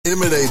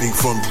Emanating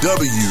from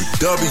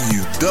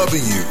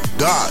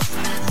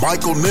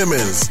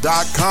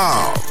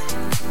www.michaelnimmons.com.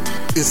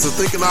 It's the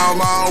Thinking Out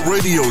Loud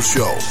radio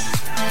show,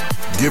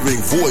 giving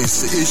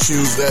voice to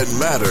issues that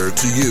matter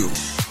to you.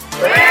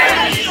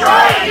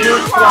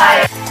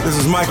 This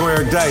is Michael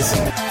Eric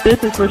Dyson.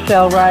 This is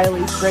Rochelle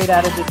Riley, straight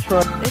out of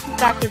Detroit. This is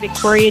Dr.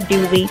 Victoria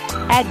Dooley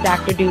at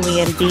Dr.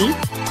 Dooley MD.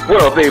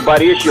 What up,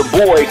 everybody? It's your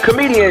boy,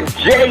 comedian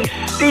Jay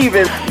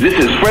Stevens. This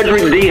is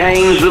Frederick D.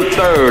 Haynes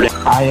III.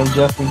 I am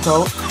Justin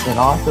Coates, an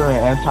author and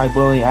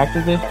anti-bullying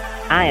activist.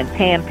 I am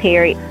Pam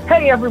Perry.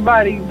 Hey,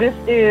 everybody. This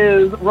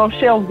is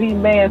Rochelle V.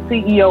 Mann,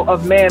 CEO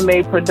of Man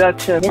Made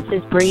Productions. This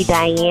is Bree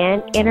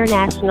Diane,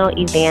 international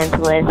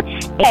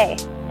evangelist. Hey,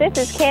 this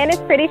is Candace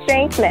Pretty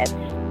String Smith.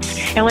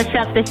 And what's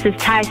up? This is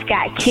Ty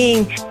Scott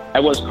King.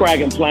 And what's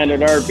cracking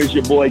Planet Earth? It's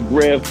your boy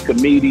Griff,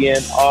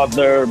 comedian,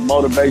 author,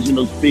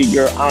 motivational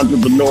speaker,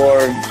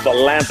 entrepreneur,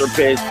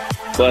 philanthropist,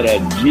 but a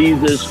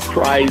Jesus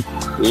Christ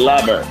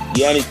lover.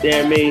 You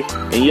understand me?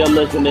 And you're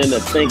listening to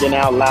Thinking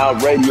Out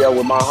Loud Radio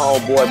with my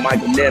homeboy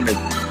Michael Nimmons.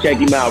 Check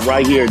him out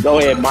right here. Go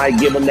ahead, Mike.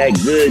 Give him that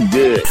good.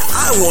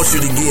 I want you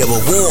to give a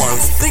warm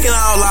Thinking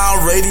Out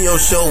Loud radio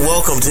show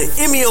welcome to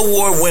Emmy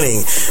Award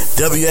winning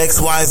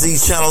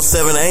WXYZ Channel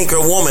 7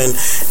 anchor woman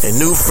and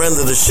new friend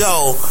of the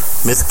show,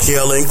 Miss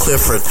Carolyn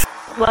Clifford.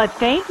 Well,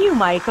 thank you,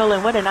 Michael,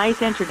 and what a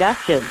nice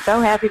introduction. So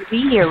happy to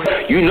be here.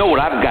 You know what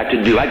I've got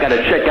to do. I got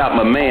to check out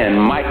my man,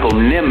 Michael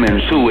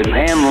Nimmons, who is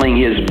handling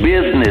his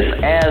business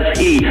as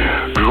he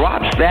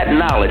drops that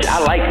knowledge. I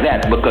like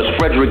that because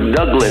Frederick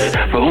Douglass,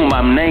 for whom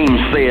I'm named,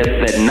 says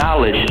that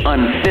knowledge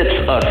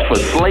unfits us for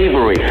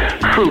slavery.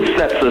 Truth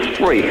sets us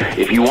free.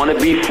 If you want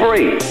to be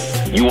free,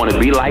 you want to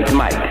be like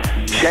Mike.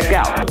 Check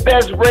out the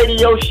best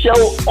radio show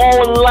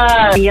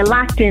online. You're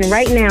locked in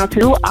right now to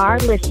who are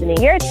listening.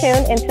 You're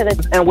tuned into the...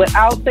 And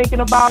without thinking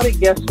about it,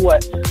 guess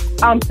what?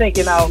 I'm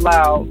thinking out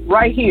loud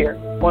right here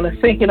on the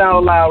Thinking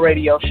Out Loud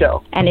radio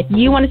show. And if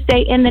you want to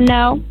stay in the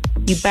know,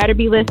 you better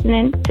be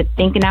listening to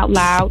Thinking Out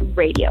Loud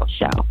radio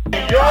show.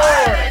 You're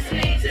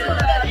listening to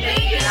the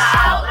Thinking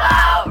Out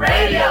Loud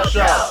radio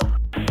show.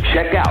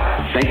 Check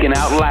out Thinking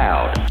Out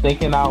Loud.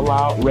 Thinking Out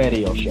Loud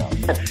radio show.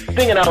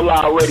 Thinking Out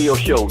Loud radio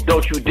show.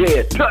 Don't you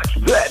dare touch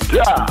that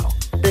dial.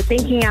 The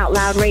Thinking Out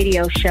Loud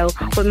radio show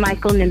with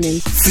Michael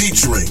Nimmons.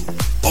 Featuring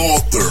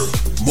author,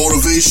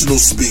 motivational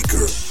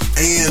speaker,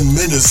 and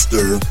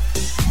minister,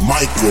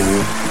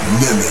 Michael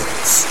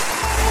Nimmons.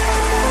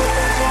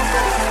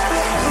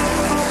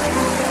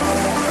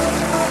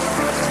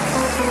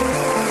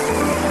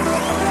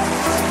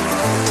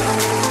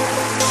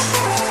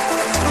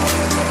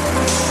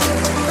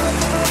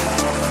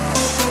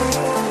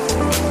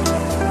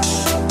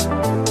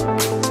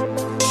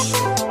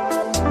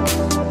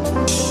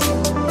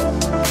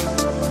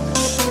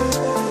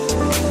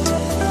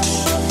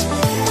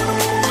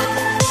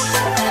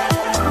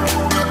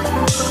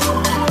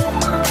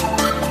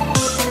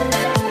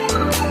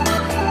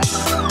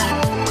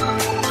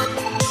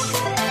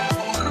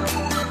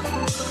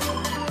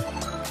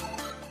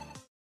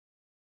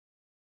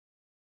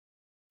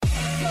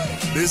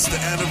 It's the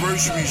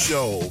anniversary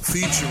show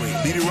featuring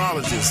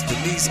meteorologist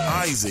Denise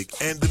Isaac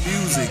and the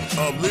music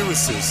of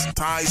lyricist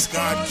Ty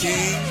Scott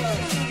King.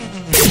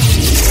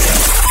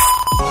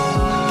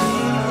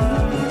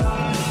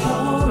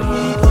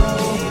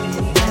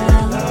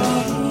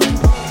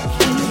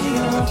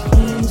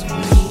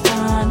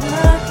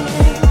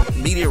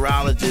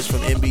 Meteorologist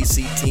from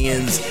NBC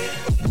 10's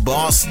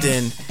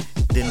Boston,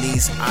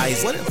 Denise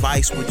Isaac. What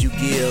advice would you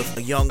give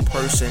a young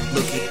person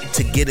looking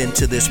to get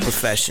into this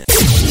profession?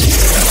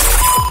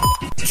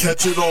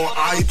 Catch it on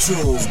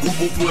iTunes,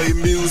 Google Play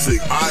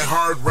Music,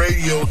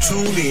 iHeartRadio,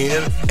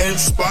 TuneIn, and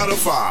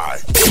Spotify.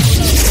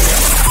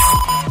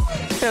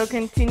 So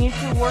continue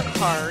to work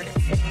hard.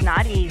 It's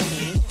not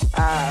easy.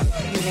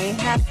 You may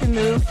have to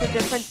move to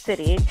different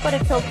cities, but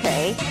it's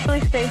okay. Really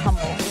stay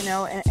humble,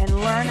 and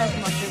learn as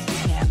much as you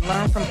can.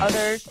 Learn from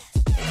others.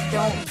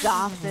 Don't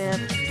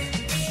gossip.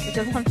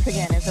 Because once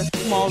again, it's a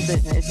small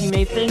business. You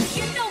may think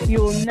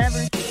you will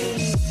never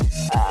see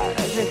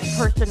this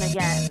person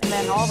again. And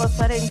then all of a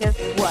sudden, guess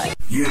what?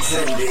 You're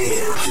tuned in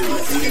to the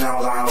Thinking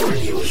Out Loud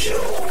radio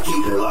show.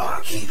 Keep it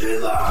locked, keep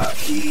it locked,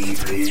 keep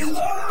it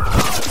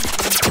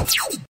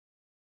locked.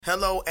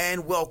 Hello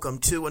and welcome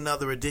to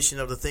another edition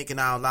of the Thinking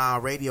Out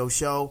Loud radio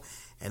show.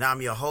 And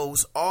I'm your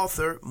host,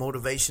 author,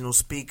 motivational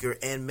speaker,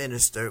 and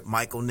minister,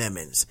 Michael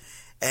Nimmons.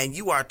 And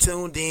you are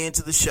tuned in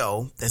to the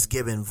show that's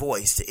giving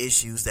voice to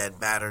issues that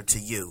matter to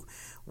you.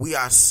 We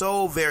are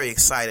so very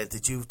excited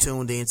that you've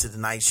tuned in to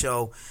tonight's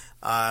show.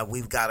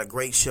 We've got a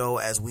great show,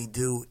 as we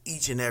do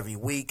each and every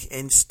week,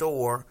 in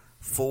store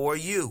for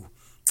you.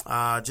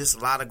 Just a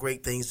lot of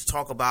great things to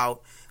talk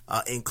about,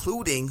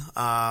 including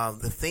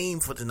the theme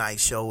for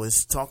tonight's show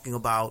is talking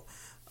about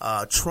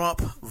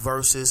Trump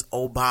versus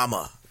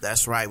Obama.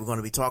 That's right. We're going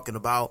to be talking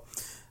about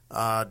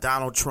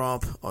Donald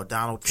Trump or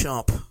Donald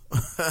Chump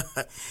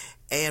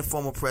and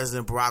former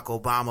President Barack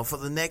Obama for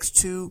the next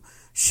two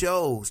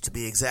shows, to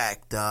be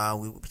exact.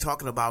 We'll be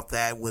talking about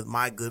that with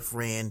my good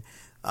friend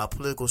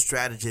political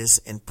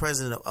strategist and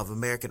president of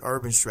American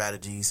Urban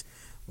Strategies,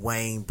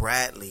 Wayne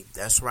Bradley.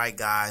 That's right,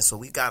 guys. So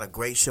we got a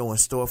great show in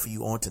store for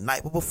you on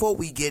tonight. But before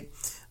we get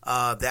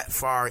that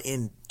far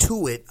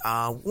into it,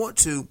 I want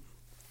to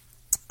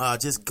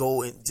just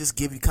go and just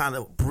give you kind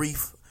of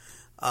brief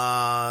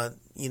recap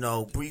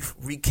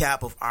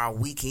of our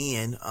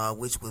weekend,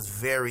 which was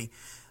very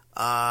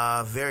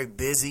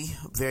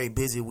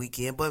busy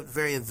weekend, but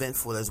very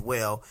eventful as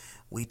well.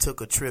 We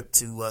took a trip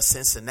to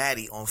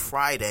Cincinnati on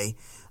Friday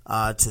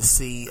to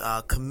see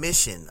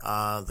Commission.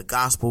 The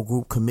gospel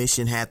group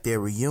Commission had their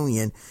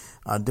reunion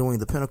during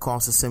the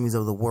Pentecostal Assemblies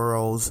of the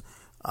World's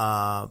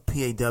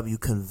PAW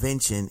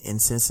convention in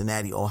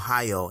Cincinnati,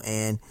 Ohio.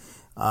 And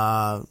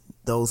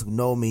those who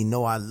know me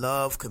know I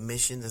love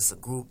Commission. It's a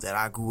group that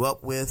I grew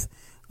up with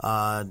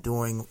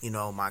during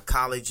my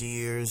college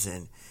years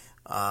and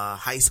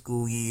high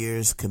school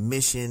years.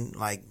 Commission,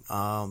 like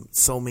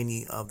so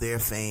many of their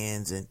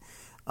fans, and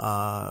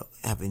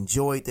have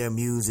enjoyed their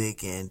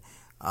music, and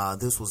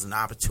this was an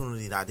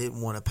opportunity that I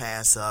didn't want to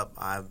pass up.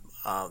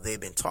 They've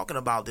been talking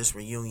about this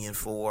reunion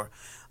for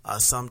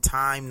some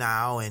time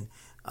now, and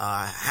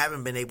I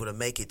haven't been able to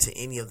make it to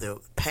any of the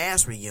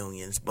past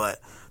reunions,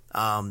 but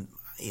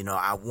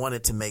I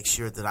wanted to make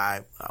sure that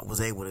I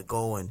was able to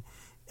go and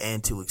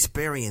to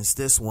experience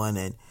this one.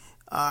 And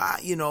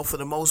for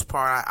the most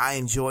part, I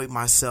enjoyed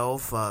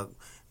myself. I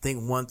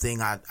think one thing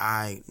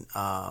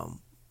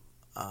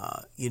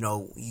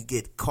you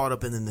get caught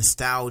up in the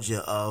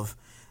nostalgia of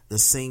the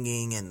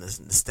singing and the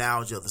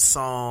nostalgia of the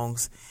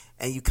songs,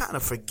 and you kind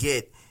of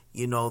forget,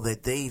 that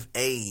they've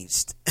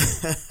aged.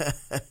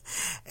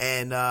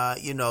 And,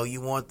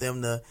 you want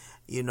them to,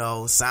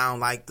 sound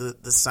like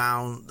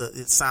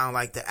sound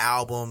like the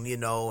album,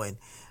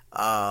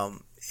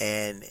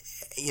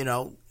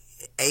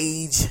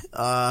 age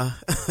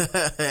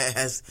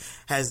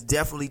has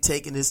definitely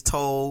taken its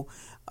toll.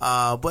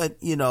 But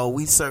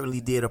we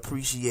certainly did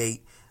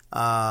appreciate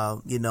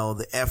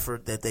the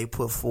effort that they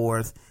put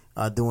forth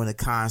during the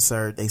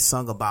concert. They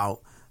sung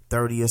about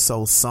 30 or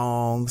so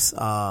songs,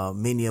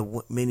 many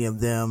of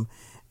them,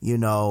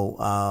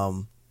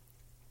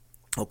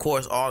 of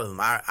course, all of them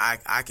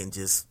I can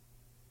just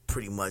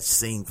pretty much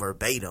sing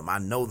verbatim. I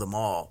know them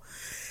all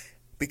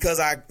because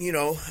I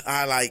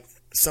like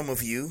some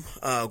of you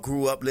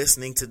grew up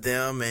listening to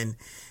them, and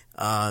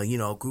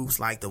groups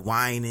like the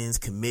Winans,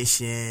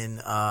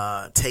 Commission,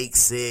 Take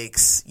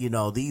Six,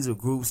 these are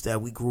groups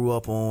that we grew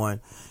up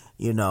on.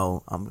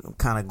 I'm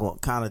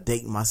kind of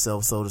dating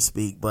myself, so to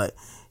speak, but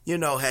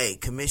hey,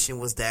 Commission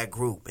was that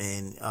group,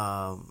 and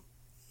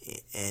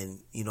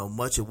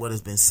much of what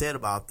has been said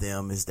about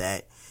them is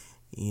that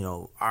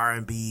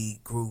R&B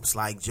groups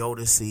like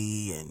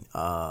Jodeci and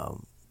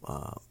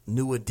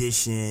New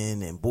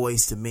Edition and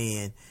Boyz II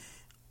Men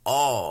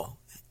all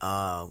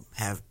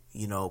have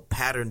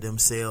patterned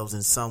themselves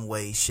in some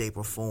way, shape,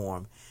 or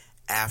form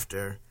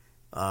after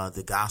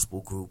the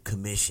gospel group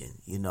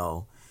Commission.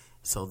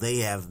 So they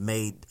have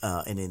made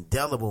an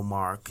indelible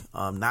mark,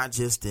 not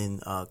just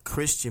in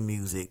Christian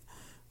music,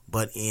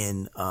 but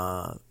in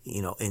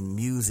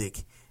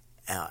music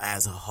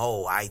as a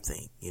whole. I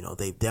think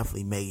they've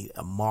definitely made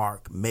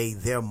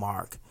their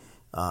mark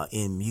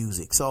in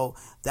music. So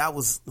that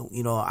was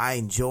I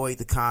enjoyed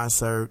the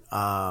concert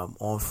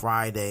on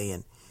Friday,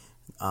 and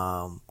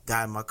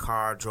got in my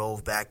car,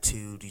 drove back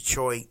to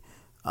Detroit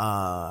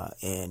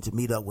and to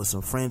meet up with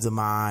some friends of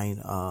mine.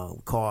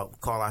 We call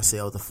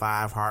ourselves the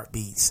Five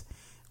Heartbeats.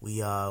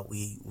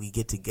 We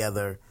get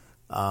together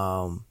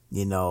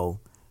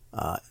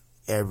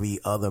every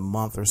other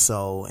month or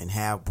so and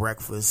have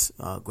breakfast.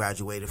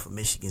 Graduated from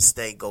Michigan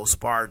State, go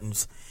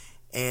Spartans.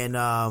 And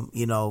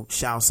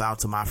shouts out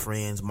to my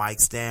friends Mike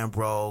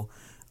Stambro,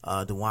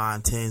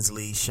 DeJuan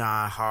Tinsley,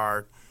 Sean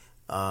Hart,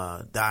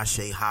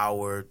 Dashe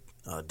Howard,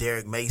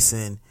 Derek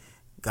Mason,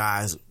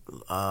 guys,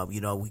 we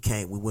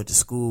went to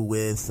school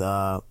with,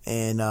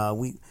 and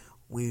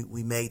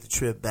we made the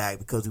trip back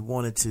because we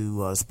wanted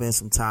to spend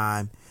some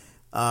time,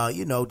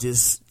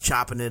 just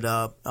chopping it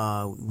up.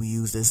 We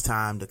use this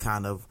time to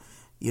kind of,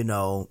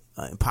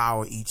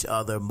 empower each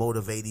other,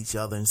 motivate each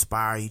other,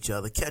 inspire each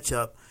other, catch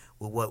up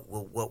with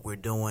what we're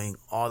doing.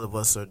 All of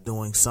us are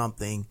doing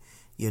something,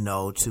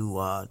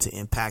 to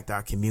impact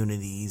our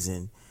communities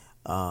and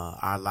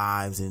our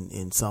lives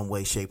in some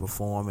way, shape, or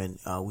form, and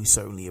we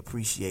certainly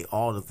appreciate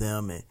all of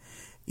them, and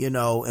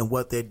and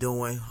what they're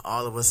doing.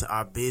 All of us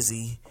are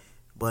busy,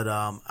 but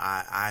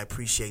I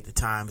appreciate the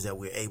times that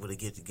we're able to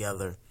get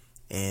together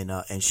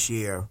and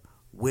share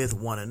with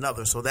one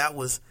another. So that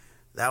was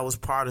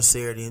part of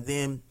Saturday, and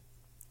then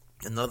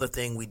another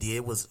thing we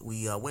did was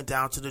we went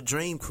down to the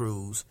Dream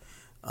Cruise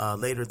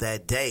later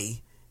that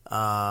day,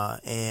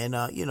 and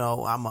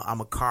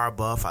I'm a car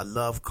buff. I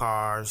love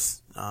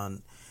cars.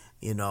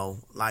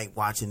 Like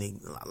watching it,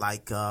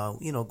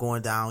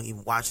 going down,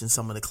 even watching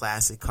some of the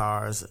classic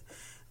cars.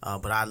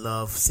 But I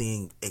love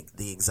seeing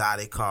the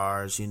exotic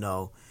cars,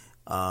 the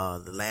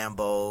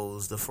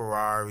Lambos, the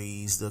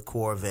Ferraris, the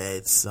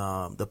Corvettes,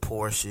 the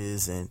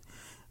Porsches, and,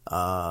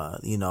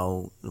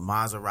 the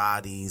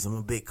Maseratis. I'm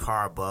a big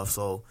car buff,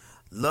 so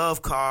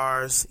love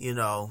cars,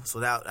 so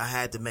that I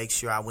had to make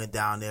sure I went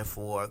down there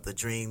for the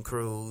Dream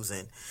Cruise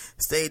and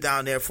stayed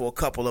down there for a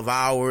couple of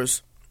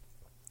hours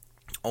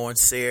on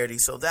Saturday.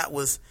 So that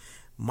was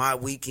my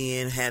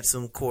weekend. Had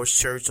some, of course,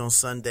 church on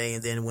Sunday,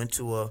 and then went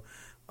to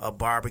a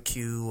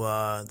barbecue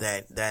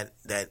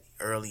that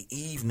early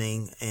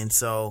evening. And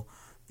so,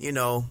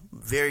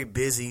 very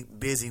busy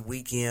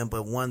weekend,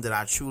 but one that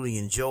I truly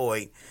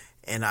enjoyed.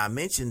 And I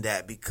mentioned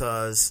that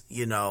because,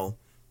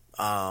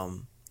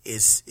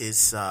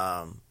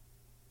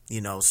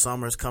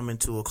 summer's coming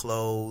to a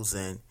close,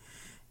 and,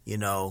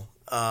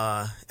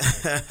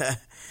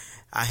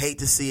 I hate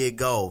to see it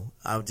go.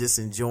 I'm just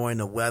enjoying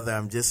the weather.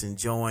 I'm just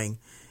enjoying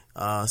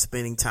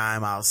spending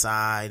time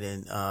outside.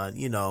 And,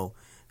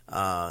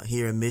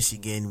 here in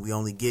Michigan, we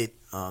only get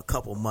a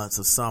couple months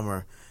of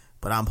summer,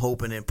 but I'm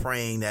hoping and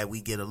praying that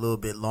we get a little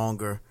bit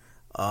longer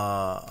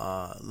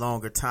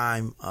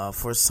time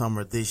for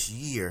summer this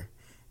year.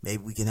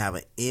 Maybe we can have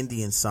an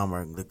Indian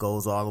summer that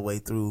goes all the way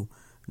through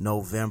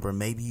November,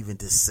 maybe even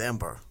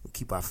December. We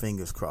keep our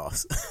fingers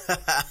crossed.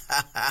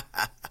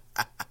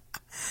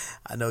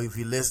 I know if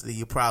you're listening,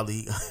 you're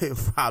probably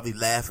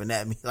laughing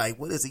at me like,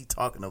 what is he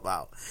talking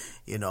about?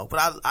 But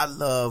I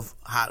love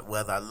hot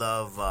weather. I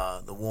love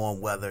the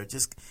warm weather.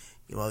 Just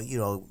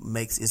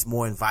makes it's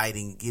more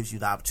inviting. It gives you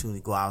the opportunity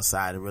to go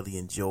outside and really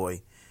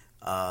enjoy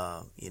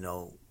the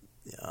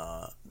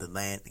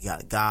land,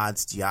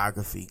 God's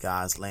geography,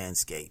 God's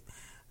landscape.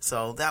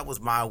 So that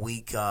was my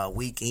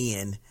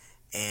weekend,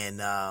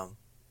 and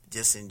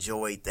just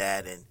enjoyed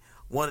that, and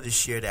wanted to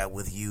share that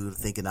with you, the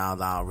Thinking Out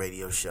Loud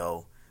radio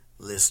show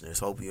listeners.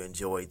 Hope you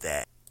enjoyed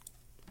that.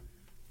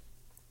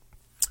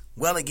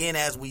 Well, again,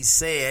 as we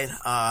said,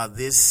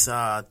 this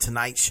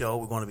tonight show,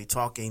 we're going to be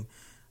talking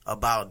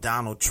about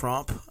Donald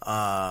Trump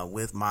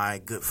with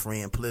my good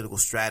friend, political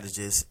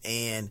strategist,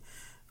 and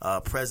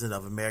president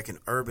of American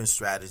Urban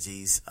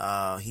Strategies.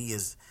 He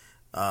is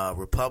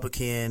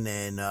Republican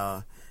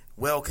and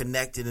well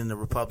connected in the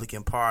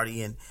Republican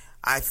Party, and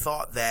I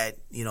thought that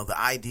the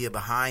idea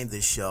behind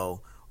this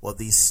show, or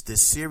this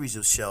series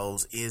of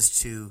shows, is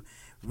to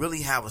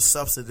really have a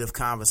substantive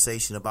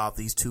conversation about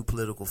these two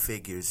political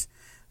figures,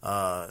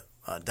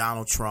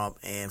 Donald Trump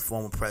and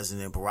former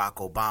President Barack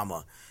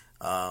Obama.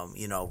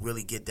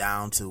 Really get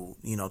down to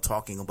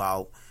talking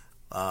about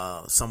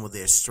some of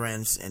their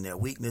strengths and their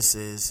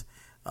weaknesses,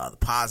 the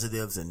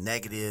positives and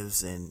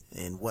negatives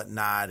and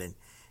whatnot, and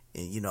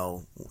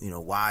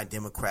why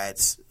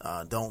Democrats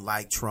don't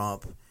like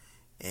Trump,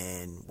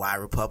 and why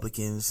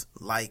Republicans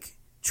like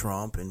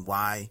Trump, and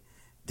why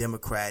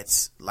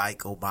Democrats like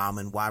Obama,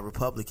 and why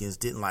Republicans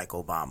didn't like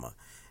Obama.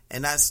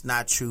 And that's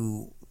not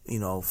true,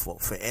 for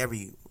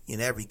in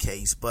every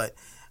case. But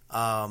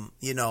I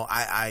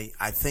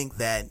think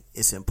that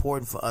it's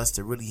important for us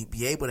to really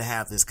be able to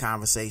have this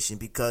conversation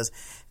because,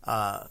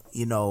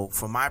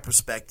 from my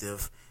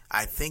perspective,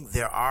 I think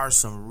there are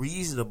some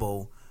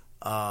reasonable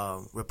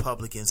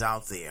Republicans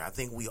out there. I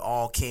think we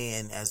all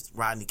can, as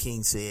Rodney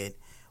King said,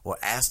 or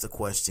asked the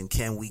question,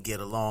 can we get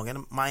along?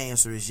 And my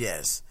answer is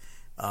yes.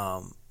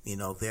 I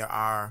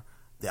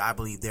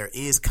believe there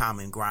is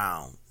common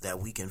ground that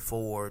we can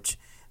forge,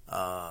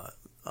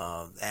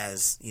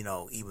 as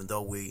even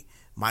though we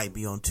might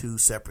be on two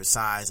separate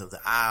sides of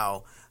the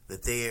aisle,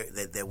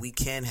 that we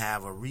can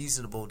have a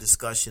reasonable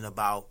discussion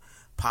about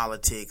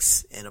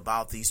politics and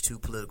about these two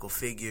political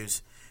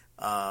figures,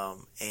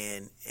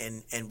 and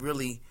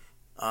really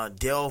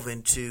delve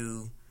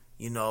into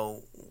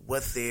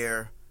what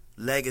their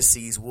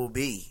legacies will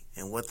be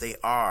and what they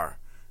are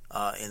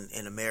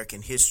in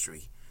American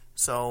history.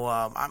 So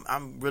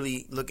I'm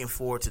really looking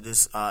forward to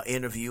this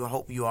interview. I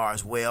hope you are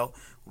as well.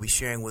 We'll be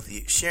sharing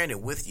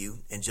it with you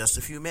in just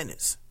a few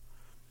minutes.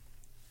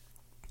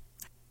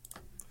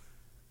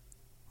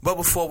 But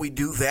before we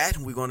do that,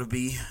 we're going to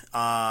be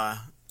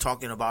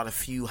talking about a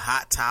few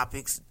hot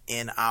topics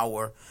in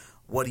our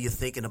What Are You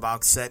Thinking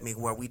About segment,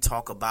 where we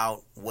talk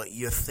about what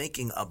you're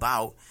thinking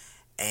about.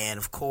 And,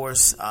 of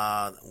course,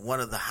 one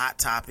of the hot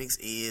topics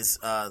is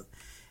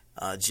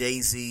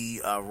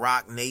Jay-Z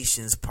Rock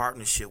Nation's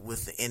partnership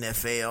with the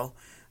NFL.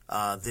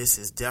 This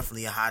is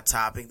definitely a hot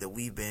topic that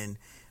we've been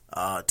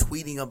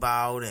tweeting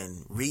about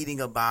and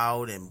reading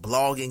about and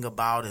blogging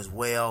about as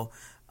well.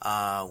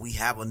 We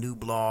have a new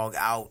blog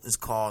out. It's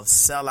called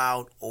Sell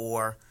Out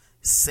or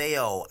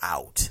Sale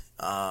Out,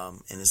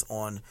 and it's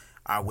on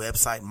our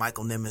website,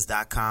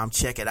 michaelnimmons.com.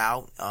 Check it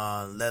out.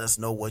 Let us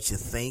know what you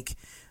think.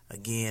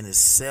 Again, it's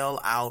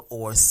Sell Out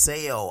or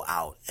Sale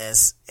Out,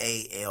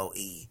 SALE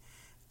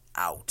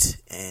out,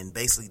 and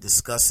basically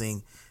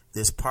discussing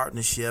this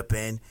partnership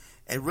and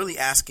really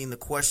asking the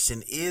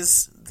question,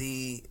 is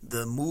the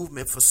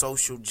movement for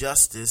social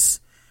justice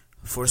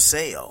for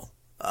sale?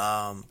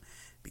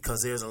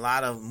 Because there's a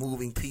lot of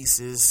moving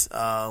pieces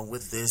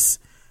with this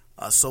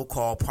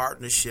so-called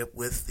partnership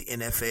with the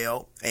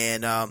NFL,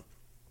 and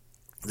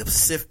the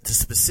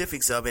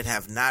specifics of it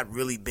have not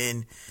really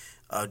been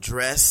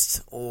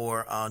addressed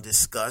or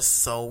discussed.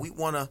 So we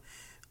want to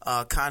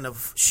kind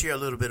of share a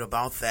little bit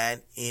about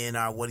that in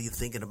our What Are You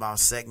Thinking About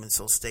segment,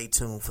 so stay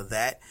tuned for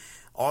that.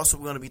 Also,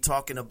 we're going to be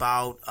talking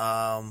about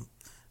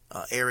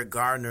Eric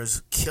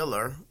Gardner's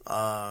killer,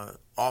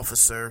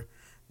 Officer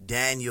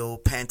Daniel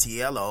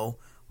Pantiello,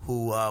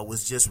 who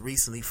was just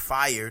recently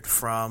fired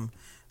from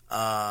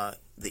the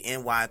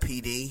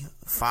NYPD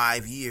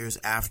 5 years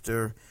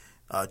after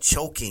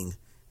choking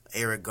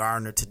Eric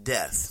Gardner to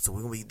death. So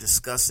we're going to be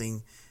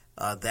discussing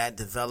that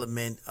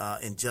development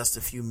in just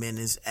a few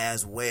minutes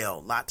as well.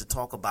 A lot to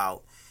talk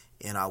about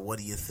in our What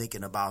Are You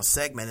Thinking About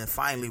segment. And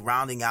finally,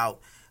 rounding out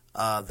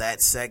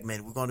that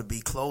segment, we're going to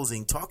be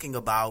closing talking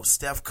about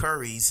Steph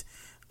Curry's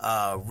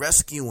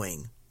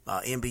rescuing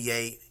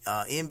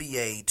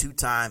NBA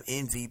two-time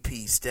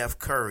MVP Steph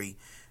Curry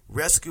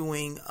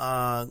rescuing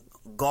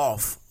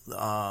golf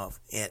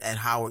at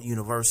Howard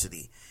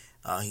University.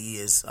 He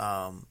is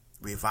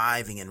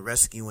reviving and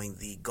rescuing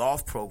the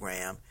golf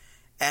program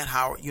at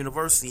Howard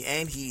University,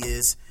 and he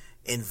is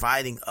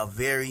inviting a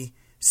very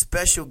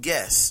special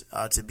guest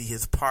to be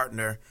his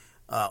partner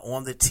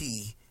on the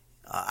tee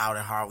out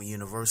at Howard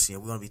University.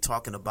 And we're going to be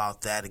talking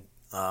about that,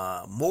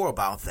 more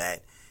about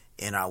that,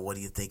 in our What Are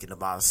You Thinking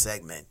About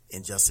segment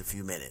in just a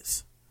few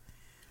minutes.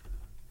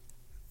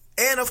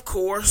 And of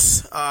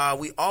course,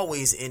 we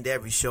always end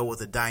every show with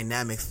a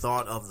dynamic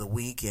thought of the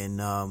week, and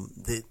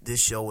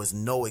this show is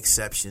no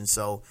exception.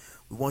 So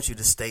we want you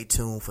to stay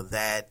tuned for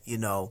that. You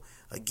know,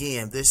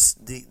 again, this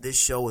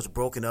show is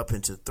broken up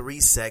into 3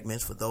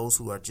 segments for those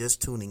who are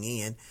just tuning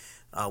in.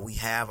 We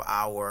have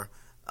our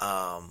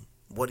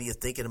What Are You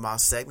Thinking About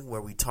segment,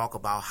 where we talk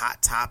about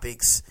hot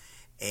topics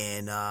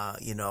and,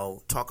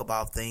 talk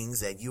about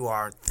things that you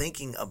are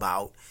thinking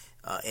about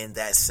in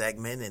that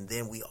segment. And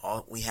then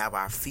we have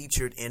our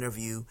featured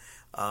interview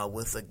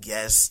with a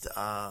guest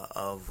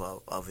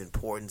of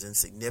importance and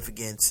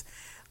significance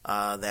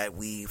that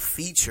we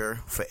feature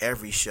for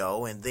every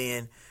show. And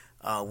then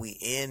we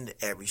end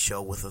every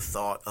show with a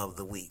thought of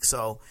the week.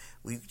 So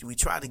we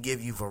try to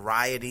give you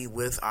variety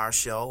with our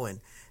show and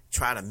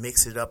try to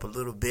mix it up a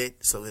little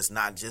bit so it's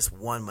not just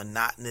one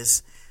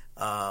monotonous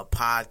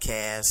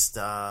podcast,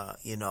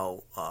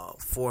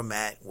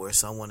 format where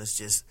someone is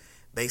just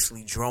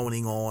basically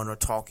droning on or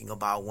talking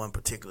about one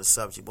particular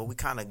subject. But we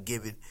kind of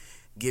give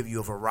you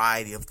a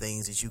variety of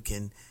things that you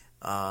can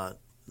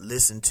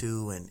listen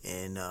to and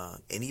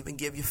even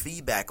give your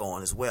feedback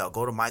on as well.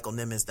 Go to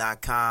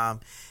michaelnimmons.com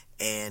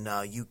and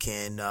you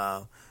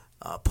can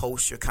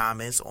post your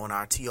comments on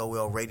our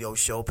TOL radio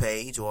show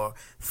page, or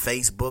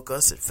Facebook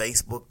us at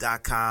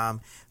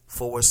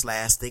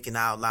facebook.com/Thinking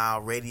Out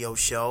Loud Radio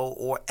Show,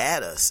 or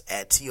add us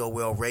at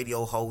TOL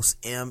Radio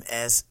Host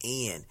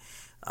MSN.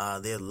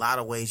 There are a lot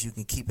of ways you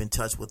can keep in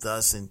touch with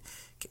us, and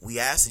we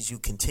ask that you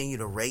continue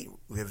to rate,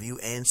 review,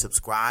 and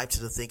subscribe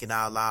to the Thinking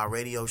Out Loud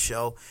Radio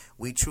Show.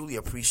 We truly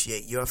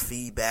appreciate your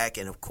feedback,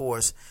 and of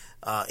course,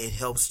 it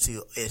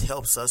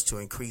helps us to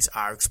increase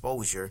our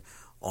exposure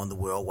on the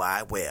World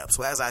Wide Web.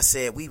 So as I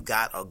said, we've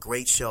got a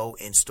great show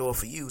in store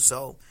for you,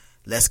 so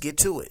let's get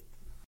to it.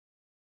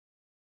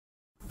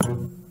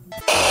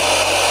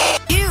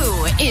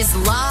 You is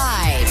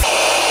live.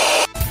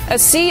 A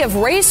sea of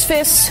raised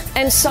fists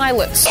and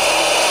silence.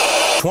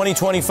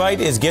 2020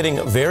 fight is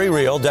getting very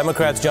real.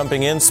 Democrats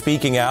jumping in,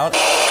 speaking out.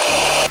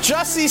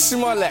 Jussie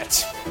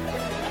Smollett.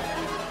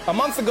 A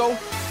month ago,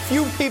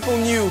 few people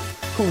knew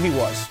who he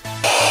was.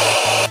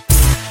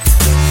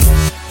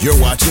 You're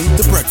watching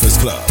The Breakfast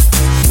Club.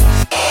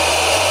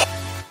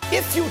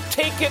 If you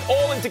take it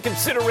all into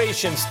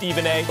consideration,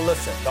 Stephen A.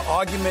 Listen, the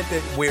argument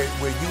that where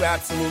you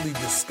absolutely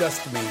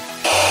disgust me.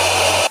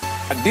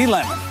 A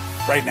D-Lemon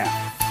right now.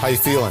 How you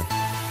feeling?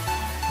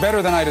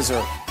 Better than I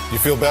deserve. You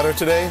feel better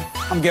today?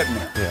 I'm getting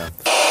there. Yeah.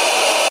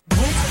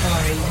 What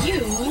are you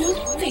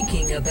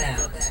thinking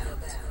about?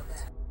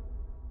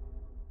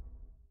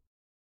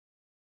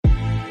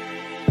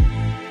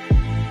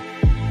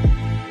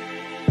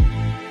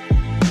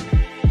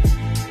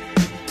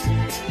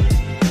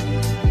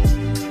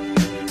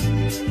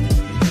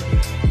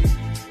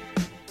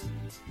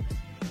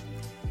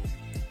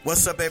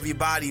 What's up,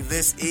 everybody?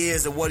 This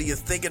is the What Are You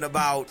Thinking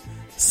About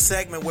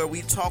segment, where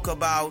we talk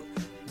about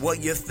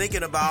what you're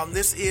thinking about. And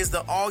this is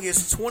the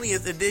August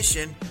 20th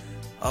edition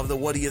of the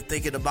What Are You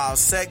Thinking About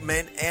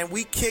segment. And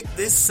we kick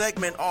this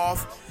segment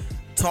off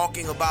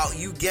talking about,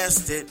 you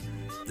guessed it,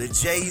 the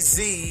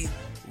Jay-Z,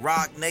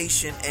 Roc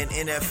Nation, and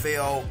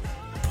NFL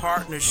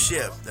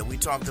partnership that we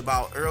talked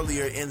about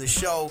earlier in the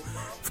show.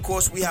 Of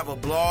course, we have a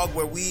blog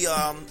where we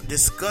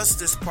discuss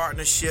this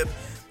partnership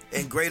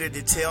in greater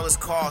detail. It's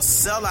called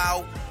Sell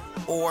Out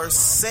or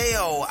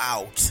Sail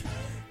Out.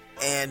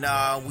 And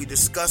we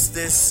discuss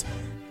this,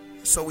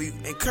 so we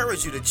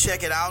encourage you to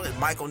check it out at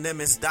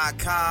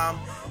michaelnimmons.com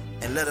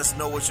and let us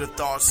know what your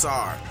thoughts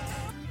are.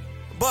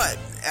 But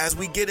as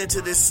we get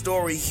into this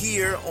story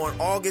here, on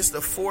August the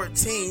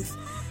 14th,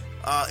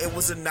 it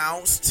was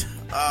announced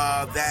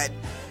that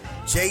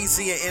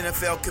Jay-Z and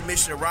NFL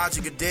Commissioner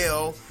Roger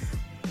Goodell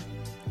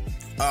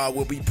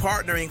will be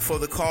partnering for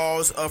the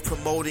cause of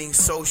promoting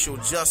social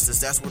justice.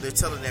 That's what they're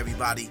telling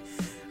everybody.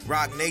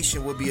 Roc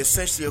Nation will be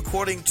essentially,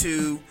 according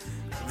to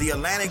the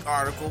Atlantic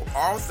article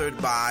authored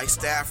by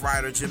staff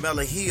writer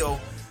Jamela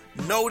Hill,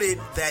 noted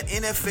that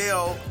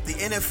the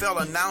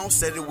NFL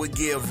announced that it would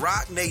give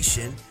Roc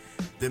Nation,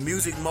 the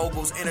music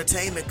mogul's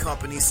entertainment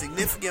company,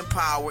 significant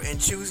power in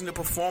choosing the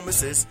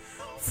performances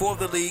for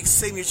the league's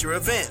signature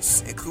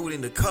events,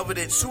 including the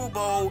coveted Super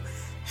Bowl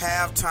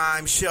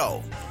halftime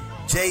show.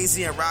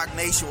 Jay-Z and Roc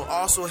Nation will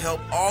also help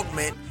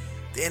augment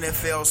the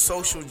NFL's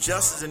social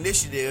justice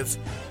initiatives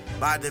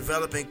by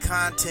developing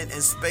content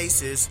and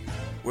spaces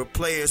where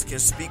players can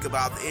speak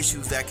about the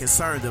issues that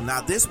concern them.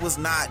 Now, this was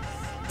not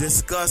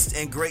discussed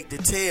in great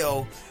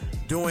detail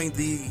during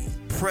the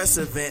press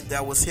event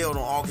that was held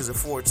on August the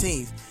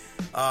 14th.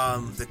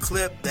 The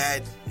clip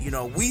that,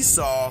 we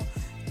saw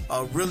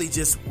really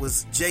just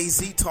was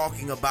Jay-Z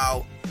talking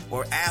about,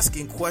 or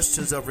asking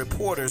questions of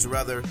reporters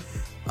rather,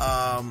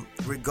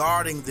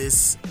 regarding the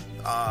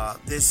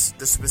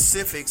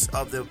specifics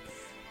of the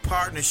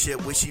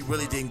partnership, which he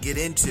really didn't get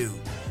into.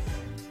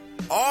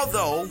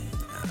 Although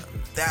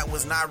that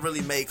was not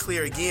really made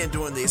clear again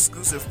during the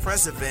exclusive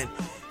press event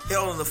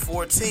held on the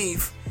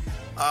 14th.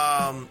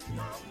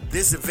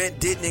 This event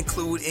didn't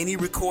include any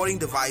recording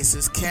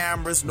devices,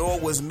 cameras, nor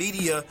was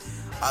media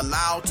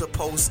allowed to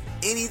post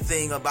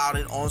anything about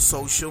it on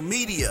social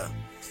media.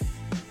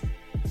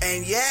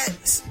 And yet,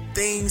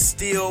 things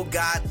still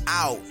got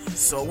out.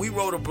 So we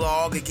wrote a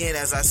blog, again,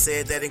 as I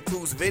said, that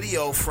includes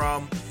video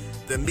from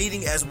the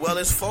meeting as well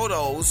as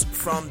photos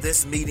from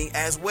this meeting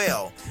as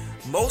well,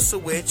 most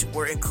of which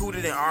were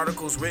included in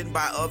articles written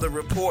by other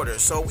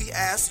reporters. So we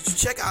asked you to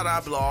check out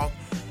our blog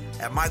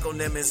at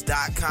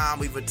michaelnimmons.com.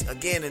 We've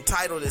again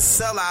entitled it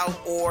Sell Out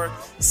or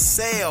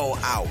Sell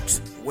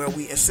Out, where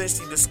we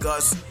essentially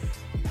discuss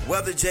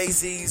whether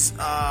Jay-Z's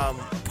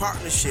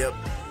partnership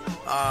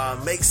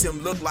makes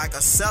him look like a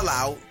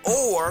sellout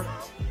or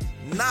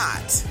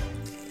not.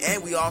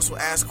 And we also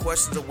ask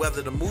questions of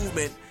whether the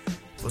movement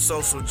for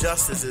social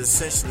justice is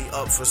essentially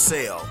up for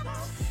sale.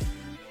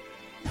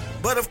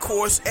 But of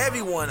course,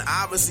 everyone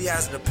obviously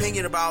has an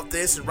opinion about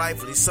this, and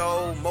rightfully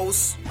so.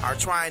 Most are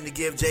trying to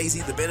give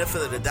Jay-Z the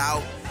benefit of the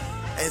doubt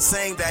and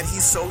saying that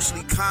he's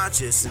socially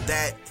conscious and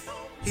that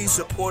he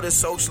supported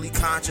socially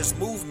conscious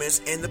movements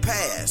in the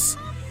past.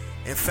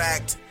 In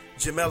fact,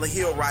 Jamela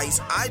Hill writes,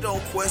 I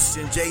don't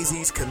question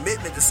Jay-Z's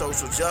commitment to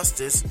social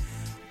justice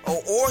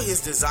or his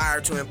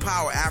desire to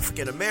empower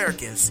African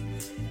Americans.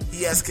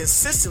 He has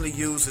consistently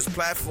used his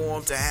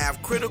platform to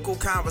have critical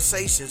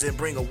conversations and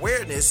bring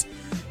awareness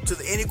to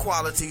the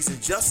inequalities and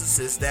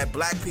injustices that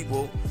black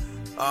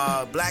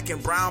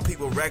and brown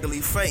people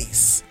regularly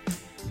face.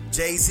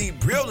 Jay-Z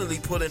brilliantly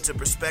put into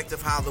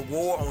perspective how the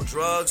war on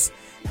drugs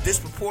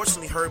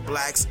disproportionately hurt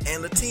blacks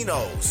and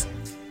Latinos.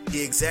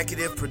 He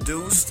executive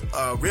produced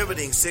a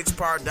riveting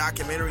 6-part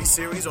documentary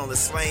series on the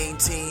slain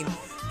teen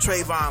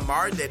Trayvon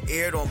Martin that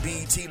aired on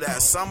BET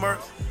last summer.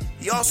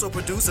 He also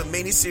produced a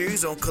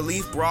mini-series on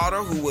Khalif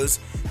Browder, who was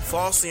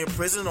falsely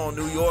imprisoned on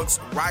New York's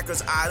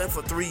Rikers Island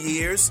for 3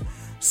 years,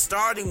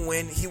 starting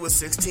when he was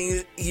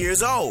 16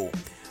 years old,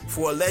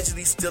 for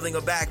allegedly stealing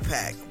a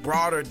backpack.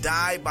 Browder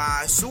died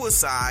by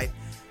suicide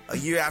a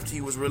year after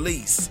he was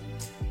released.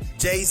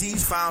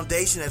 Jay-Z's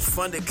foundation has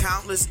funded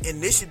countless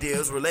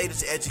initiatives related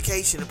to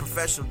education and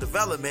professional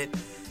development,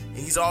 and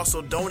he's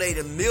also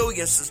donated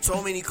millions to so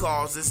many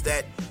causes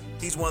that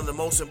he's one of the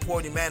most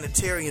important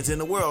humanitarians in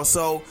the world.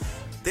 So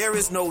there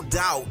is no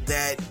doubt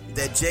that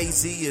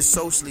Jay-Z is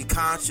socially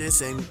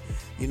conscious and,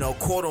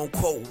 quote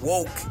unquote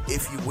woke,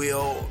 if you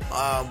will.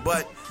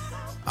 But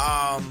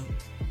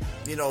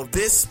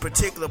this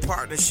particular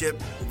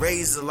partnership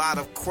raises a lot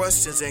of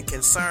questions and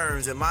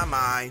concerns in my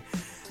mind,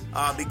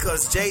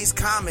 because Jay's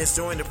comments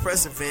during the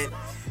press event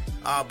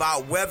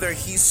about whether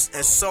he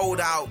has sold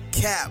out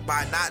Cap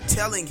by not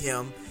telling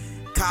him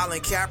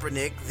Colin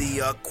Kaepernick,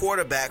 the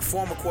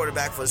former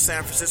quarterback for the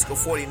San Francisco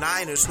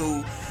 49ers,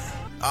 who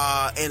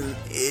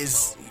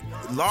is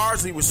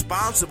largely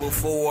responsible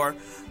for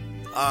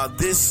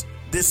this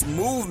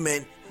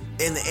movement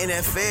in the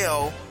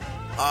NFL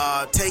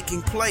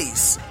taking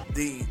place,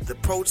 the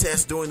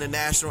protest during the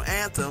national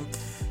anthem,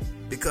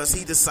 because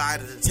he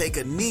decided to take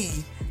a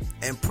knee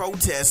and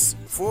protest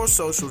for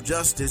social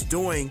justice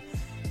during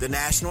the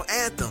national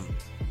anthem.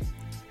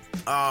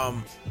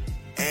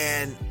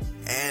 And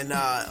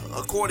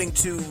according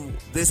to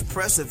this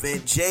press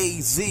event,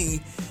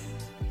 Jay-Z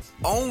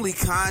only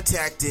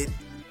contacted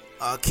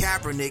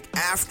Kaepernick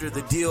after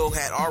the deal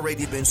had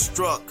already been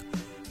struck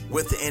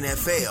with the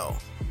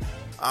NFL.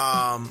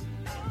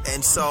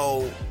 And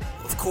so,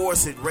 of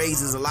course, it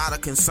raises a lot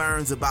of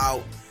concerns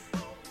about,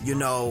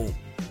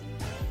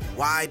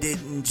 why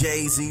didn't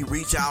Jay-Z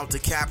reach out to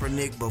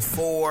Kaepernick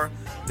before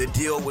the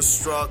deal was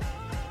struck?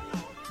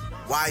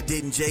 Why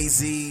didn't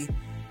Jay-Z,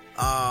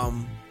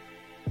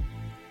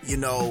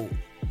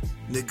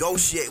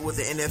 negotiate with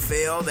the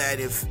NFL that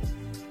if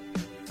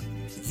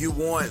you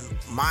want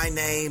my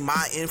name,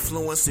 my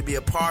influence to be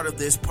a part of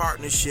this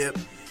partnership,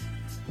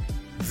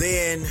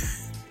 then,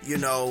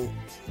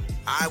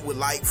 I would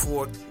like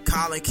for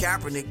Colin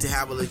Kaepernick to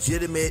have a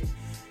legitimate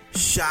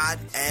shot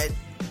at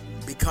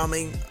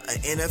becoming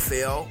an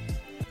NFL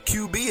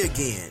QB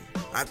again.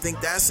 I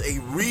think that's a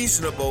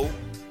reasonable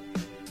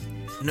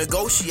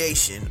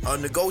negotiating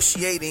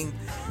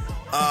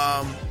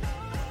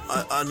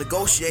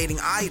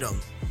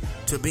item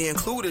to be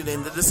included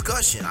in the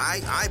discussion,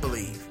 I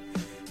believe.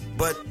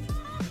 But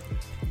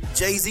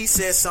Jay-Z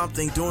said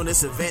something during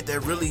this event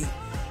that really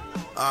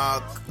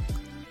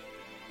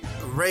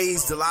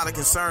raised a lot of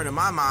concern in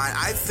my mind.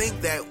 I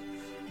think that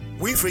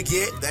we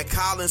forget that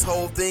Colin's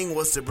whole thing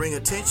was to bring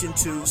attention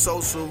to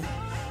social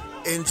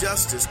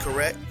injustice,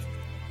 correct?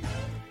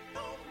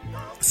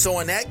 So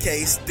in that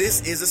case,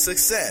 this is a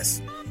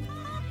success.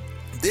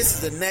 This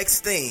is the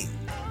next thing,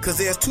 because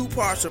there's two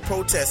parts of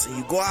protesting.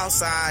 You go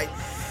outside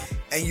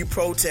and you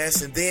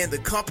protest, and then the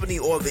company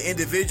or the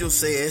individual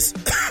says,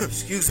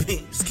 excuse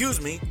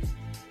me,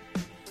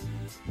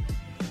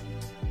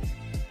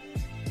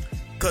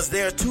 because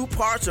there are two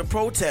parts of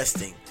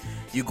protesting.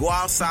 You go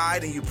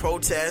outside and you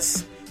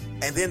protest,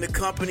 and then the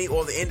company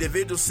or the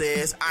individual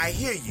says, I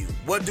hear you.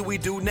 What do we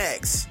do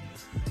next?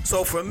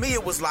 So for me,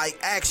 it was like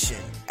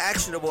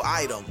actionable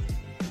item.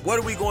 What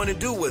are we going to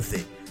do with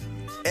it?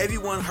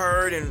 Everyone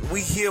heard and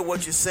we hear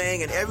what you're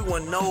saying, and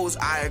everyone knows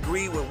I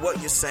agree with what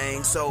you're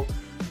saying. So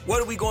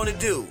what are we going to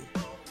do?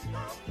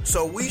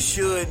 So we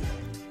should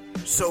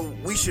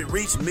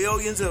reach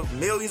millions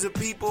of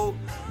people,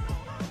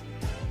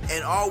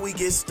 and all we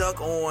get stuck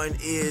on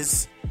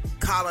is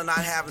Colin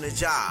not having a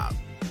job.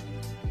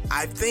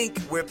 I think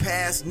we're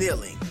past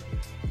kneeling.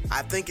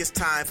 I think it's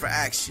time for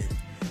action.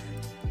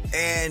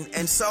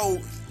 And so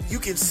you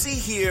can see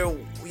here,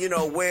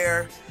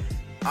 where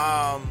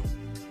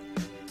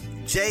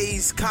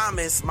Jay's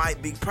comments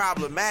might be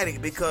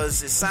problematic,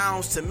 because it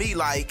sounds to me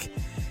like,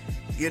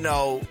 he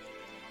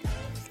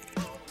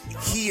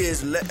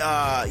is,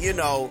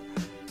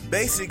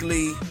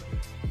 basically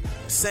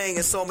saying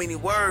in so many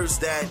words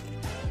that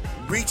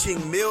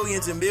reaching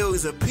millions and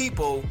millions of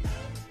people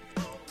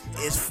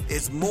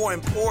is more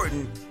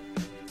important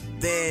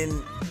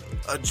than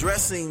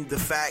addressing the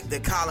fact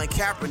that Colin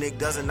Kaepernick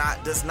does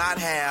not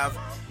have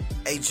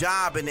a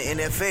job in the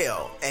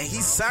NFL, and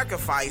he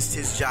sacrificed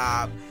his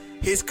job,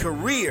 his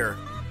career,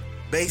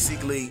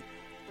 basically,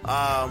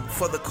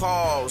 for the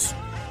cause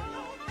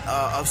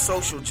of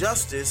social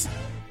justice.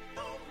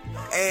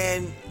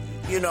 And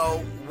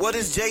what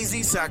is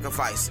Jay-Z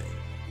sacrificing?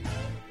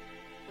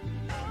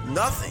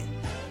 Nothing.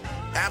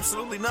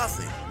 Absolutely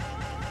nothing.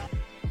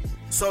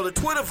 So the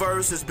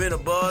Twitterverse has been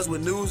abuzz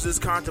with news this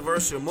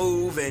controversial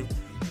move, and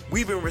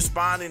we've been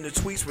responding to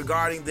tweets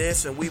regarding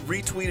this, and we've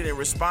retweeted and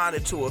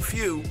responded to a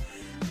few.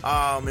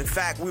 In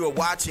fact, we were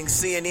watching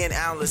CNN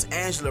analyst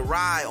Angela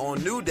Rye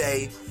on New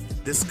Day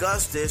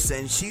discuss this,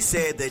 and she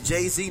said that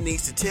Jay-Z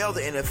needs to tell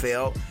the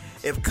NFL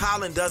if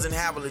Colin doesn't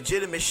have a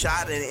legitimate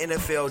shot at an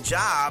NFL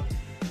job,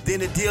 then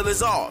the deal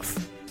is off.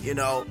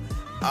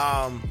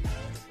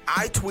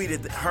 I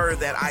tweeted her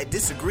that I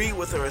disagree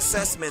with her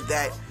assessment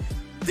that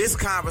this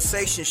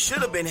conversation should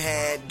have been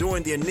had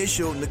during the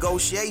initial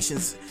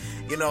negotiations.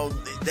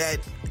 That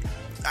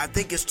I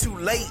think it's too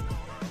late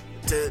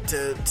to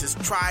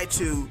try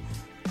to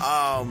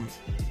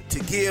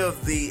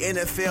give the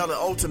NFL an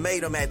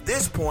ultimatum at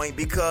this point,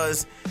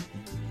 because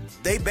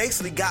they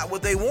basically got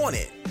what they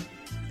wanted.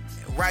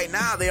 Right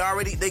now, they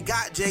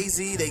got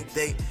Jay-Z.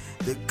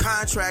 The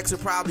contracts are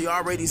probably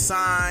already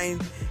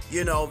signed.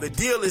 The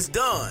deal is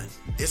done.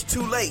 It's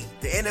too late.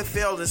 The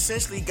NFL has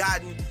essentially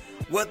gotten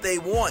what they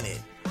wanted.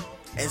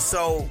 And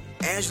so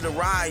Angela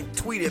Rye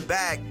tweeted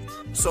back,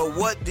 so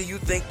what do you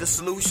think the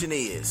solution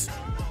is?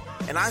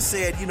 And I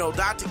said,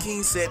 Dr.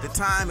 King said the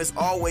time is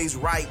always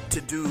right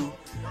to do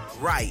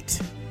right.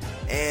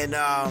 And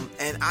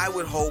I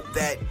would hope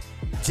that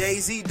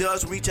Jay-Z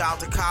does reach out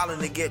to Colin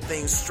to get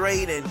things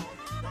straight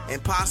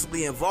and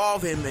possibly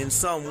involve him in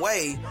some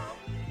way.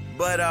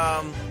 But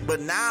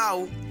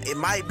now it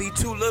might be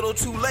too little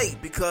too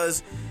late,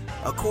 because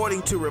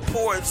according to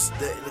reports,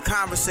 the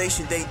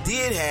conversation they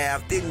did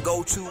have didn't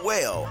go too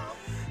well.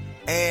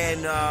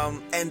 And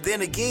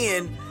then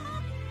again,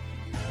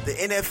 the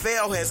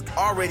NFL has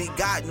already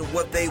gotten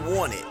what they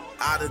wanted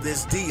out of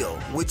this deal,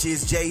 which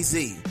is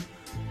Jay-Z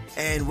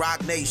and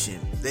Roc Nation.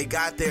 They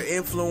got their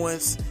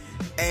influence,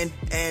 and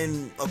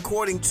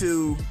according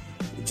to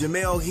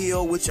Jemele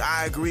Hill, which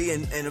I agree,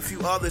 and a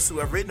few others who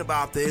have written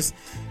about this,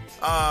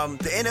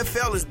 the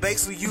NFL is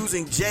basically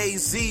using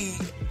Jay-Z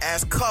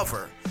as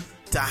cover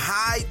to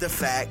hide the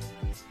fact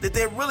that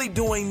they're really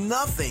doing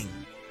nothing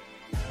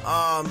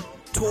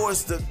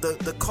towards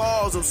the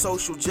cause of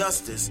social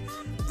justice.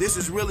 This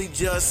is really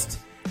just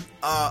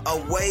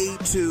a way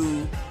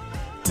to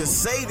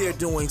say they're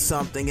doing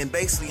something and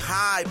basically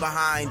hide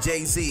behind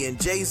Jay-Z.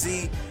 And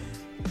Jay-Z,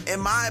 in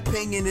my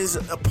opinion, is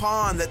a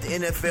pawn that the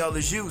NFL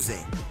is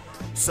using.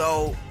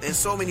 So, in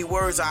so many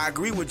words, I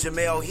agree with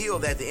Jemele Hill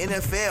that the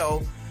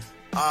NFL,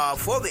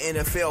 for the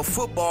NFL,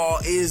 football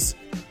is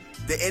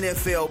the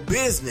NFL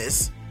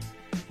business,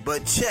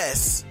 but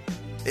chess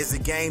is the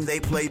game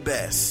they play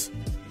best.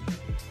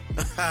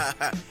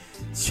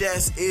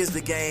 Chess is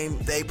the game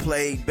they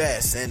play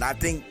best, and I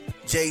think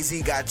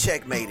Jay-Z got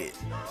checkmated.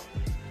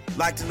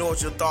 Like to know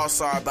what your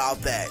thoughts are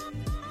about that.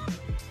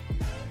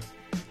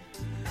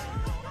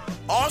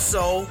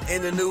 Also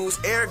in the news,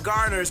 Eric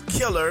Garner's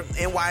killer,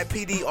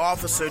 NYPD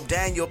officer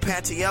Daniel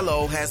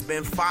Pantiello, has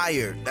been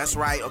fired. That's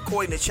right.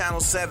 According to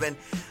Channel 7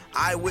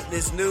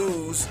 Eyewitness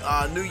News,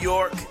 New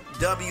York,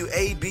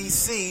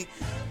 WABC,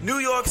 New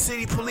York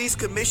City Police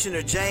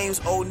Commissioner James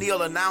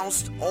O'Neill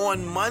announced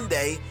on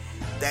Monday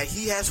that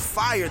he has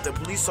fired the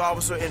police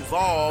officer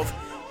involved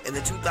in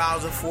the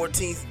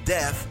 2014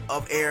 death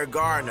of Eric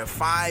Garner.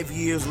 5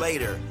 years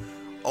later,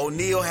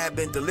 O'Neill had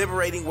been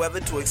deliberating whether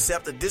to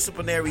accept the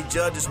disciplinary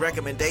judge's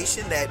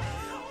recommendation that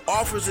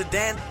Officer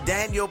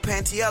Daniel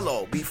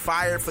Pantiello be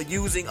fired for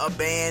using a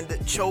banned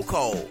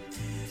chokehold.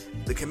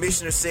 The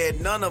commissioner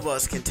said, "None of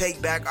us can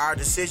take back our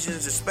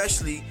decisions,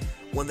 especially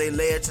when they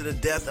led to the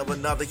death of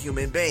another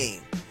human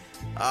being."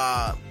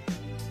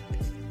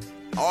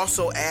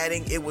 Also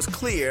adding, it was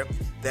clear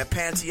that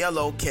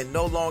Pantiello can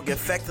no longer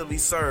effectively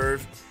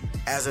serve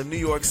as a New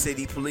York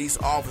City police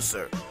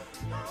officer.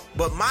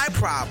 But my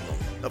problem,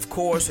 of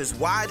course, is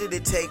why did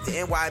it take the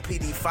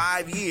NYPD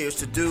 5 years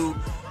to do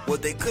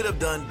what they could have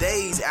done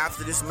days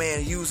after this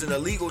man used an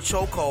illegal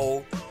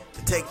chokehold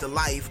to take the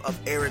life of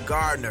Eric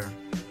Garner?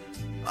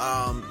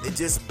 It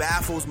just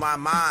baffles my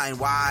mind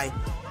why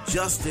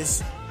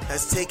justice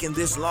has taken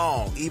this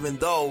long, even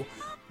though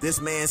this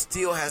man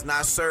still has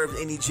not served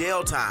any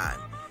jail time.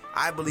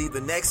 I believe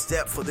the next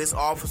step for this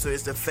officer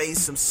is to face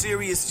some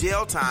serious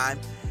jail time,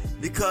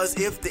 because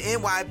if the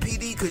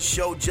NYPD could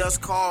show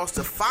just cause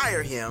to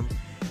fire him,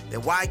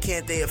 then why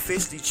can't they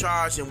officially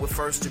charge him with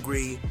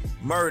first-degree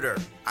murder?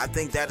 I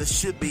think that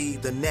should be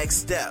the next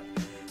step.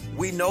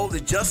 We know the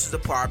Justice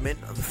Department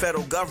of the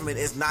federal government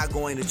is not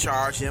going to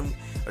charge him.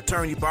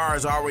 Attorney Barr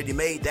has already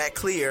made that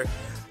clear.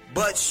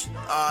 But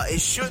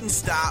it shouldn't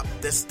stop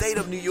the state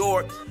of New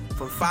York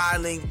from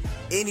filing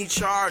any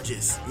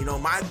charges. You know,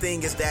 my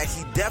thing is that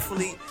he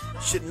definitely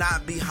should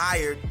not be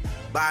hired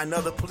by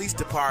another police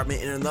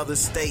department in another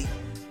state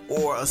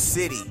or a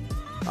city.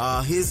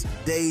 His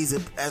days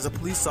as a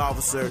police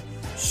officer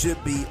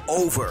should be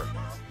over.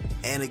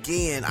 And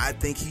again, I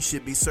think he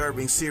should be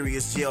serving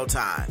serious jail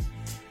time.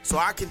 So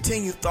our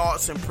continued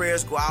thoughts and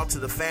prayers go out to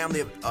the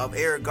family of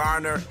Eric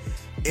Garner,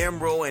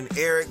 Emerald and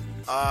Eric,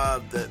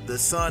 the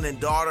son and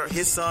daughter.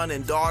 His son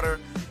and daughter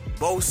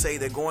both say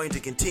they're going to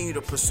continue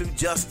to pursue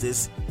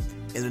justice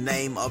in the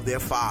name of their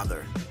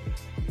father.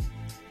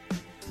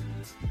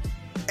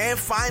 And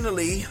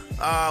finally,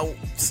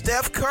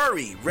 Steph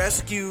Curry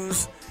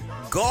rescues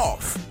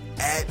golf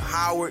at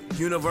Howard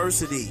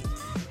University.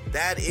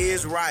 That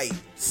is right.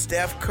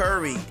 Steph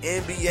Curry,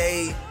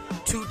 NBA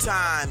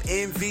two-time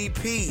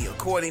MVP,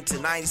 according to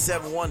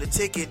 97.1 The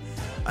Ticket,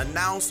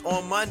 announced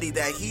on Monday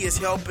that he is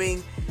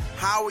helping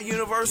Howard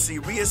University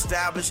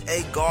reestablish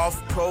a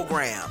golf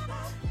program.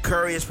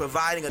 Curry is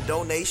providing a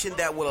donation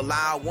that will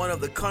allow one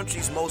of the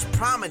country's most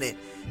prominent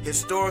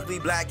historically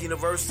black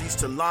universities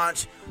to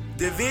launch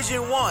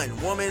Division I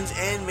women's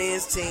and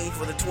men's team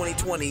for the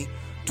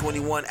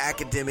 2020-21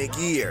 academic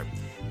year.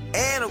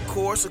 And of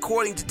course,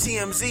 according to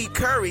TMZ,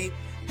 Curry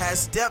has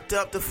stepped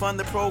up to fund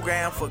the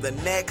program for the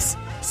next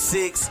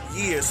 6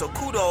 years. So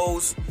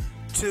kudos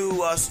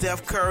to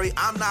Steph Curry.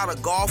 I'm not a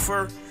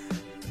golfer.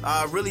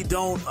 I really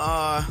don't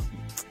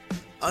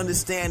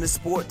understand the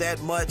sport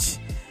that much.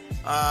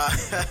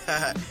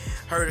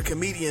 Heard a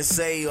comedian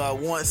say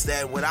once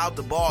that without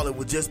the ball it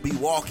would just be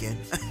walking.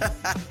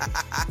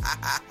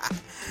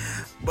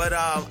 But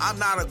I'm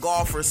not a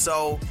golfer,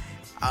 so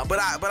but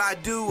I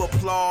do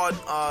applaud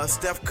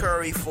Steph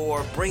Curry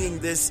for bringing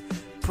this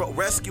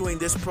rescuing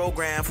this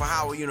program for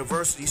Howard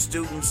University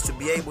students to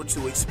be able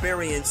to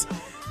experience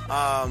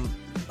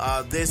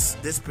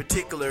this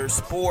particular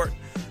sport.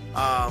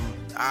 I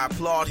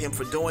applaud him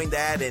for doing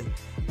that. And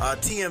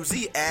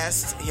TMZ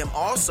asked him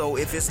also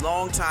if his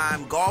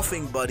longtime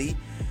golfing buddy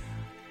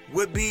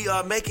would be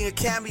making a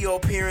cameo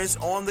appearance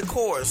on the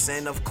course.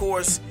 And of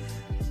course,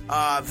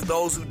 for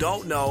those who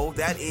don't know,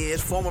 that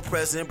is former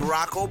President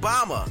Barack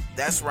Obama.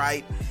 That's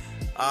right.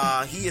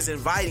 He is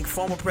inviting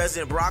former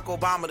President Barack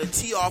Obama to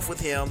tee off with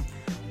him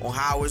on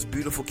Howard's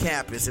beautiful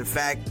campus. In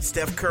fact,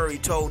 Steph Curry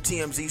told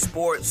TMZ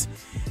Sports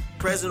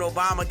President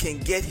Obama can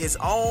get his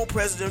own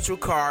presidential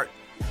cart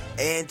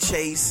and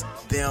chase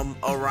them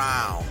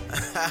around.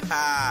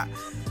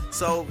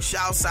 So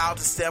shouts out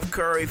to Steph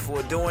Curry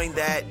for doing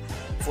that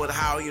for the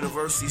Howard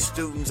University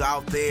students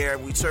out there.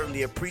 We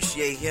certainly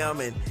appreciate him,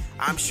 and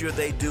I'm sure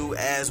they do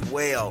as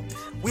well.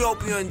 We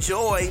hope you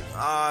enjoy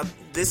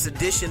this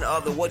edition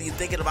of the What Are You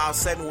Thinking About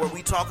segment, where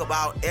we talk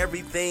about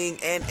everything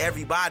and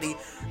everybody.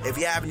 If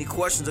you have any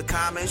questions or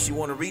comments, you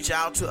want to reach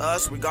out to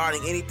us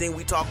regarding anything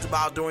we talked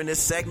about during this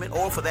segment,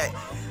 or for that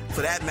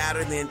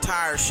matter, the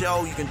entire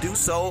show, you can do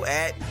so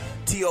at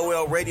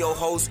TOL Radio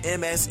Host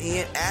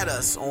MSN. Add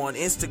us on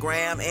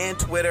Instagram and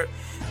Twitter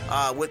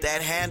with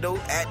that handle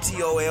at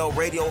TOL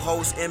Radio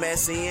Host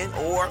MSN,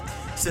 or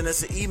send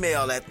us an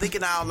email at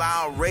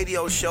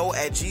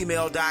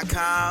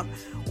thinkingoutloudradioshow@gmail.com,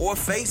 or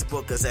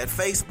Facebook us at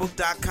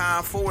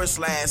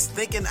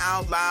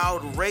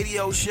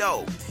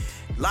facebook.com/thinkingoutloudradioshow.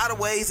 A lot of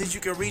ways that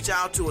you can reach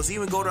out to us.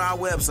 Even go to our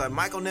website,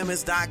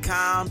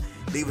 michaelnimmons.com.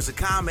 Leave us a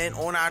comment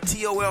on our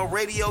TOL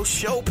radio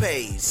show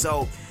page.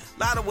 So a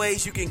lot of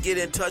ways you can get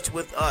in touch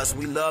with us.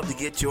 We love to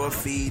get your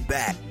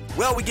feedback.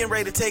 Well, we're getting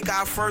ready to take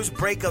our first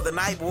break of the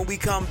night. But when we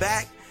come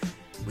back,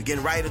 we're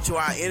getting right into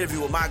our interview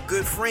with my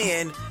good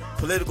friend,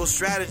 political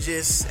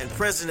strategist and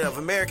president of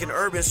American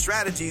Urban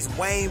Strategies,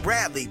 Wayne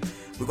Bradley.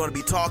 We're going to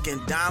be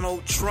talking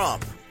Donald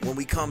Trump when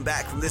we come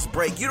back from this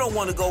break. You don't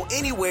want to go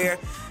anywhere.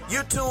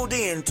 You're tuned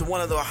in to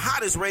one of the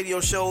hottest radio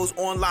shows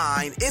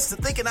online. It's the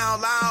Thinking Out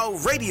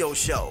Loud radio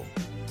show.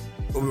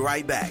 We'll be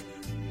right back.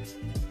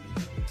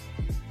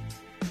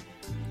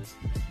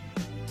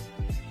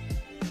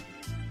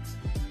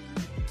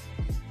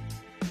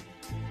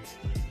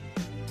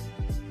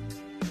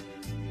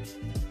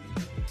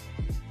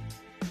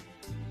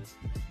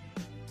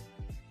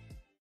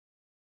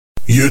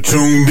 You're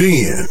tuned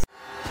in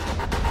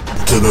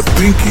to the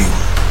Thinking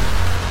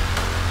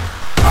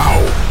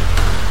Out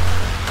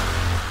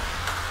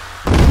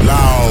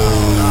Loud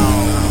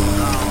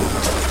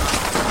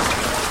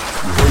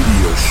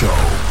radio show,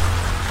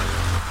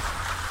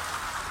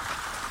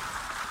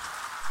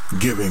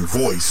 giving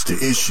voice to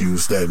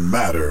issues that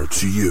matter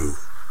to you.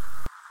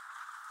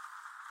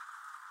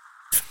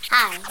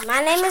 Hi,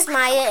 my name is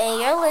Maya,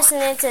 and you're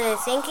listening to the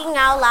Thinking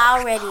Out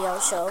Loud radio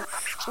show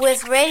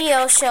with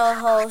radio show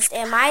host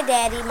and my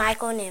daddy,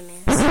 Michael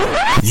Nimmons.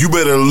 You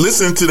better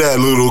listen to that,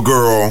 little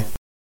girl.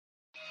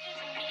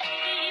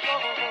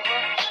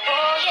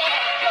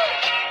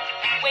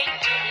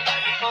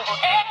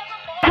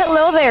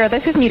 Hello there,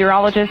 this is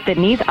meteorologist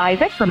Denise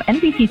Isaac from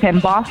NBC 10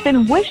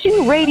 Boston,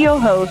 wishing radio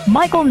host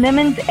Michael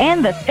Nimmons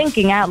and the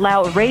Thinking Out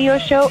Loud radio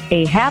show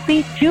a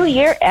happy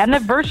 2-year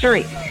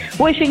anniversary.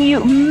 Wishing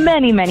you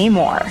many, many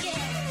more.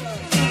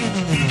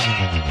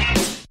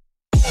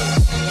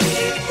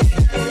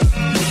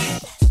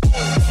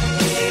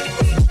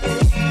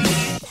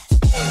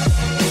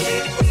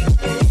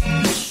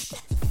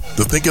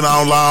 The Thinking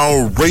Out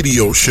Loud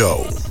radio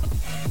show,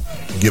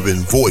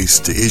 giving voice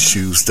to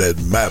issues that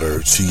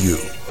matter to you.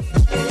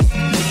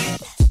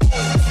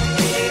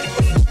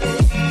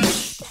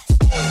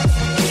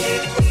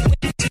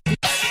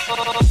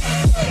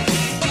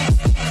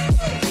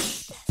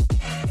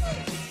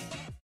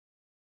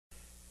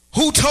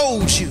 Who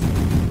told you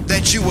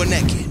that you were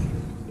naked?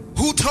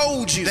 Who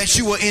told you that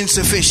you were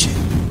insufficient?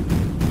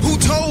 Who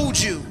told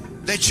you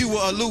that you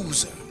were a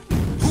loser?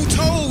 Who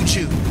told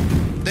you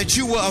that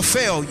you were a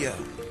failure?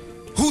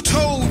 Who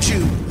told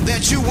you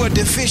that you were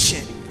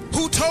deficient?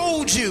 Who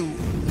told you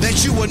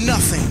that you were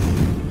nothing?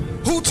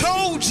 Who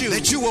told you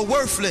that you were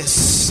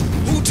worthless?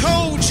 Who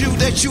told you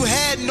that you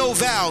had no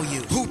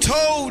value? Who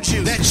told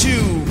you that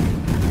you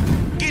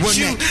were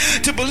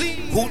naked? To believe?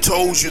 Who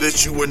Told You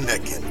That You Were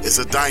Naked? It's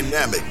a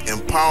dynamic,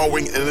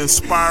 empowering, and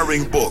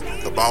inspiring book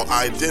about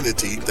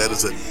identity that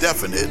is a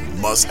definite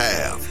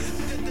must-have.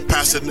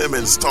 Pastor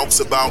Nimmons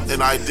talks about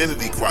an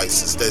identity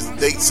crisis that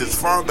dates as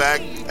far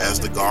back as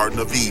the Garden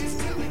of Eden.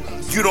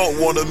 You don't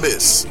want to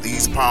miss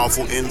these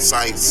powerful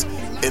insights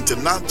into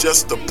not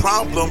just the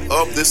problem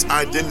of this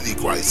identity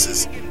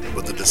crisis,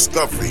 but the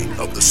discovery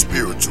of the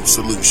spiritual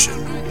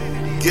solution.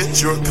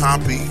 Get your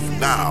copy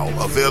now,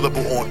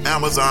 available on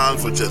Amazon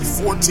for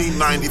just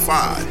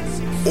 $14.95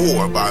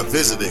 or by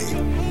visiting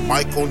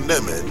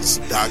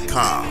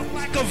michaelnimmons.com.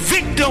 Like a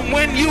victim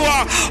when you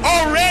are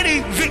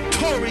already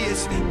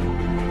victorious.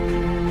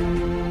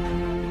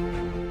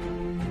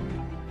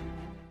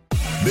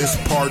 This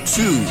part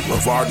 2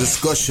 of our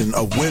discussion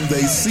of When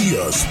They See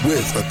Us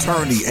with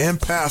attorney and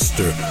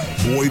pastor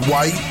Boyd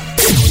White.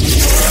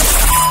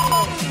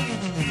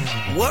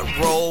 What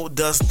role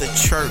does the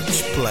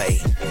church play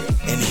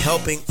in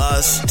helping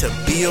us to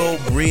build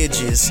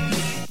bridges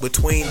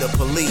between the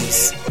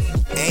police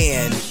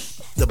and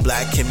the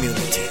black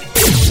community?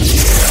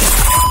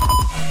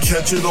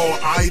 Catch it on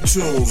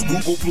iTunes,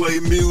 Google Play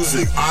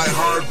Music,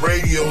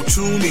 iHeartRadio,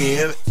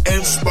 TuneIn,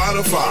 and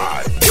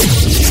Spotify.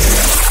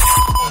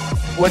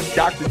 What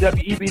Dr.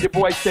 W.E.B. Du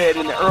Bois said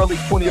in the early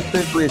 20th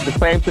century is the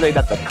same today,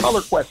 that the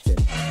color question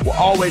will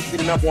always be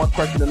the number one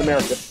question in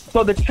America.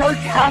 So the church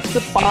has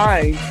to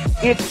find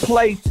its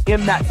place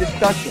in that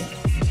discussion.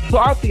 So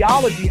our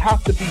theology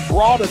has to be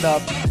broad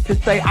enough to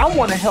say, I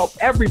want to help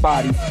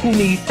everybody who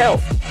needs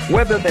help,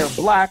 whether they're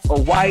black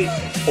or white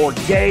or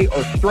gay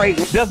or straight.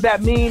 Does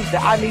that mean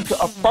that I need to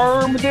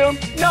affirm them?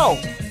 No,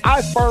 I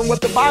affirm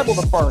what the Bible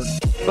affirms.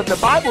 But the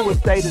Bible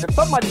would say that if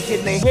somebody's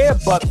getting their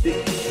head busted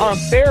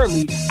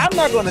unfairly, I'm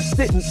not going to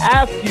sit and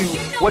ask you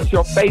what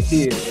your faith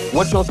is,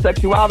 what your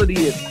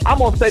sexuality is. I'm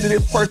going to say to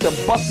this person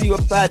busting you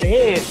upside the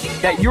head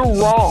that you're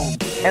wrong,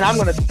 and I'm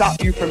going to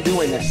stop you from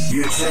doing that.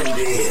 You're tuned in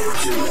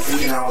to the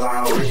Thinking Out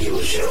Loud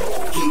radio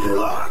show. Keep it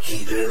locked,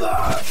 keep it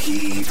locked,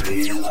 keep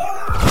it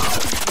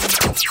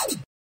locked.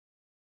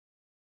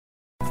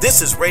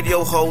 This is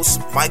radio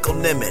host Michael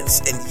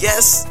Nimmons, and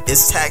yes,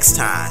 it's tax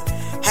time.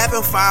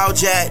 Haven't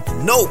filed yet?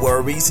 No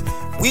worries.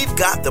 We've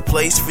got the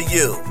place for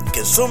you.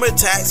 Consumer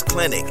Tax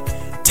Clinic.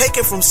 Take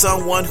it from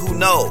someone who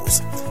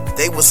knows.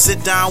 They will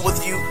sit down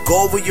with you,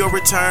 go over your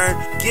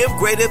return, give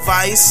great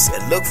advice,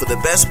 and look for the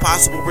best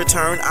possible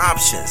return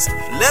options.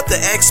 Let the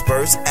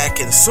experts at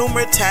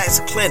Consumer Tax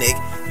Clinic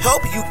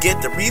help you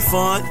get the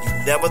refund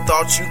you never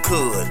thought you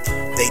could.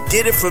 They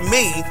did it for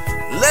me.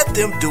 Let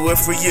them do it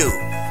for you.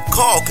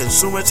 Call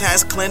Consumer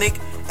Tax Clinic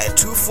at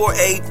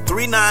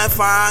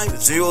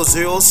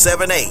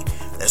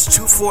 248-395-0078. That's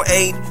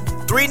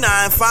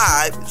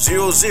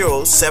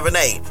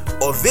 248-395-0078.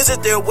 Or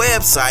visit their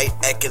website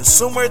at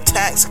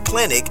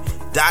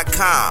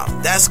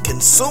consumertaxclinic.com. That's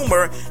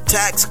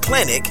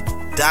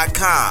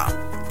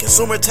consumertaxclinic.com.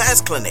 Consumer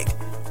Tax Clinic,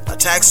 a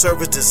tax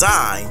service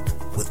designed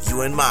with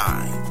you in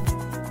mind.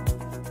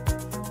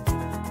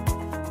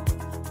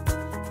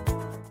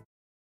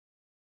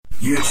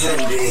 You're tuned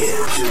in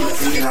to the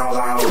Thinking Out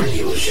Loud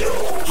radio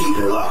show. Keep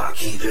it locked,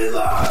 keep it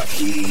locked,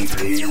 keep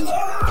it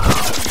locked.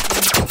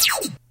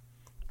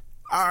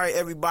 All right,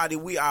 everybody,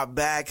 we are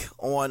back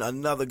on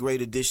another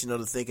great edition of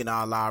the Thinking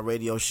Out Loud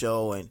radio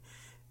show, and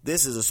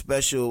this is a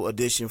special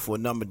edition for a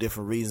number of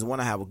different reasons. I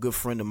want to have a good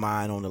friend of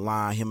mine on the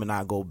line. Him and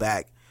I go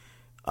back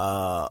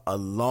a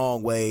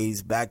long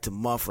ways, back to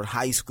Mumford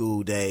High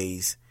School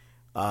days,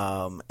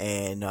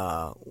 and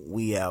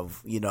we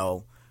have,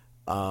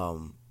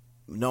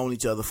 known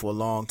each other for a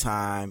long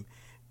time.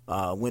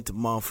 Went to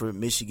Mumford,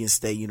 Michigan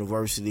State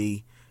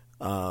University,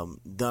 done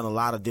a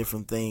lot of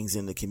different things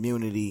in the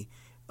community.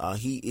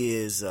 He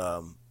is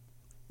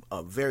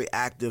very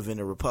active in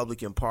the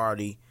Republican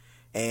Party,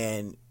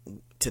 and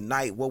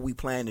tonight what we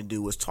plan to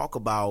do is talk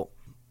about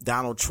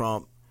Donald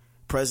Trump,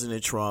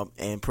 President Trump,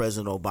 and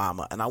President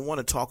Obama. And I want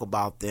to talk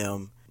about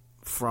them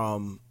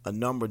from a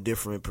number of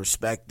different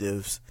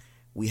perspectives.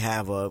 We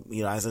have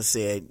as I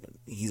said,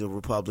 he's a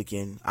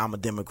Republican, I'm a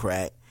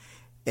Democrat.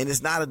 And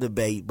it's not a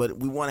debate, but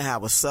we want to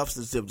have a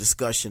substantive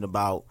discussion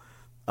about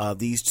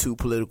these two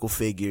political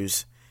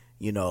figures,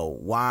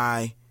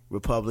 why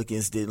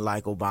Republicans didn't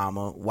like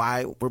Obama,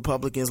 why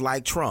Republicans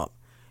like Trump,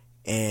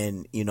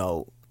 and,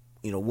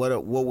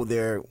 what were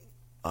their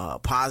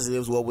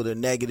positives, what were the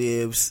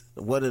negatives,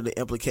 what are the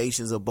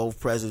implications of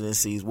both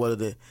presidencies, what are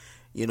the,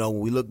 when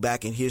we look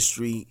back in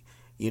history,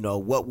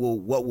 what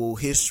will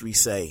history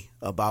say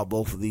about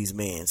both of these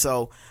men?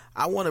 So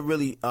I want to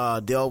really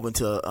delve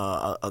into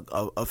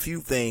a few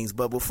things,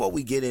 but before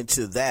we get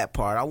into that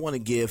part, I want to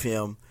give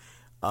him,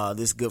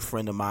 this good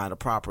friend of mine, a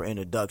proper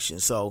introduction.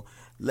 So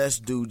let's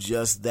do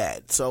just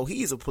that. So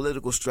he's a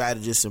political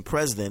strategist and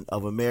president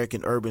of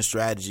American Urban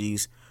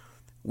Strategies,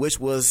 which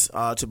was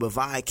to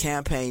provide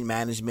campaign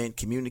management,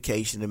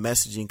 communication, and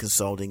messaging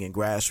consulting and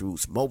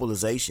grassroots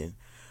mobilization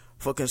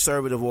for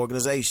conservative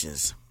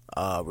organizations,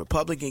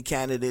 Republican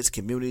candidates,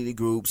 community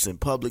groups,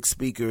 and public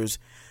speakers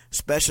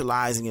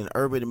specializing in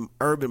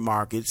urban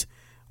markets.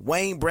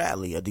 Wayne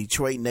Bradley, a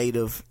Detroit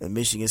native and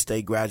Michigan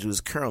State graduate,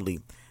 is currently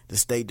the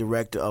state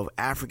director of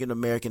African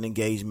American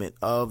engagement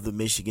of the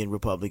Michigan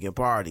Republican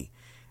Party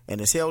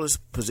and has held his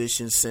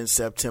position since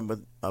September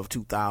of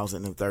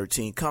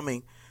 2013,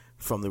 coming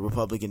from the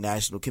Republican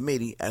National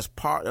Committee as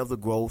part of the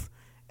Growth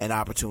and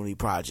Opportunity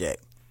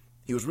Project.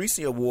 He was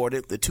recently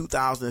awarded the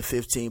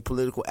 2015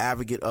 Political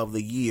Advocate of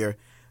the Year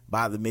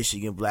by the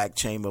Michigan Black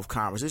Chamber of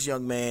Commerce. This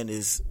young man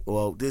is,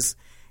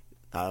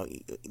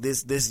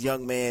 this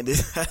young man,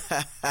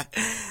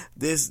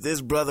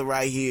 this brother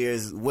right here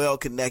is well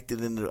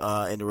connected in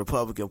the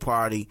Republican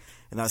Party,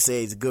 and I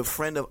say he's a good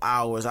friend of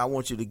ours. I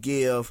want you to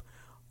give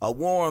a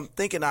warm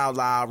Thinking Out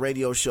Loud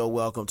radio show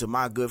welcome to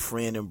my good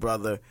friend and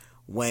brother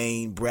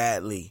Wayne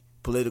Bradley,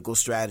 political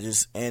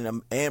strategist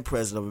and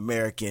president of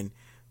American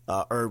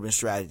Urban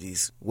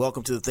Strategies.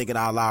 Welcome to the Thinking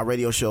Out Loud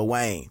radio show,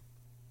 Wayne.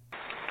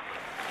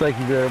 Thank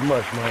you very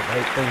much, Mike.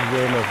 Thank you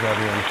very much for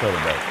having me on the show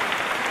today.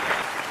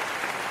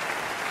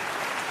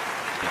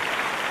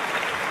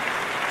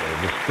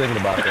 Just thinking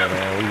about that,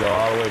 man. We go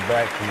all the way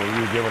back to when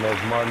we were giving those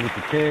Martin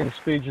Luther King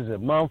speeches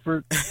at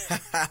Mumford.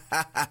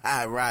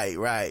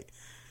 Right.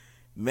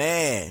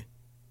 Man.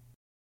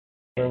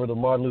 Remember the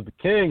Martin Luther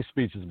King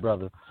speeches,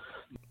 brother.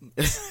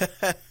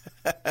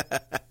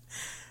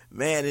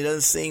 Man, it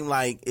doesn't seem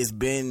like it's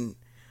been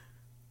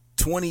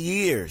 20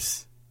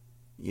 years.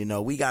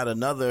 We got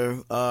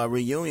another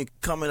reunion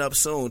coming up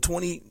soon.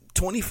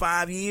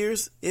 25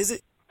 years, is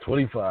it?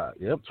 25.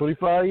 Yep,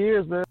 25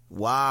 years, man.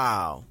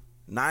 Wow.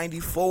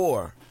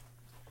 94.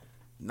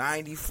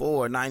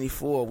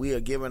 We are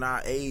giving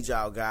our age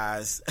out,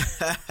 guys.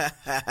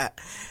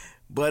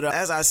 But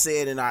as I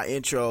said in our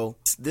intro,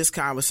 this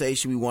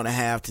conversation we want to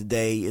have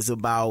today is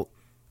about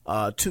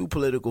two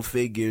political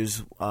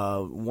figures,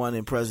 one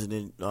in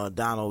President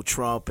Donald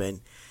Trump and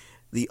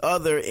the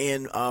other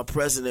in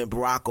President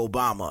Barack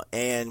Obama.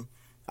 And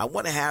I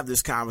want to have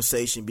this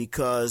conversation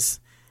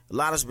because a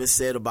lot has been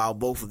said about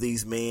both of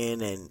these men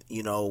and,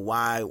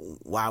 why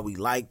we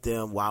like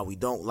them, why we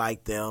don't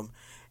like them.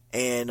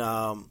 And,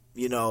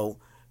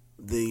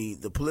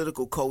 the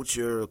political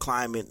culture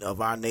climate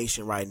of our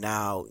nation right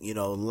now, a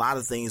lot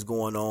of things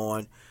going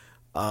on.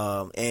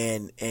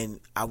 And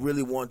I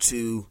really want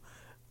to,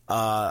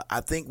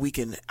 I think we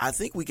can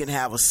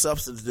have a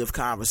substantive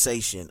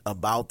conversation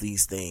about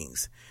these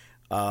things.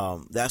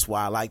 That's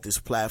why I like this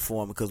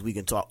platform, because we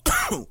can talk.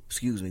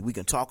 Excuse me. We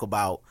can talk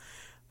about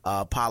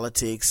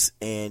politics,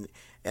 and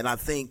I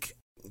think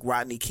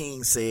Rodney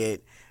King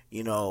said,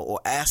 or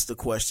asked the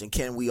question,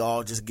 can we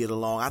all just get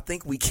along? I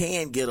think we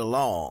can get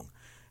along,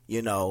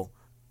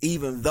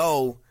 even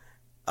though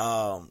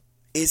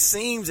it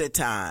seems at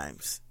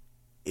times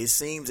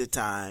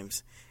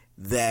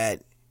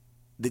that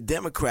the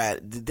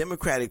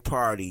Democratic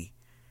Party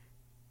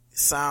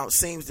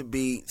seems to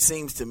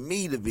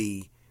me to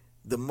be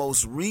the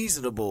most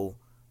reasonable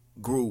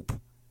group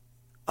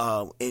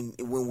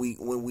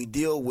when we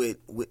deal with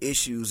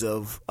issues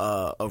of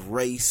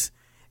race,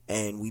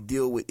 and we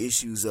deal with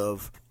issues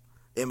of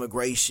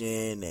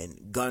immigration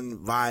and gun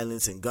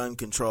violence and gun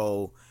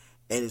control.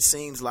 And it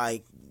seems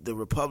like the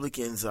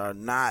Republicans are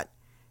not,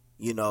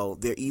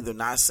 they're either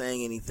not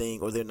saying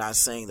anything or they're not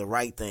saying the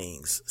right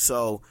things.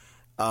 So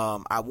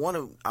I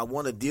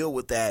want to deal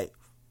with that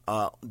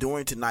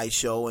during tonight's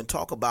show and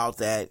talk about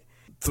that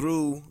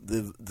through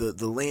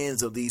the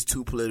lens of these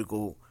two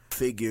political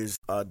figures,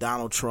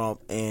 Donald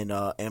Trump and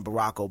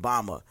Barack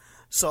Obama.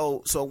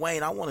 So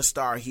Wayne, I want to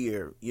start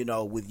here,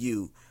 with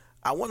you.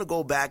 I want to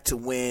go back to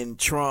when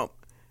Trump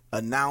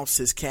announced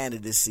his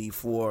candidacy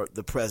for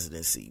the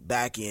presidency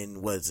back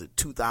in,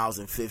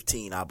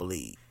 2015, I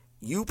believe.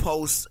 You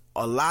post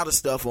a lot of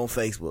stuff on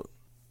Facebook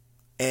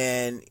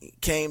and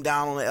came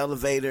down on the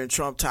elevator in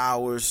Trump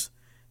Towers,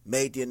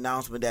 made the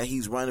announcement that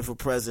he's running for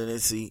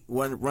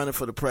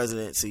the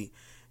presidency.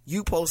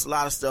 You post a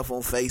lot of stuff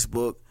on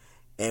Facebook,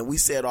 and we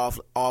said off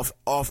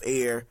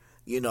air,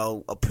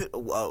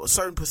 a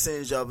certain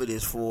percentage of it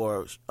is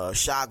for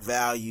shock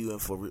value and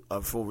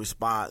for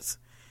response,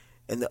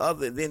 and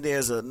then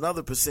there's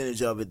another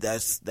percentage of it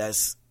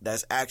that's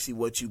actually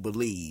what you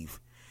believe.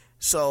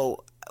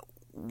 So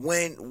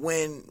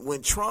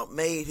when Trump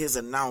made his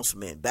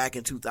announcement back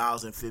in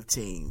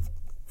 2015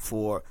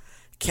 for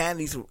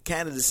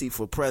candidacy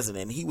for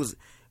president, he was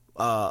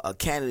a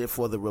candidate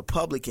for the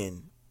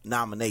Republican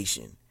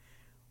nomination.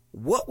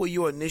 What were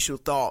your initial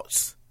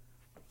thoughts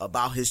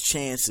about his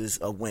chances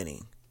of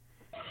winning?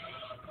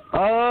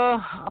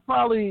 I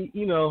probably,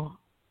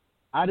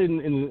 I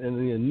didn't, in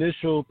the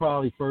initial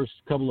probably first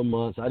couple of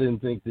months, I didn't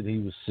think that he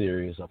was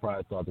serious. I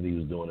probably thought that he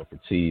was doing it for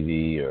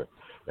TV or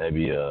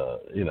maybe,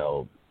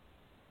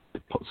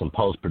 some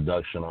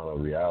post-production on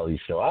a reality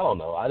show. I don't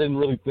know. I didn't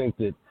really think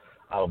that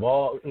out of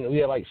all, we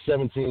had like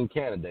 17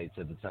 candidates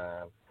at the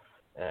time.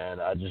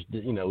 And I just,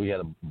 we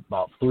had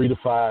about 3 to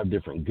 5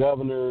 different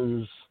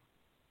governors.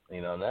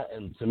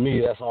 And to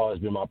me, that's always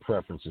been my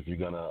preference. If you're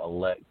going to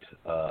elect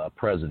a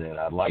president,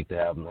 I'd like to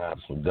have them have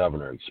some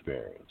governor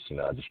experience.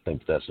 I just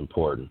think that's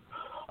important.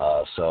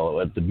 So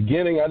at the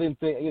beginning, I didn't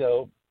think,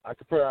 I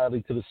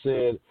probably could have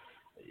said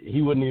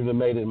he wouldn't even have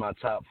made it in my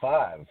top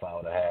 5 if I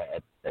would have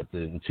had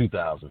in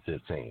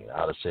 2015.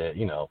 I would have said,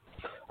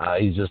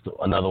 he's just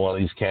another one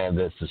of these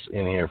candidates that's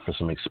in here for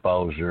some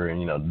exposure.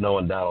 And,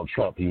 knowing Donald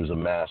Trump, he was a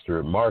master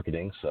at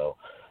marketing. So,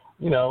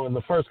 in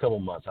the first couple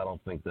of months, I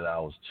don't think that I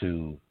was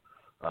too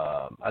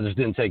I just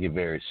didn't take it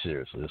very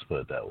seriously. Let's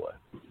put it that way.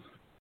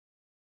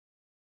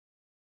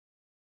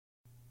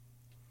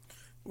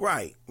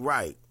 Right.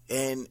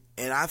 And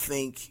I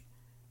think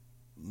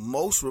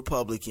most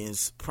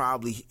Republicans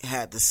probably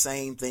had the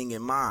same thing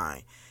in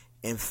mind.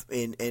 And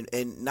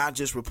not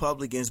just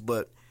Republicans,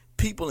 but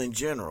people in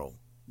general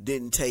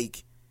didn't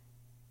take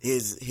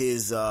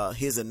his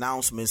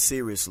announcement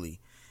seriously.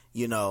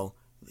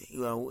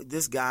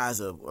 This guy's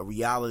a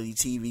reality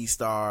TV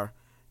star,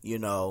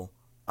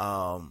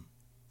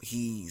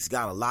 he's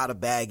got a lot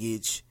of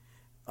baggage.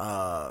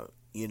 A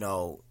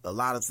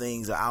lot of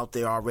things are out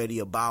there already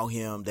about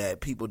him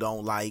that people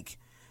don't like.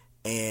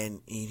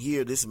 And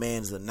here this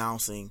man is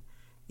announcing,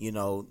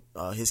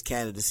 his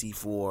candidacy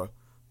for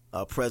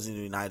president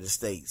of the United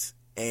States.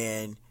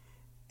 And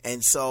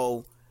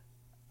so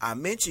I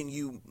mentioned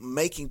you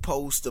making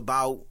posts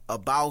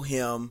about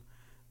him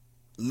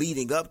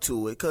leading up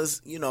to it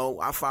because,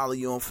 I follow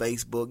you on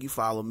Facebook, you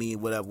follow me,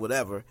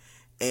 whatever.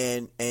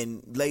 And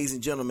ladies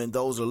and gentlemen,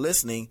 those who are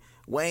listening,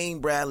 Wayne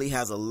Bradley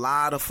has a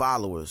lot of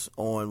followers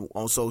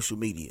on social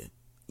media.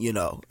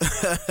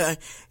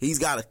 He's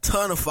got a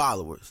ton of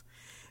followers,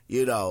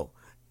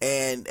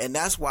 and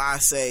that's why I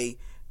say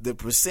there's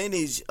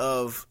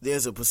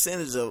a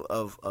percentage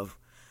of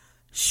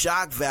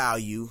shock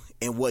value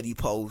in what he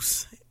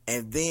posts.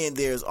 And then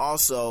there's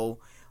also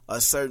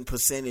a certain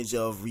percentage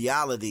of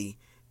reality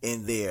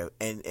in there.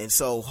 And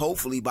so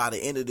hopefully by the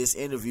end of this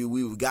interview,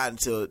 we've gotten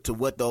to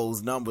what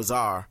those numbers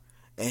are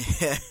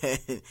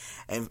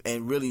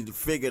and really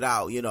figured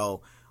out,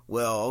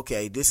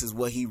 okay, this is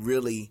what he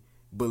really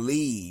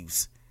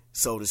believes,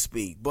 so to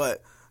speak.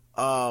 But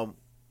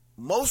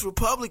most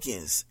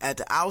Republicans at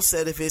the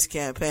outset of his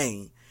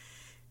campaign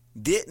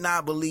did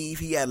not believe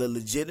he had a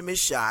legitimate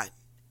shot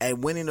at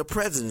winning the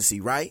presidency,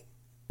 right?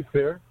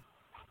 Fair.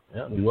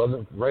 Yeah, he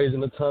wasn't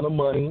raising a ton of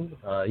money.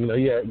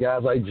 You had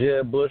guys like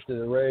Jeb Bush that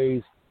had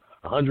raised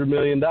 $100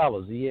 million.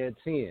 He had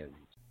 10.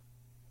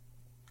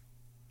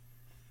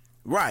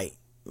 Right.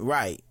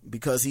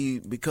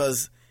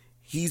 Because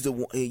he's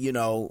the, you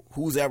know,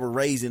 who's ever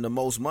raising the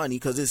most money,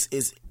 because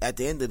it's at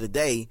the end of the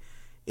day,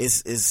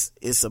 it's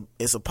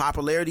a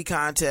popularity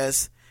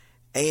contest,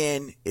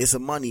 and it's a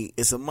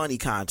money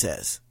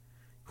contest.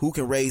 Who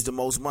can raise the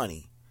most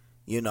money?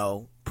 You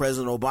know,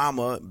 President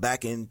Obama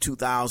back in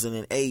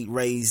 2008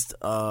 raised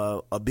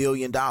 $1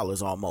 billion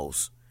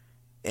almost,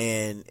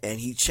 and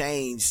he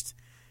changed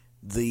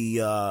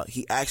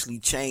he actually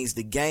changed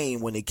the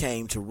game when it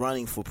came to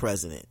running for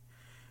president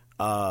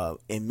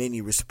in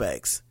many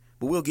respects.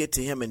 But we'll get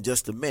to him in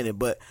just a minute.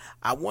 But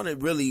I want to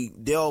really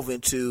delve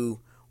into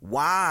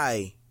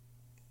why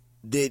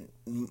did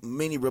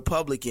many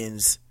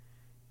Republicans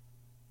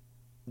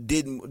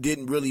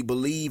didn't really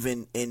believe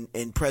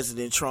in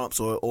President Trump's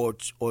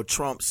or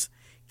Trump's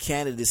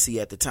candidacy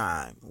at the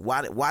time.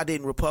 Why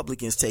didn't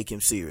Republicans take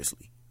him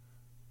seriously?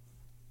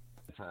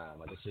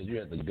 Like I said, you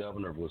had the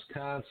governor of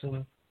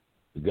Wisconsin,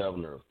 the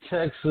governor of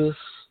Texas,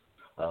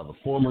 the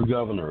former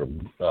governor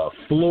of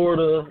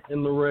Florida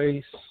in the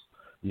race.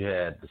 You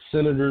had the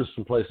senators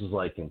from places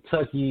like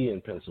Kentucky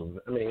and Pennsylvania.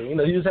 I mean, you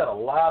know, you just had a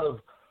lot of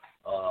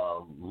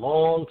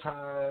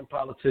long-time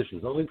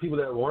politicians. The only people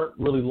that weren't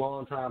really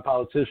long-time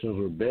politicians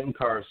were Ben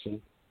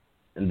Carson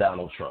and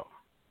Donald Trump.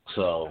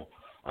 So,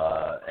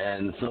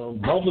 and so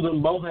both of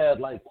them had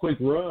like quick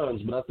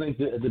runs, but I think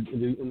that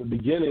in the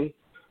beginning,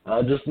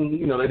 just,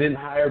 you know, they didn't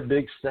hire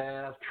big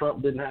staff.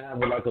 Trump didn't have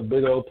like a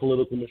big old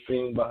political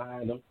machine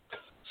behind him.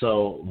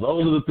 So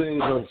those are the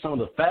things, are some of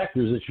the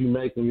factors that you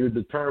make when you're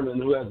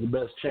determining who has the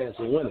best chance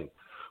of winning,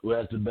 who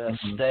has the best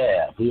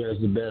staff, who has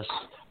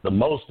the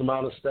most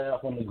amount of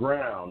staff on the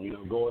ground, you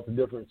know, going to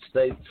different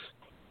states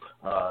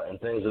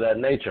and things of that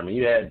nature. I mean,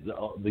 you had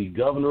the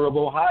governor of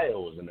Ohio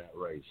was in that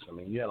race. I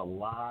mean, you had a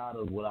lot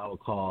of what I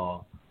would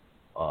call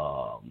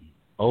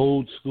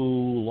old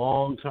school,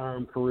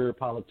 long-term career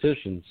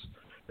politicians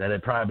that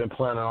had probably been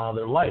planning all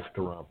their life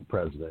to run for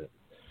president.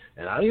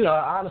 And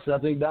honestly, I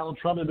think Donald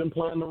Trump had been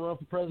planning to run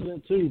for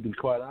president too, to be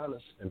quite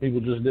honest. And people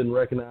just didn't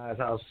recognize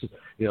how,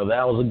 you know,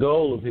 that was a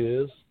goal of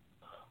his.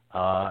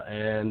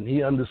 And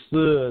he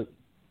understood.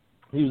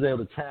 He was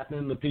able to tap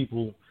into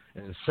people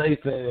and say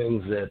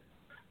things that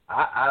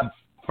I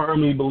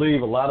firmly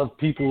believe a lot of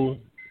people,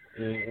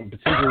 in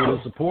particular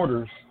the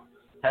supporters,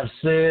 have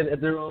said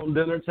at their own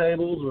dinner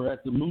tables or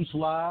at the Moose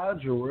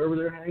Lodge or wherever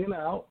they're hanging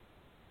out.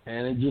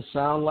 And it just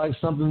sounded like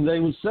something they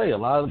would say. A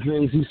lot of the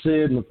things he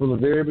said from the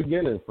very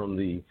beginning, from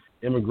the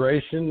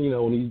immigration, you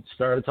know, when he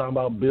started talking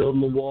about building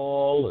the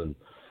wall and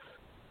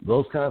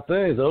those kind of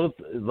things. Those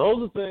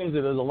are things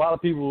that there's a lot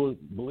of people,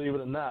 believe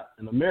it or not,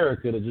 in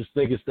America that just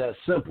think it's that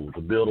simple to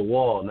build a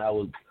wall, and that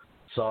would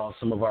solve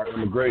some of our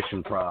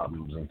immigration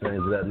problems and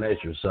things of that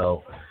nature.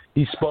 So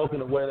he spoke in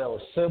a way that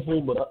was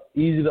simple but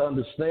easy to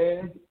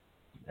understand.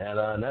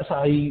 And that's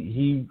how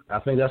I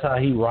think that's how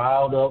he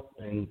riled up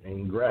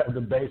and grabbed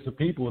a base of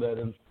people that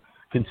have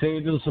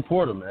continued to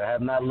support him. I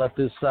have not left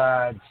his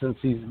side since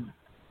he's,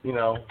 you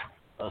know,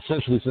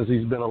 essentially since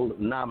he's been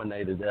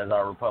nominated as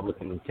our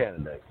Republican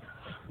candidate.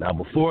 Now,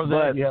 before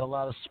that, you had a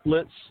lot of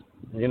splits,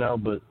 you know,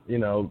 but, you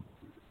know,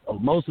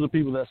 most of the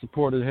people that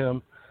supported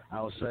him,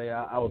 I would say,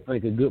 I would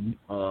think a good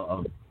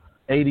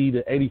 80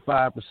 to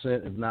 85%,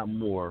 if not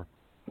more,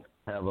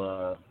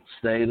 have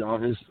stayed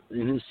in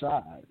his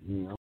side, you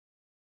know.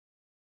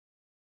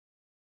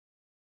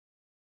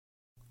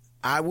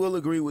 I will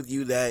agree with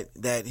you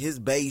that his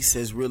base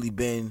has really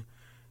been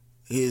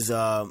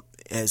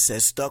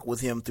has stuck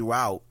with him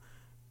throughout,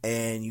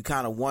 and you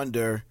kind of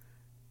wonder,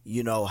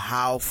 you know,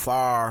 how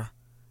far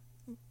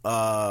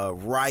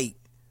right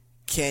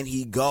can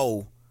he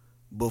go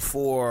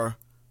before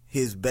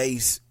his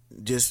base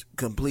just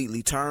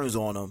completely turns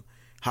on him?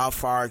 How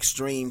far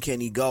extreme can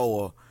he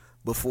go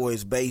before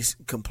his base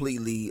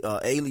completely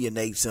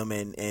alienates him?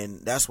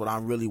 And that's what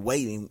I'm really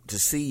waiting to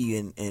see.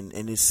 And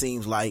it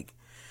seems like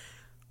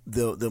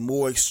the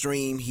more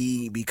extreme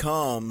he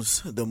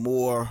becomes, the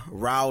more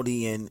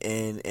rowdy and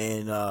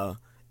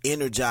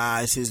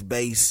energized his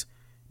base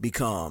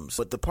becomes.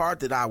 But the part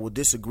that I would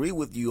disagree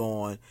with you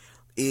on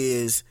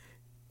is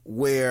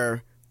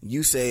where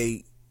you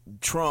say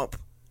Trump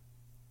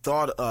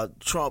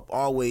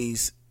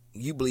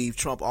you believe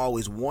Trump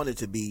always wanted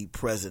to be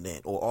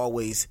president or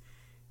always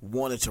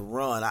wanted to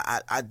run.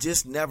 I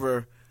just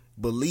never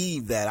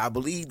believed that. I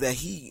believe that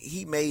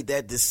he made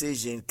that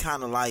decision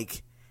kind of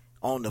like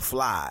on the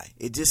fly.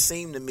 It just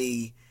seemed to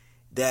me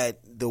that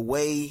the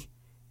way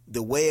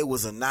it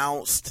was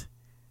announced,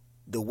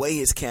 the way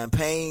his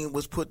campaign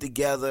was put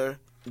together.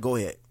 Go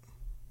ahead.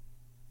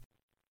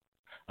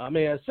 I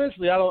mean,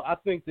 essentially, I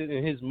think that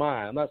in his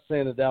mind, I'm not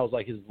saying that was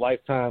like his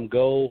lifetime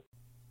goal.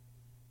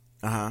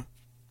 Uh-huh.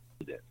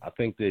 I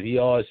think that he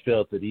always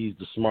felt that he's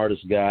the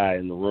smartest guy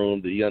in the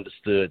room, that he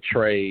understood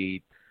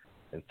trade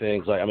and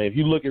things like. I mean, if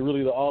you look at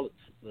really all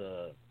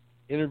the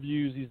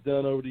interviews he's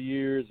done over the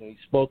years, and he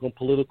spoke on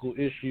political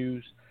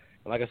issues.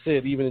 And like I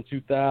said, even in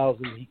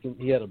 2000,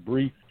 he had a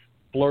brief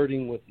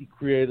flirting with. He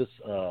created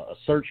a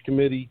search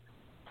committee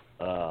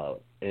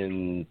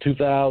in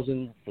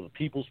 2000 for the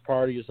People's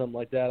Party or something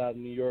like that out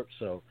in New York.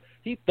 So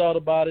he thought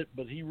about it,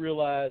 but he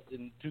realized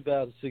in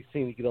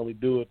 2016 he could only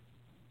do it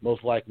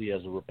most likely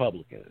as a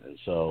Republican. And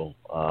so,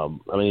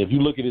 if you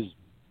look at his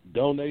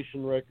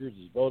donation records,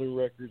 his voting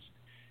records,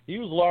 he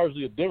was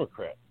largely a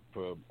Democrat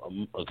for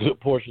a good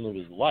portion of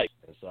his life.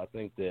 And so I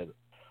think that,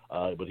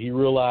 but he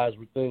realized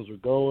where things were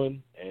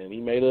going, and he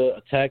made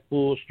a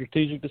tactful,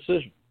 strategic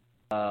decision.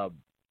 The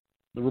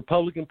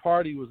Republican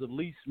Party was at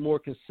least more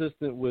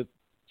consistent with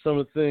some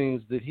of the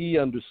things that he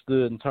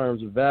understood in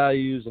terms of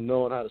values and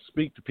knowing how to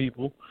speak to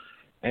people.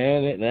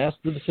 And that's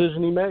the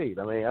decision he made.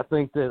 I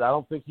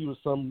don't think he was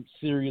some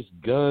serious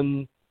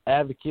gun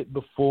advocate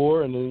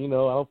before, and I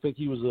don't think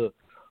he was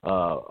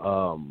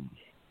an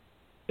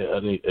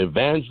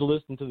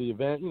evangelist into the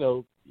event.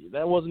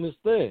 That wasn't his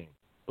thing.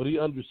 But he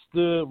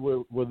understood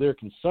where their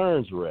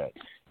concerns were at.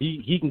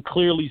 He can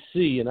clearly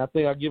see, and I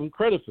think I give him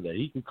credit for that.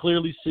 He can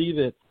clearly see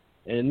that,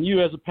 and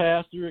you as a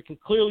pastor can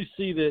clearly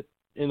see that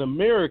in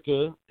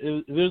America,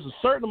 there's a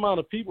certain amount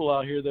of people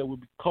out here that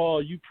would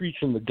call you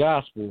preaching the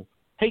gospel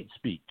hate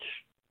speech.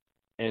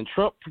 And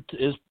Trump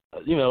is,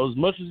 as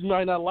much as you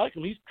might not like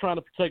him, he's trying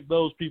to protect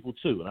those people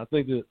too. And I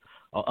think that,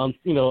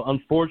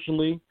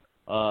 unfortunately,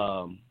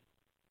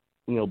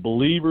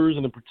 believers,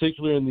 and in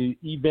particular in the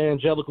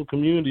evangelical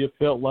community, have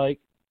felt like,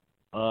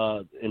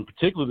 in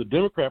particular, the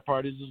Democrat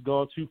Party has just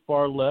gone too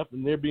far left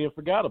and they're being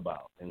forgot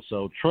about. And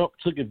so Trump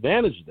took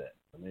advantage of that.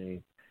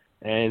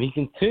 And he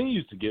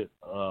continues to get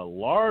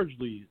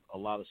largely a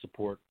lot of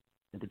support,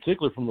 in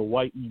particular from the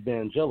white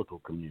evangelical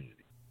community.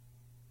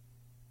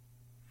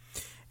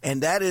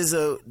 And that is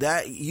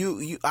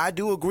I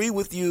do agree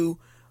with you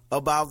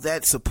about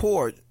that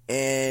support,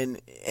 and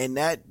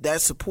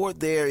that support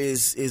there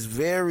is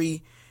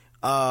very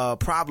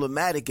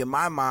problematic in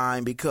my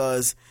mind,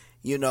 because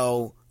when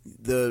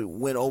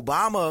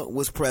Obama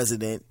was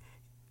president,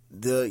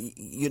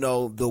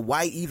 the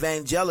white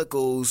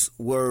evangelicals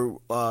were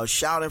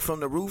shouting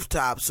from the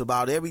rooftops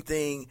about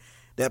everything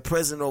that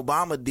President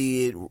Obama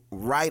did,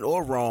 right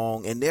or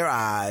wrong in their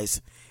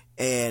eyes,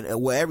 and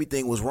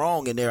everything was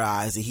wrong in their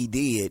eyes that he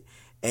did,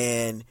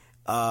 and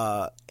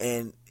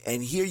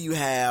here you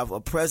have a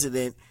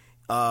president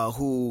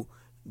who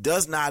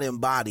does not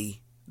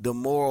embody the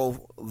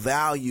moral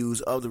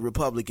values of the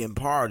Republican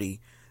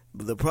Party.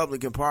 The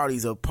Republican Party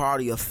is a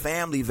party of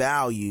family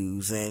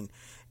values and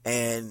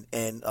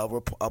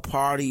a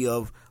party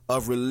of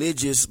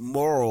religious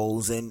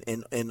morals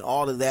and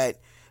all of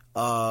that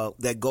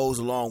that goes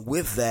along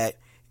with that,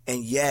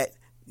 and yet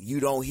you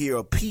don't hear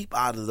a peep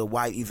out of the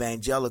white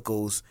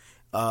evangelicals,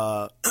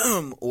 or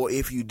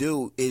if you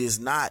do, it is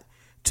not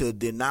to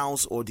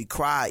denounce or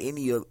decry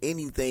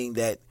anything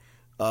that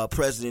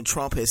President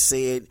Trump has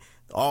said,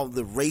 all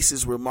the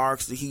racist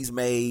remarks that he's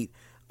made,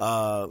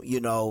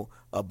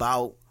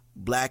 about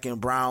black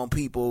and brown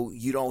people.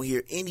 You don't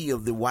hear any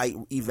of the white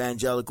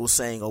evangelicals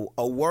saying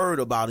a word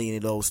about any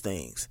of those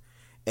things,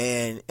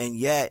 and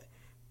yet,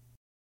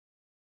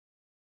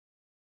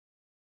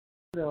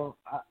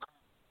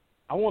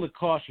 I want to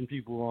caution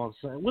people on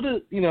saying,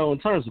 in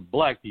terms of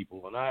black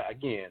people, and I'm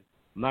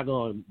not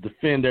going to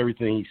defend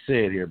everything he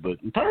said here,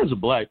 but in terms of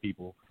black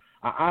people,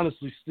 I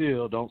honestly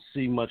still don't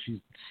see much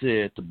he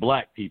said to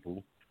black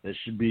people that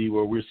should be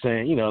where we're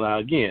saying, now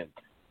again,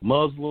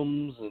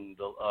 Muslims and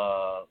the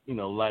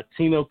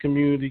Latino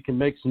community can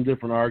make some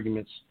different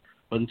arguments,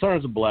 but in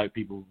terms of black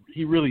people,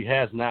 he really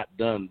has not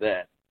done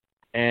that.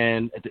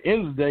 And at the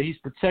end of the day, he's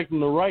protecting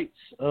the rights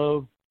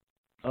of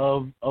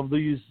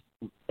these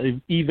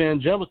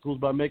evangelicals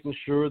by making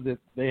sure that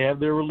they have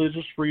their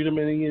religious freedom,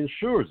 and he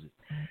ensures it.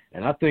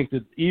 And I think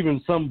that even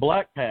some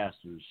black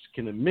pastors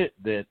can admit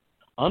that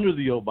under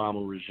the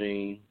Obama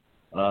regime,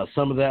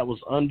 some of that was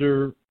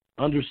under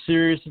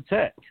serious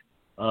attack.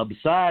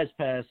 Besides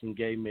passing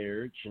gay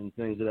marriage and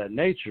things of that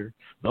nature,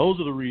 those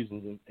are the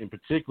reasons, in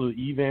particular,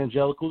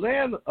 evangelicals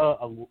and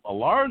a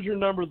larger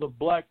number of the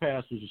black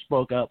pastors who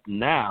spoke up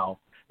now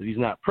that he's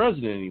not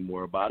president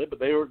anymore about it, but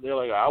they're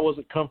like, I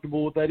wasn't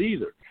comfortable with that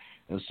either.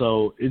 And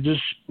so it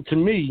just, to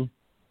me,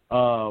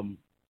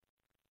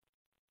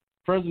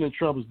 President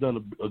Trump has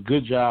done a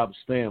good job of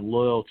staying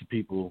loyal to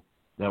people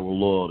that were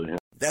loyal to him.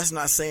 That's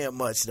not saying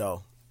much,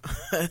 though.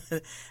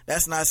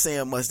 That's not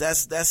saying much.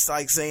 That's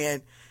like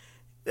saying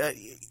that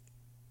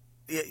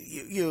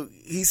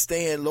he's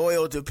staying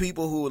loyal to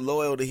people who are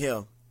loyal to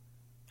him,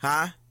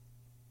 huh?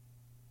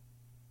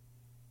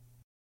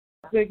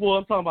 I think. Well,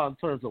 I'm talking about in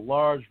terms of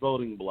large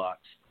voting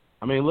blocks.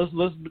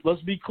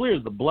 Let's be clear.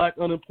 The black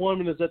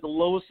unemployment is at the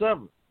lowest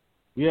ever.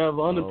 We have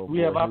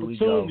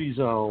opportunity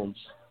zones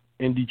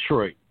in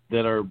Detroit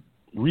that are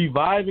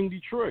reviving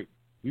Detroit.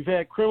 We've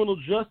had criminal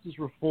justice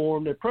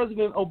reform that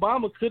President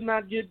Obama could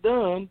not get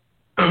done,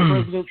 and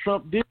President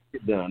Trump did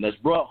get done. That's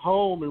brought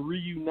home and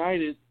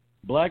reunited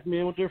black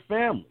men with their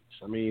families.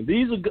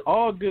 These are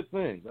all good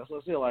things. That's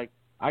what I said. Like,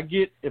 I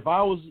get, if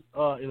I was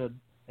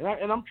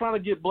and I'm trying to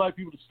get black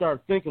people to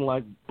start thinking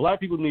like black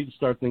people need to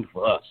start thinking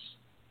for us.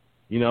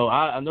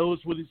 I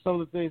noticed with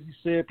some of the things he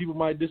said, people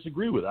might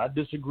disagree with. I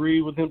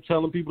disagree with him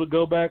telling people to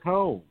go back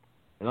home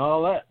and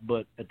all that.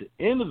 But at the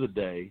end of the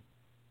day,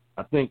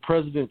 I think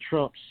President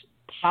Trump's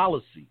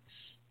policies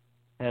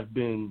have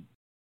been.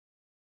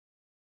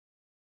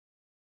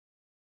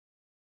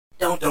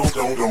 Don't touch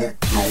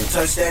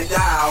that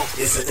dial.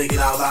 It's the Thinking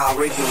Out Loud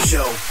radio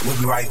show. We'll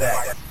be right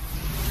back.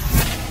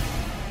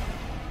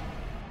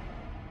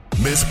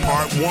 Miss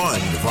part 1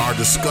 of our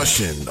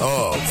discussion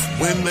of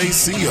When They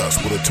See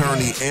Us with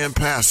attorney and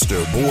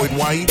pastor Boyd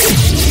White.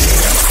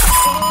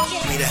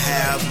 Me to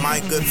have my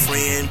good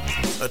friend,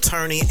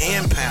 attorney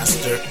and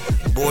pastor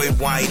Boyd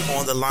White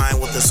on the line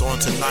with us on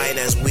tonight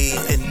as we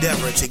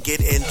endeavor to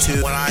get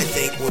into what I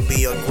think would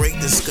be a great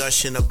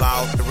discussion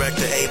about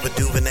director Ava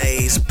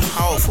DuVernay's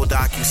powerful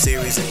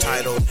docuseries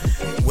entitled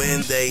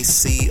When They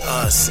See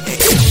Us.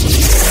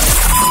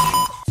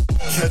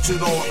 Catch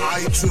it on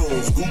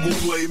iTunes, Google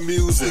Play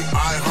Music,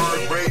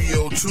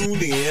 iHeartRadio,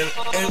 TuneIn,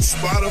 and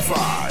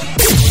Spotify.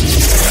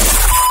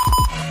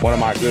 One of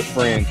my good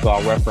friends who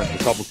I'll reference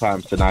a couple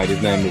times tonight,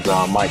 his name is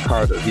Mike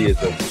Carter. He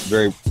is a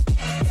very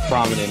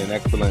prominent and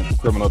excellent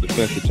criminal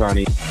defense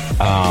attorney.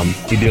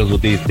 He deals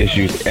with these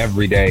issues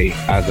every day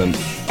as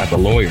a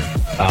lawyer.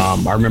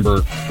 I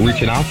remember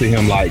reaching out to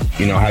him like,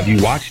 have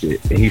you watched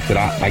it? And he said,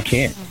 I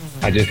can't.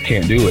 I just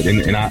can't do it.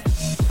 And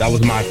that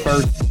was my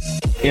first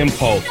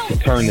impulse to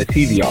turn the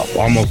TV off,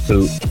 almost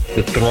to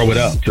throw it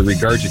up, to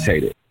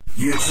regurgitate it.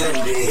 You're tuned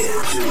in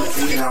to the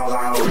Thinking Out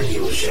Loud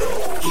radio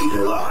show. Keep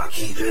it locked,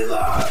 keep it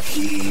locked,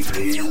 keep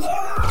it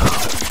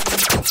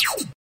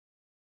locked.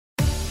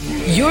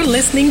 You're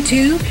listening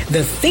to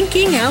the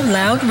Thinking Out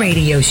Loud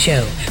radio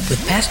show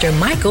with Pastor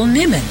Michael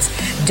Nimmons.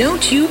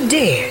 Don't you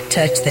dare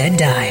touch that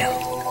dial.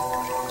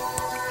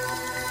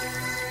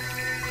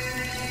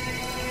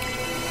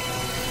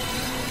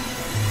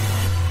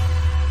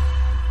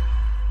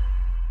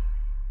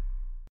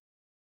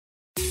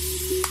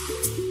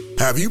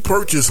 Have you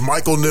purchased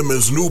Michael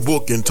Nimmons' new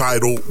book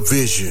entitled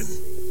Vision?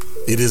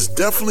 It is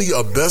definitely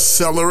a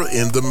bestseller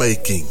in the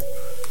making.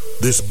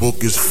 This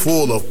book is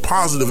full of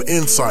positive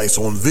insights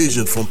on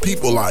vision from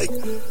people like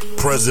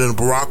President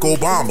Barack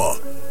Obama,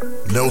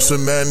 Nelson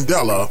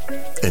Mandela,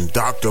 and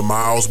Dr.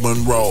 Miles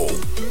Monroe.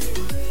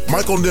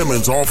 Michael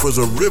Nimmons offers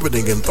a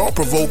riveting and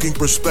thought-provoking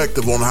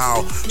perspective on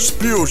how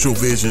spiritual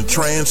vision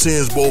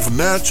transcends both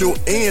natural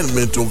and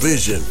mental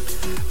vision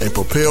and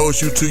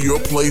propels you to your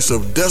place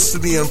of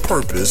destiny and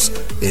purpose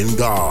in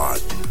God.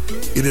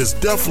 It is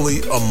definitely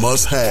a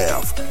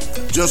must-have.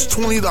 Just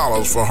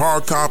 $20 for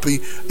hard copy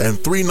and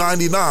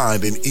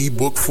 $3.99 in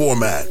ebook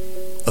format.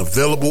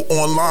 Available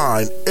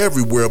online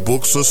everywhere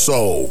books are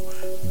sold.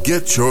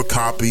 Get your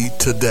copy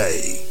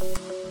today.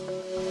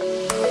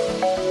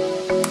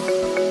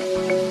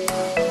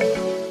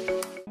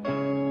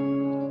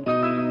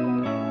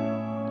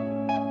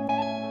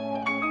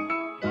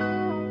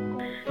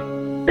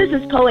 This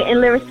is poet and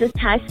lyricist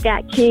Ty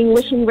Scott King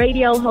wishing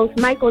radio host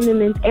Michael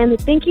Nimmons and the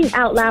Thinking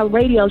Out Loud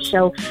radio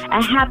show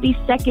a happy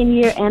 2nd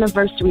year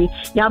anniversary.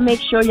 Y'all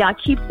make sure y'all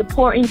keep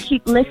supporting,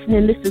 keep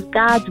listening. This is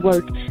God's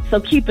work, so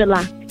keep it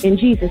locked in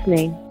Jesus'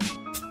 name.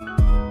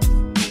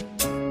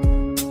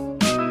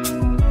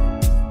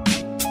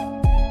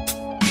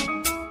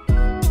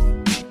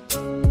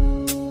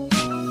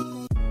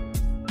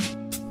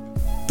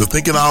 The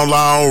Thinking Out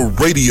Loud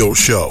radio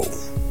show,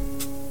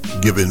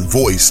 giving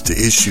voice to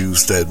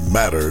issues that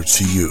matter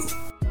to you.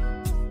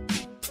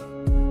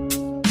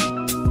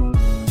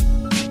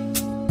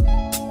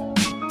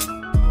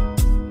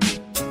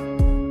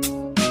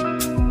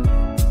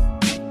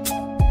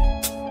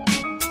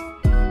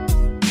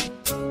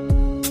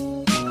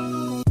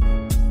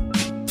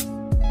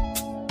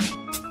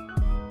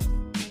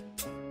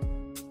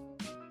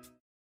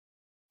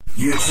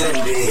 You're tuned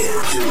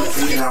in to the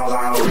Thinking Out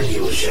Loud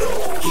radio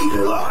show. Keep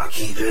it locked,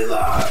 keep it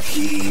locked,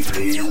 keep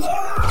it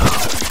locked.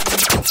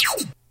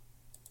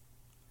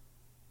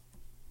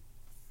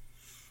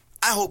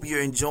 I hope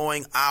you're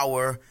enjoying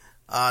our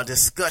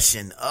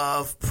discussion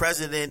of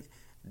President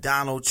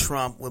Donald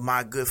Trump with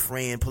my good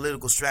friend,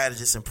 political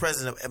strategist and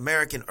president of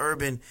American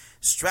Urban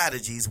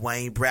Strategies,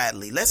 Wayne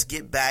Bradley. Let's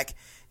get back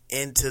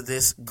into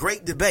this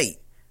great debate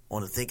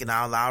on the Thinking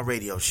Out Loud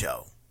radio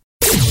show.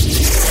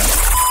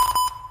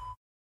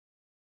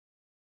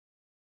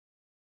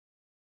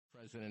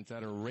 Presidents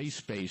that are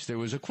race-based. There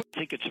was a quick. I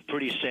think it's a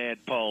pretty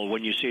sad poll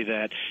when you see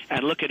that.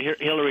 And look at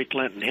Hillary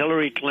Clinton.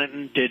 Hillary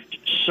Clinton did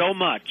so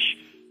much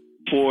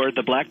for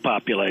the black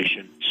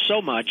population,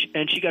 so much,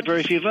 and she got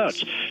very few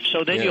votes.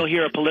 So then you'll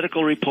hear a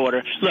political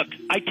reporter, look,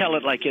 I tell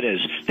it like it is,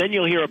 then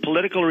you'll hear a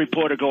political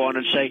reporter go on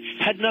and say,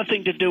 had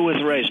nothing to do with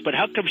race, but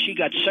how come she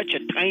got such a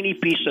tiny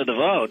piece of the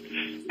vote?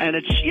 And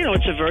it's,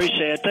 it's a very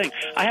sad thing.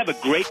 I have a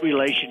great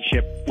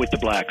relationship with the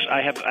blacks.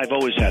 I've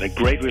always had a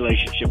great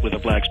relationship with the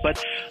blacks,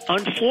 but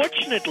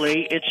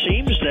unfortunately, it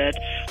seems that,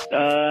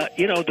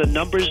 the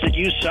numbers that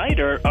you cite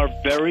are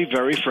very,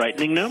 very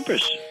frightening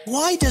numbers.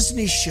 Why doesn't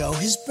he show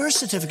his birth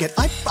certificate?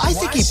 certificate. I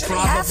think he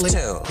probably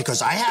have to?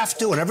 Because I have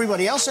to, and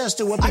everybody else has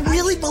to. I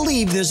really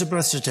believe there's a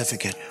birth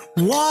certificate.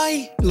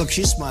 Why? Look,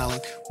 she's smiling.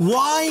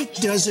 Why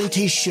doesn't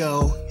he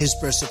show his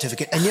birth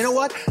certificate? And you know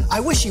what? I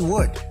wish he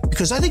would,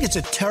 because I think it's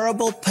a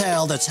terrible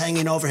pall that's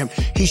hanging over him.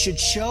 He should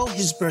show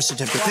his birth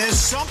certificate. There's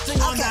something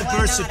on that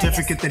birth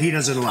certificate that he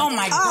doesn't like. Oh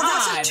my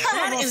God! That's a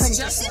terrible that thing is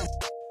to just. say.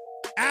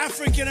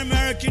 African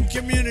American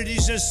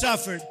communities have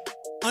suffered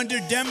under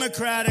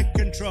Democratic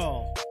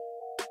control.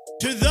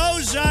 To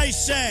those I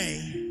say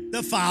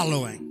the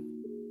following.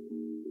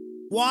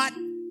 What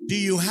do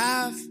you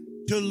have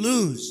to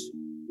lose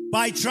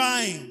by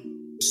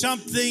trying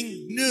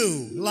something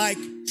new like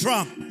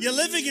Trump? You're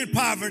living in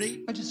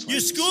poverty. Your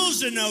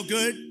schools are no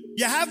good.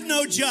 You have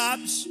no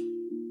jobs.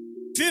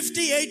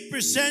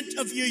 58%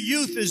 of your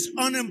youth is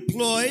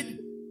unemployed.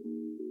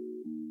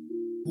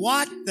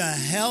 What the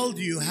hell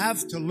do you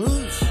have to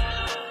lose?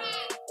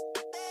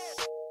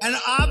 And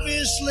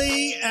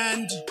obviously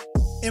and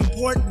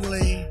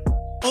importantly,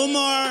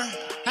 Omar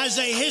has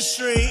a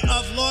history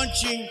of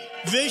launching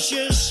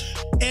vicious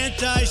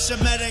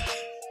anti-Semitic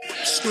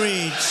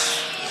screeds.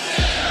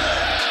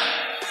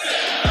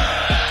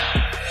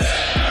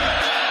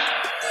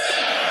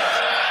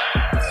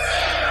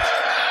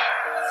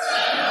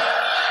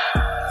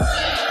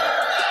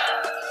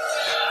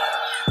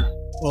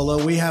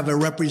 Although we have a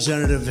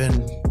representative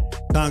in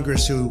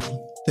Congress who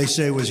they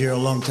say was here a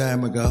long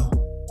time ago.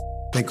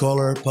 They call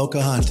her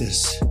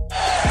Pocahontas. So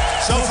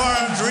far,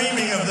 I'm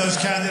dreaming of those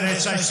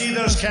candidates. I see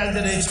those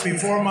candidates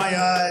before my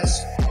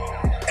eyes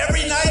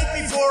every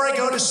night before I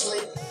go to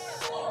sleep.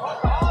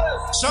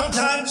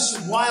 Sometimes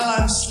while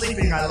I'm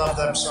sleeping, I love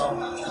them so.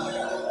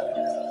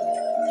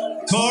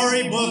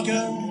 Cory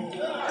Booker,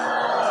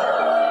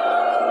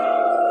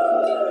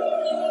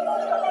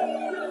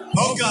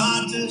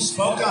 Pocahontas.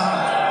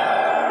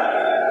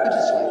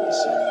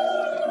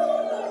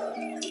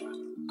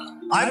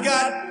 I've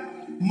got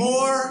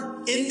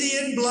more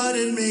Indian blood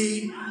in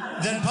me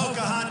than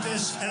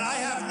Pocahontas, and I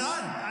have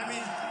none. I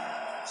mean,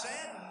 say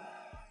it.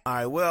 All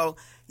right. Well,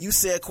 you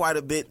said quite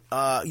a bit.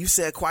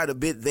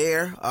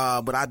 There,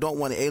 but I don't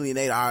want to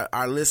alienate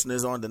our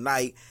listeners on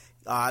tonight.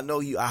 I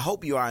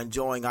hope you are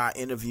enjoying our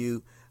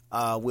interview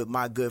with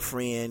my good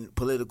friend,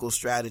 political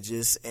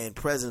strategist and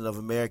president of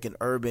American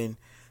Urban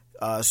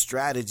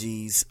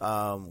Strategies,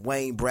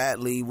 Wayne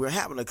Bradley. We're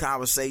having a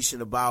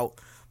conversation about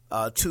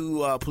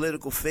two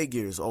political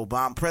figures,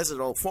 former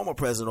President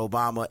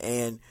Obama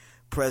and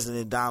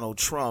President Donald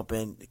Trump,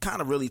 and kind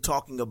of really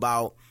talking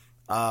about,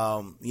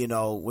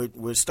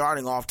 we're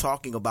starting off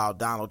talking about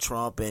Donald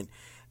Trump and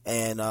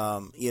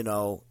how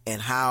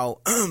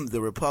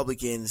the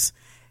Republicans,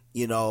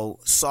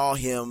 saw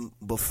him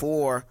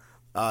before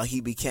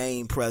he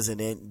became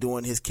president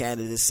during his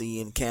candidacy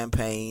and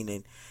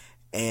campaign,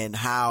 and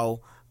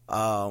how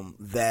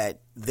that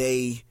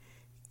they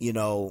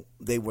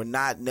were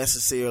not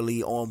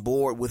necessarily on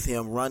board with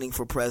him running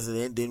for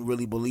president, didn't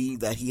really believe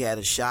that he had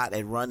a shot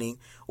at running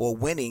or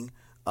winning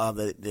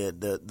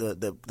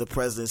the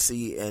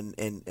presidency,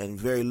 and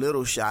very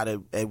little shot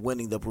at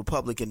winning the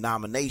Republican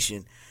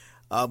nomination.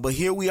 But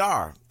here we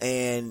are.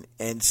 And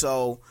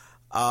so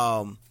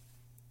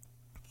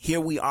here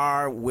we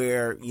are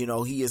where,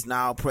 he is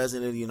now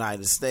president of the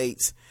United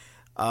States.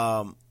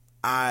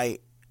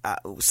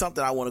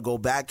 Something I want to go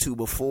back to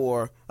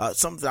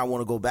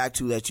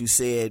that you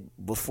said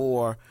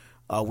before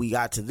we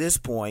got to this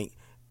point.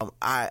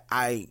 Where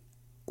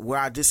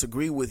I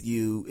disagree with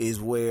you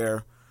is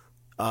where,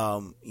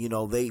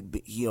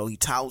 he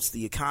touts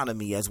the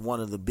economy as one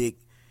of the big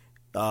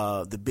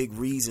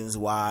reasons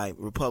why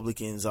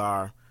Republicans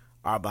are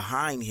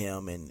behind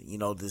him, and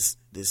this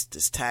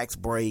tax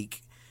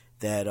break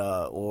that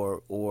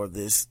or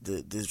this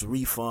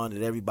refund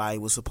that everybody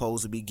was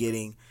supposed to be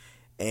getting.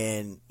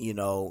 And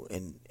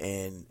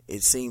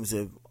it seems to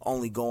have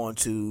only gone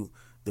to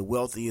the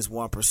wealthiest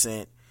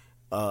 1%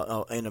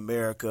 in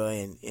America,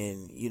 and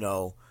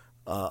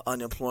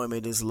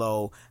unemployment is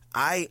low.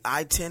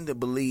 I tend to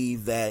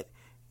believe that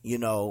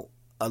a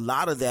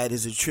lot of that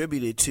is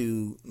attributed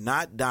to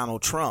not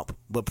Donald Trump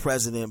but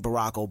President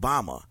Barack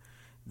Obama.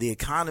 The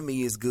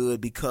economy is good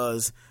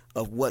because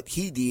of what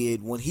he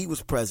did when he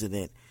was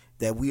president.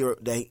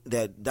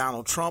 That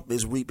Donald Trump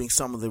is reaping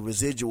some of the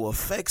residual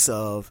effects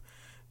of.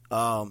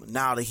 Now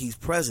that he's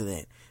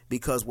president,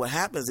 because what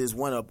happens is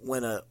when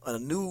a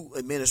new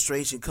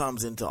administration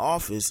comes into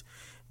office,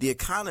 the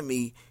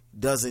economy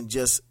doesn't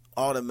just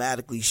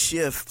automatically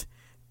shift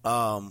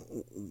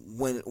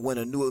when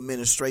a new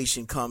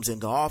administration comes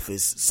into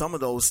office. Some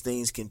of those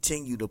things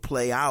continue to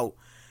play out,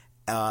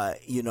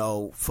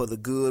 for the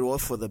good or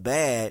for the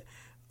bad,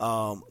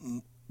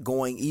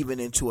 going even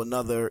into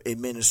another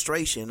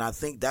administration. I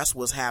think that's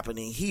what's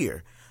happening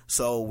here.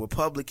 So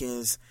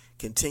Republicans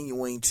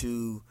continuing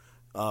to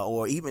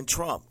or even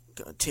Trump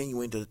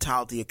continuing to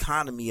tout the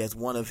economy as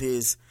one of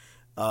his,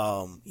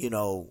 talking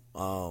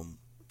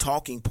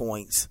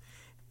points,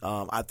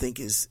 I think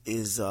is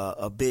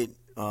a bit,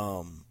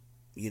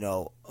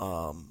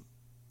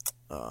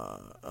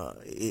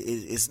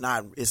 it's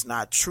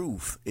not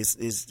truth.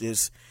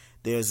 It's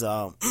there's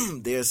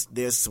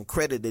some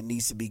credit that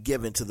needs to be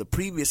given to the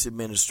previous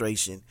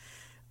administration,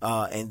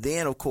 and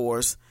then of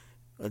course,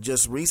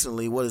 just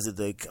recently, what is it?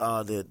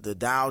 The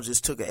Dow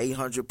just took an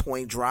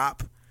 800-point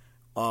drop,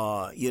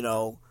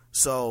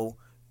 So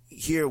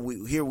here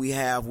we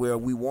have where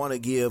we want to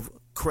give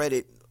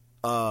credit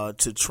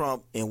to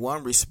Trump in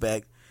one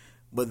respect,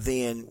 but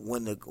then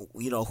when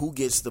who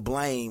gets the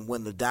blame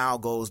when the Dow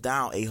goes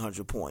down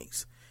 800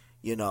 points,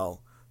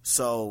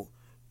 So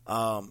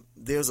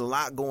there's a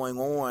lot going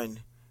on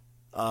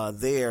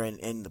there,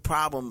 and the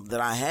problem that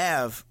I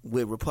have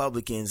with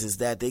Republicans is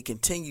that they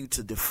continue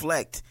to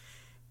deflect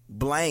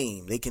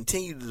blame. They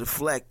continue to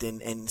deflect,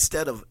 and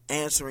instead of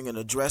answering and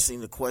addressing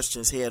the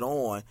questions head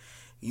on,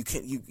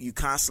 you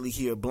constantly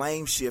hear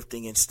blame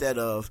shifting instead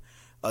of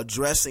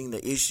addressing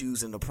the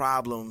issues and the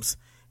problems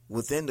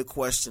within the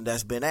question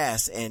that's been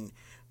asked. And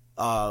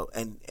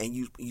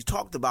you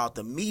talked about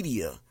the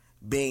media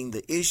being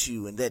the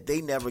issue and that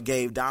they never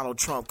gave Donald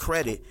Trump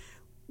credit.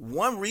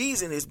 One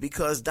reason is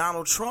because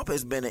Donald Trump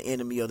has been an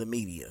enemy of the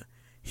media.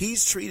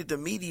 He's treated the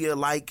media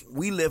like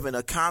we live in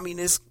a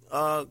communist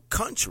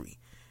country,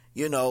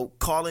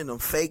 calling them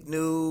fake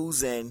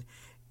news and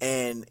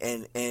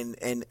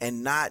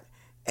not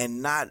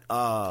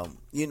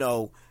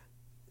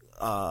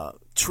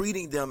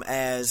treating them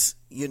as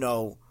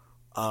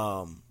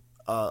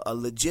a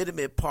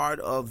legitimate part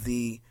of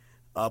the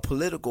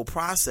political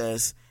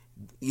process.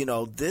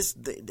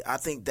 I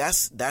think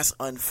that's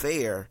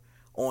unfair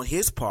on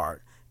his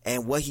part.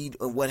 And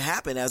what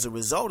happened as a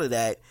result of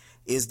that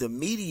is the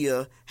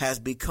media has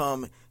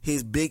become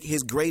his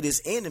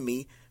greatest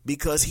enemy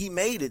because he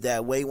made it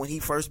that way when he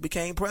first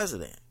became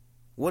president.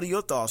 What are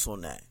your thoughts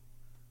on that?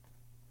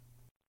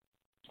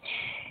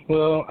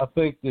 Well, I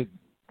think that,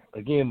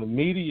 again, the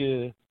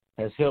media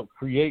has helped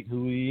create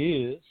who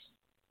he is.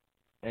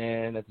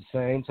 And at the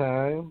same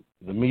time,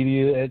 the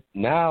media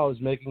now is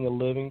making a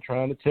living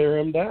trying to tear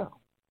him down.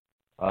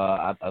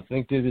 I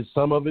think that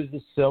some of it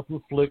is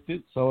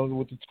self-inflicted, some of it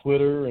with the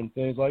Twitter and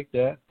things like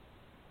that.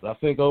 But I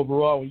think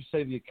overall, when you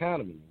say the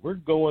economy, we're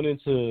going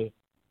into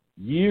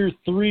year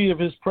 3 of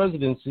his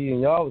presidency, and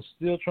y'all are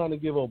still trying to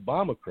give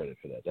Obama credit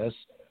for that. That's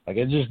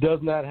it just does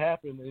not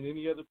happen in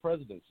any other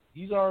presidency.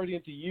 He's already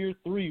into year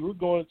 3. We're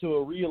going into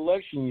a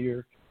re-election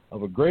year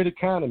of a great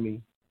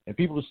economy, and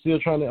people are still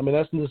trying to.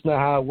 That's just not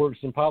how it works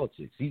in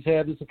politics. He's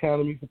had this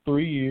economy for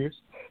 3 years.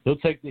 He'll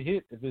take the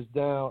hit if it's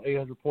down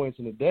 800 points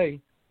in a day.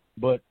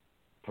 But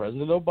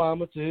President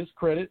Obama, to his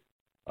credit,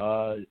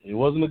 it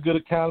wasn't a good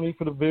economy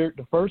for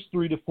the first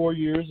 3 to 4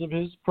 years of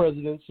his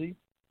presidency,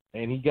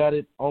 and he got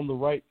it on the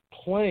right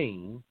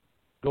plane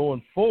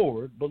going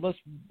forward. But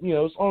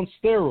it's on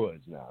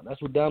steroids now.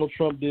 That's what Donald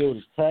Trump did with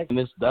his tax, and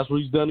that's what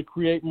he's done to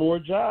create more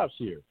jobs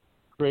here,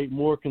 create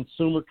more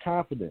consumer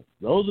confidence.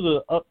 Those are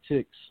the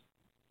upticks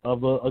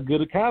of a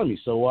good economy.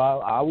 So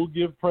while I will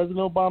give President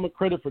Obama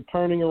credit for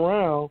turning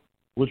around,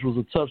 which was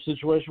a tough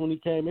situation when he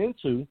came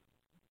into,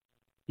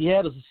 he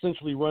had us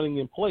essentially running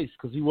in place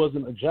because he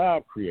wasn't a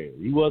job creator.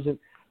 He wasn't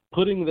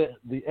putting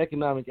the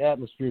economic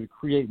atmosphere to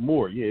create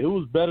more. Yeah, it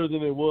was better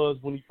than it was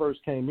when he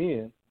first came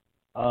in,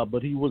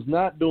 but he was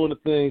not doing the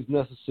things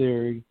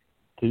necessary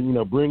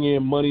to, bring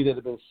in money that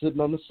had been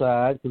sitting on the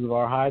side because of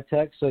our high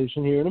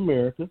taxation here in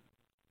America.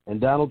 And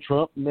Donald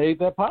Trump made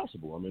that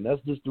possible.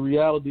 That's just the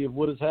reality of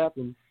what has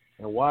happened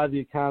and why the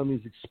economy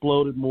has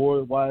exploded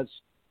more, why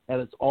it's at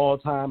its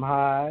all-time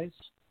highs.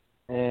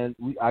 And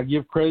I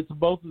give credit to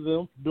both of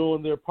them for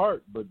doing their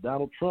part, but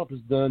Donald Trump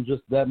has done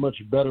just that much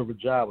better of a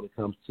job when it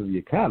comes to the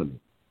economy.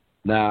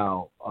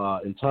 Now,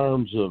 in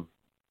terms of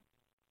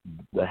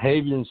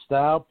behavior and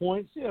style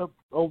points, yeah,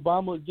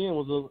 Obama, again,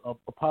 was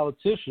a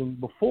politician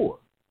before.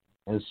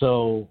 And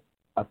so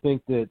I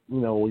think that,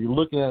 when you're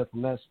looking at it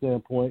from that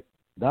standpoint,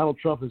 Donald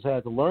Trump has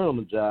had to learn on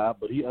the job,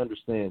 but he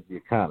understands the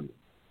economy.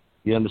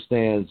 He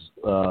understands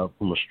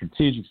from a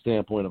strategic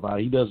standpoint of how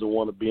he doesn't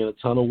want to be in a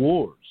ton of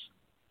wars.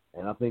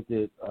 And I think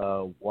that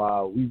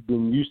while we've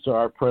been used to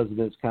our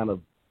presidents kind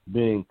of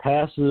being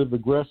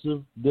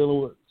passive-aggressive,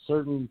 dealing with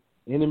certain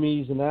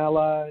enemies and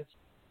allies,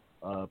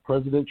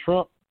 President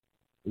Trump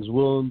is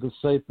willing to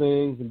say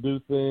things and do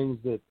things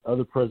that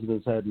other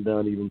presidents hadn't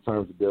done, even in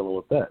terms of dealing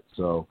with that.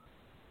 So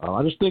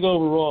I just think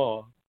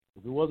overall,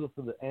 if it wasn't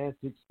for the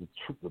antics,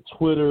 the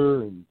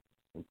Twitter and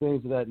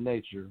things of that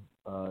nature,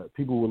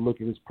 people would look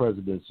at his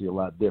presidency a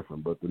lot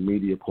different. But the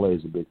media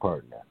plays a big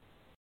part in that.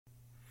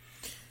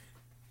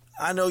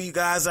 I know you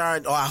guys I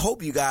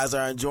hope you guys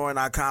are enjoying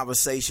our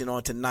conversation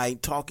on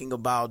tonight, talking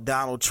about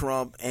Donald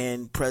Trump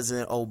and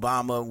President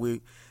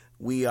Obama.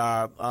 We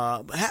are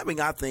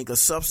having, I think, a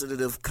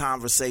substantive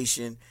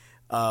conversation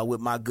with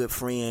my good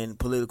friend,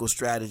 political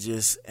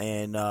strategist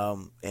and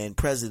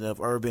president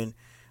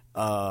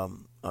of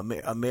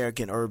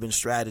American Urban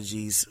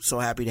Strategies. So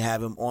happy to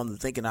have him on the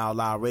Thinking Out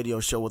Loud radio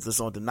show with us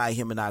on tonight.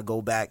 Him and I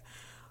go back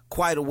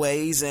quite a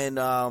ways, and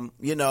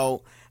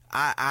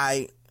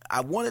I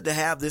wanted to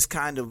have this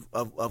kind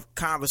of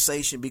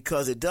conversation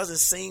because it doesn't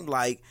seem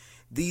like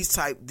these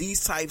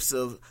types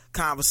of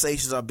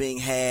conversations are being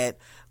had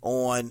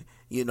on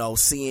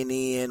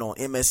CNN, on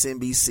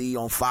MSNBC,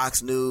 on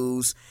Fox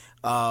News.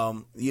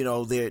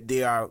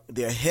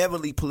 They're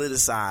heavily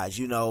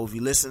politicized. If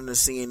you listen to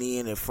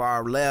CNN, they're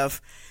far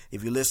left.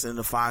 If you listen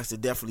to Fox, they're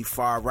definitely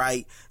far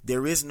right.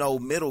 There is no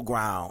middle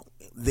ground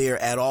there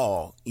at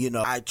all.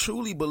 I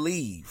truly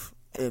believe,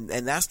 and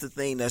that's the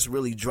thing that's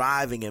really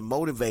driving and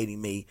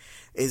motivating me,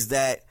 is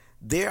that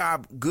there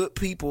are good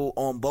people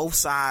on both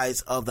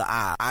sides of the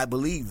aisle. I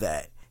believe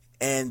that,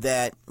 and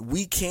that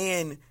we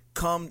can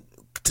come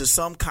to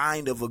some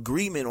kind of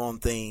agreement on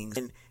things.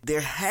 And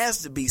there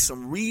has to be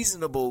some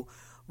reasonable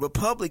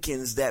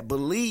Republicans that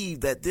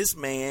believe that this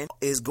man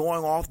is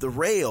going off the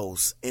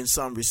rails in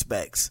some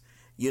respects,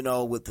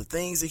 with the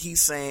things that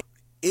he's saying.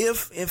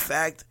 If, in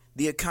fact,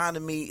 the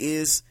economy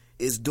is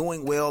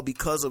doing well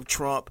because of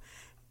Trump,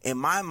 in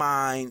my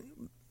mind,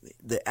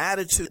 the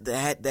attitude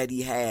that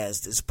he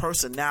has, this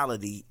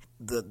personality,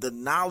 the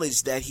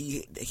knowledge that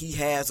he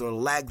has or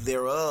lack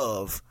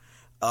thereof,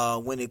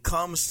 when it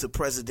comes to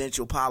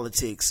presidential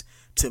politics,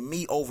 to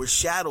me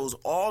overshadows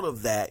all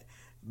of that,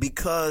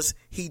 because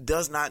he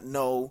does not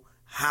know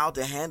how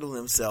to handle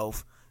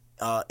himself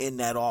in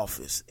that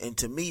office. And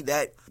to me,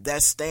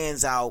 that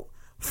stands out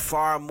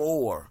far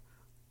more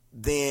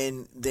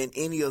than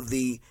any of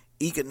the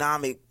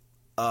economic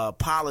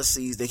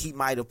policies that he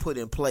might have put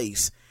in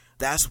place.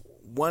 That's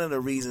one of the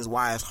reasons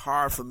why it's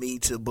hard for me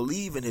to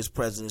believe in his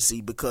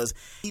presidency, because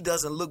he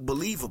doesn't look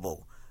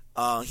believable.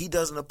 He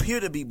doesn't appear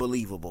to be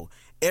believable.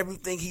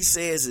 Everything he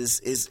says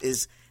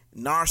is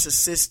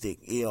narcissistic.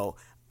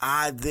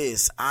 I'm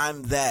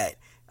that.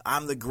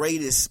 I'm the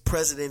greatest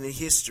president in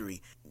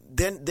history.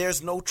 Then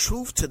there's no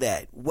truth to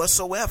that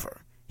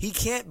whatsoever. He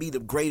can't be the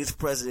greatest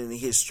president in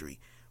history.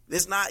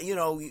 It's not,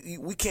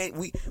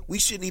 we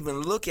shouldn't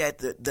even look at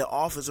the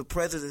office of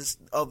president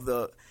of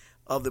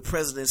the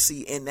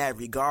presidency in that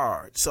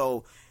regard.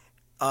 So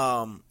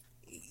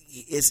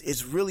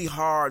it's really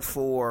hard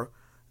for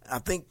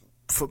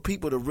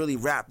people to really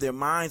wrap their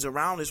minds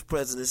around his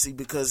presidency,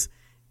 because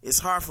it's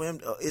hard for him.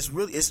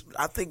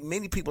 I think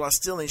many people are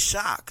still in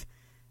shock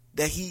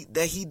that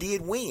he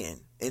did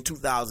win in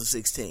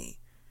 2016,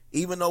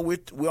 even though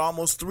we're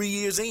almost 3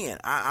 years in.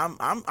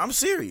 I'm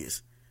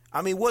serious.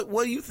 I mean, what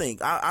do you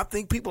think? I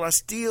think people are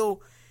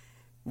still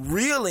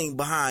reeling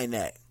behind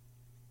that.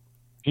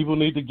 People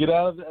need to get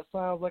out of that.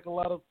 Sounds like a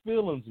lot of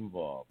feelings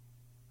involved.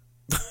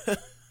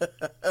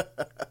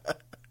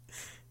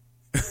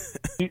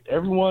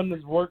 Everyone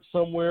has worked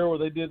somewhere where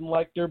they didn't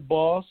like their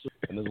boss,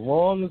 and as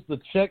long as the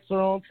checks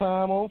are on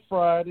time on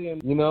Friday,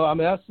 and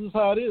that's just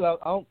how it is. I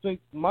don't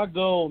think my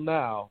goal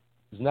now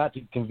is not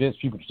to convince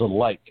people to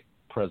like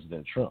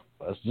President Trump.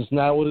 That's just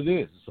not what it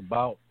is. It's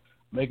about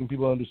making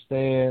people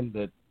understand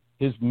that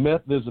there's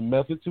a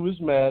method to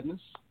his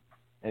madness,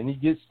 and he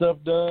gets stuff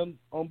done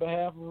on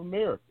behalf of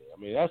America. I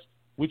mean, that's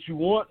what you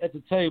want at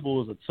the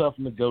table, is a tough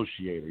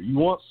negotiator. You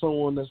want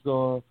someone that's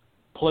going to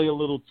play a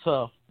little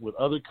tough with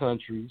other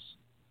countries.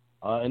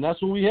 And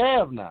that's what we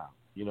have now.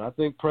 I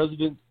think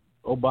President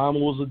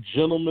Obama was a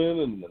gentleman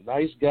and a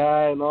nice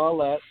guy and all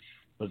that.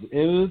 But at the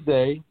end of the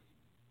day,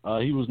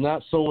 he was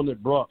not someone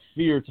that brought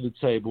fear to the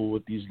table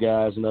with these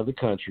guys in other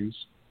countries.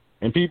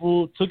 And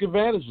people took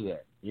advantage of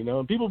that.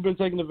 And people have been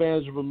taking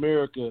advantage of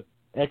America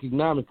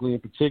economically, in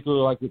particular,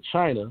 like with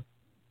China,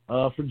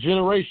 for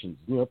generations.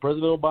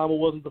 President Obama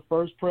wasn't the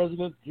first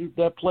president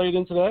that played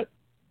into that.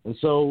 And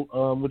so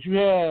what you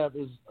have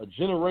is a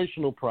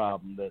generational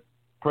problem that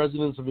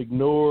presidents have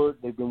ignored.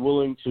 They've been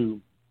willing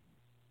to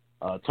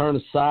turn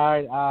a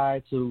side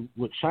eye to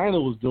what China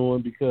was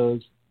doing,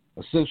 because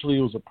essentially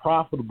it was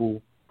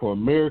profitable for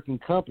American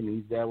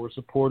companies that were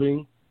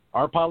supporting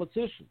our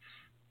politicians.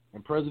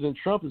 And President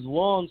Trump has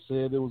long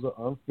said there was an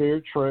unfair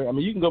trade. I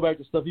mean, you can go back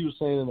to stuff he was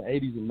saying in the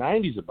 80s and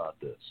 90s about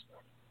this.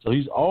 So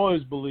he's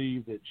always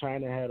believed that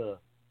China had an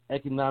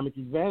economic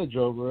advantage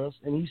over us,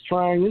 and he's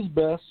trying his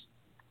best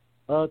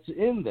to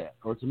end that,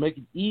 or to make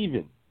it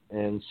even.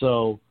 And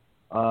so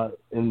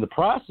in the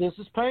process,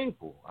 it's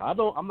painful.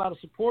 I'm not a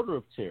supporter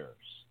of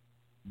tariffs,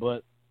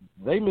 but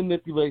they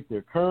manipulate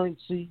their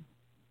currency,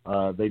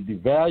 they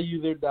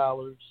devalue their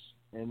dollars,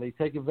 and they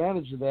take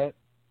advantage of that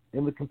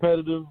in the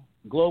competitive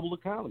global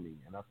economy.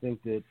 And I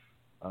think that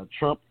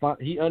Trump,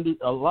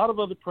 a lot of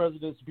other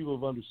presidents, people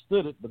have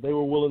understood it, but they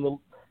were willing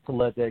to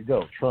let that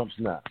go. Trump's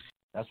not.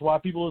 That's why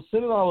people are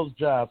sending all those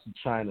jobs to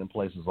China and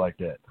places like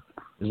that.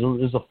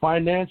 There's a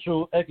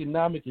financial,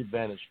 economic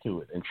advantage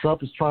to it. And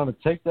Trump is trying to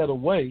take that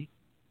away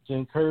to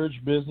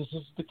encourage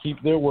businesses to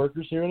keep their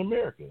workers here in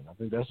America. And I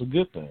think that's a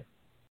good thing.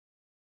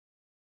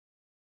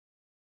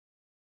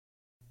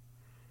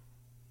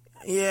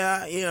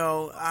 Yeah,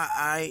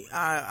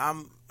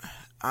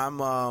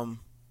 I'm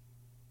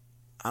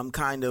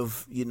kind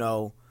of,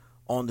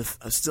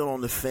 still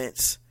on the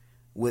fence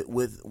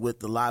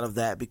with a lot of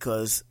that,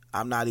 because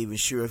I'm not even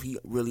sure if he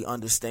really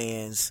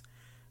understands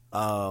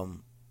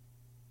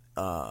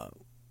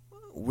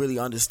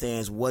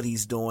what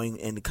he's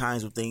doing and the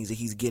kinds of things that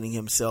he's getting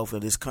himself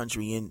and his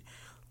country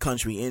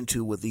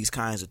into with these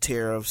kinds of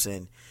tariffs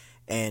and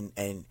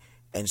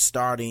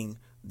starting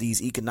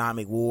these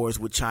economic wars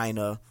with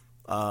China.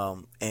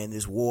 and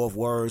this war of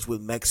words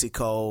with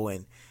Mexico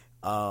and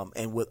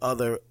with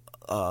other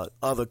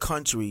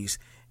countries.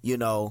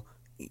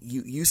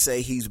 You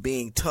say he's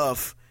being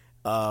tough,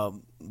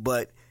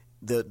 but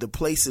the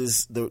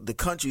places, the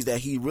countries that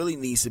he really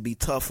needs to be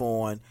tough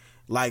on,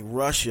 like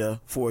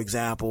Russia, for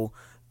example,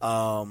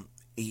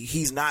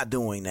 he's not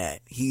doing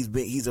that. He's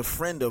a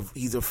friend of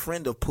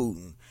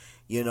Putin.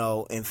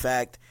 In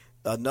fact,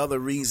 another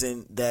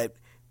reason that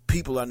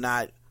people are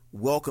not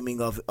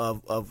welcoming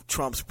of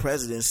Trump's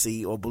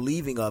presidency or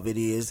believing of it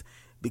is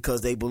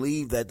because they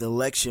believe that the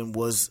election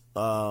was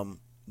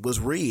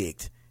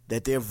rigged,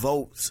 that their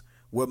votes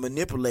were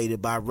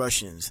manipulated by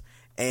Russians,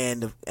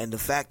 and the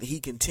fact that he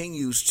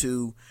continues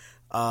to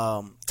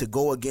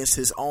go against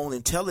his own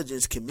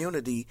intelligence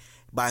community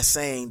by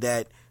saying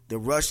that the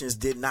Russians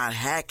did not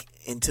hack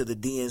into the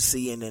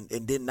DNC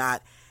and did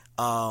not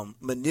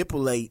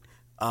manipulate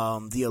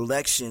the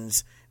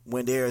elections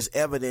when there is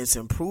evidence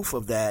and proof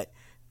of that,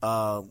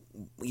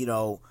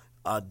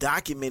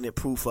 documented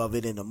proof of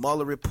it in the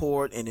Mueller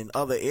report and in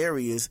other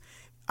areas.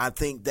 I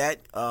think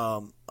that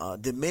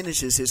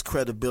diminishes his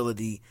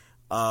credibility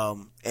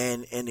and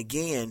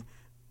again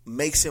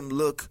makes him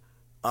look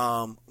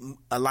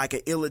like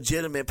an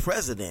illegitimate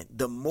president.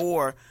 The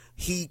more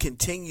he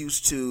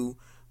continues to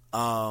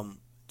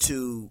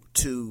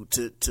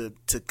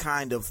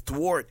kind of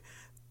thwart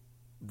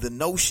the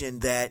notion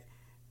that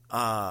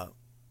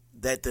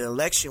that the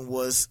election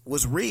was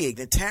rigged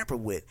and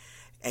tampered with.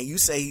 And you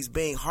say he's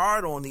being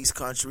hard on these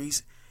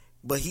countries,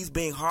 but he's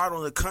being hard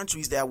on the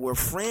countries that were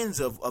friends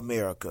of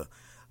America,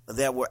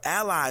 that were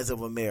allies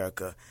of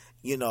America.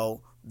 The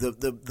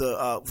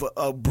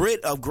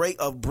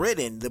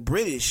Britain, the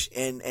British,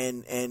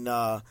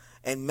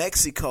 and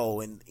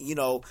Mexico, and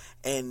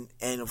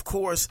of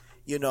course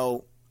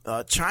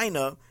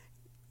China.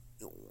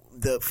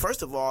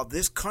 First of all,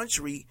 this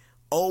country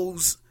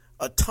owes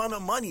a ton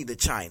of money to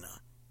China.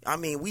 I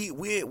mean,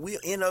 we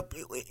end up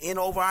in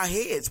over our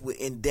heads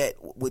in debt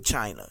with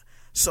China.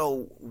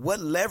 So what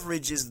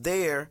leverage is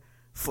there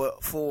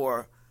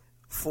for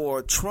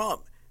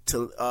Trump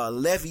to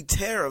levy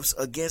tariffs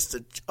against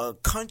a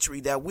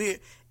country that we're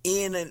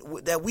in and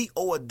that we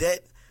owe a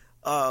debt?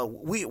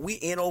 We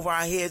in over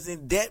our heads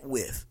in debt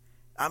with.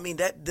 I mean,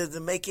 that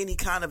doesn't make any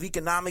kind of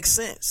economic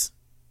sense.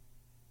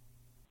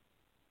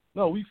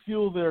 No, we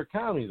fuel their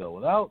economy though.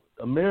 Without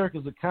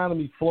America's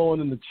economy flowing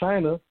into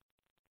China,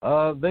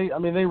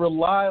 they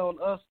rely on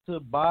us to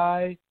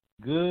buy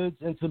goods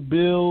and to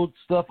build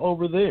stuff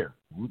over there.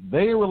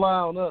 They rely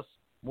on us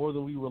more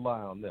than we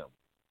rely on them.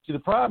 See, the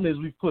problem is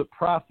we've put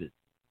profit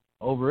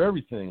over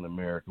everything in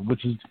America,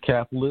 which is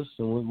capitalist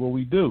and what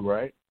we do,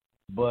 right?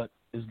 But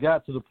it's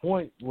got to the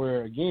point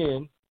where,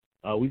 again,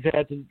 we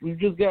had to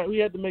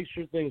make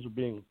sure things were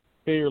being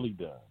fairly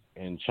done,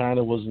 and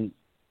China wasn't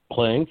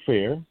playing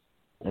fair,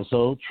 and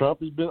so Trump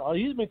he's been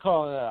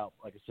calling it out,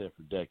 like I said,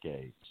 for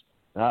decades.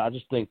 And I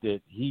just think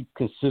that he's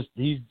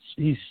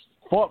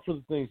fought for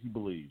the things he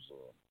believes in.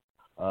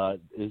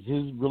 Is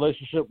his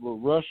relationship with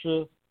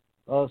Russia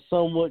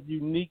somewhat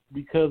unique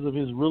because of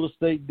his real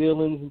estate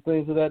dealings and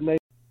things of that nature?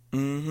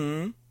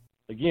 Mm-hmm.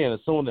 Again, as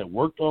someone that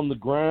worked on the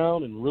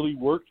ground and really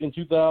worked in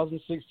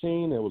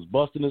 2016 and was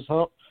busting his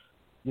hump,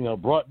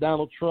 brought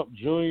Donald Trump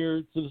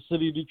Jr. to the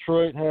city of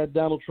Detroit, had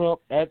Donald Trump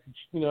at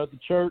the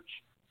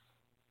church.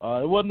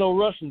 There wasn't no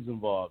Russians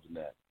involved in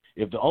that.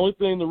 If the only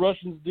thing the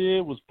Russians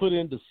did was put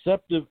in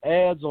deceptive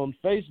ads on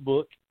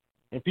Facebook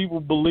and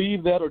people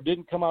believed that or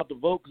didn't come out to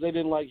vote because they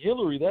didn't like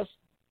Hillary,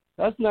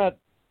 that's not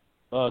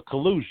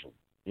collusion.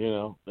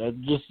 That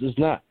just is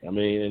not. I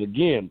mean, and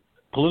again,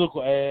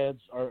 political ads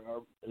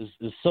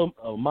is some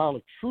amount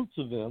of truth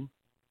to them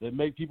that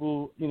make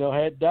people,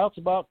 had doubts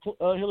about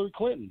Hillary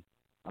Clinton.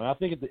 I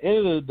think at the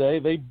end of the day,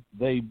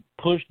 they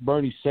pushed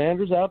Bernie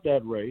Sanders out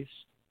that race.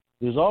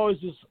 There's always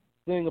this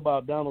thing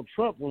about Donald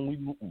Trump when we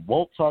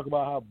won't talk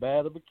about how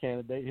bad of a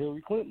candidate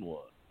Hillary Clinton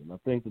was. And I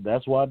think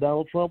that's why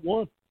Donald Trump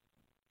won.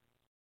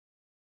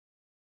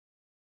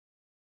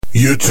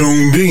 You're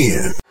tuned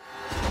in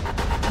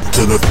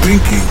to the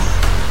Thinking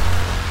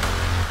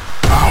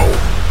Out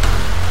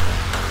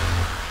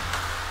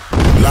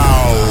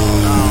Loud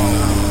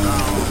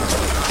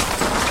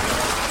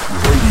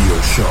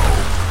radio show.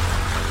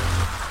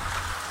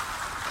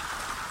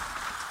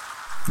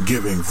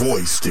 Giving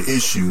voice to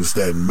issues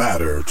that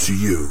matter to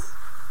you.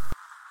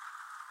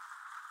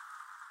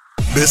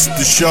 This is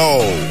the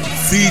show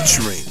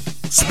featuring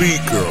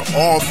speaker,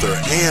 author,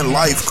 and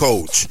life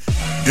coach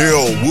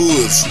Daryl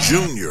Woods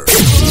Jr.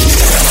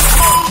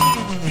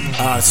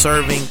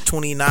 Serving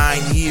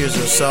 29 years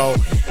or so,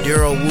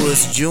 Daryl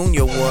Woods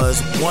Jr.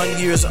 was 1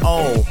 year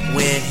old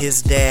when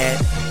his dad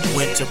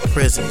went to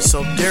prison.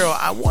 So, Daryl,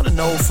 I want to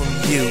know from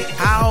you,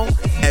 how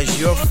has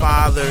your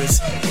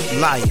father's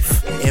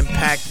life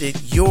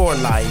impacted your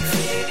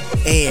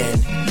life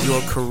and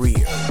your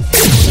career?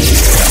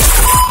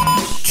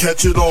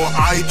 Catch it on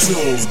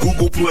iTunes,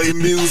 Google Play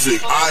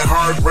Music,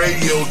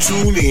 iHeartRadio,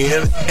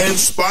 TuneIn, and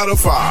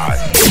Spotify.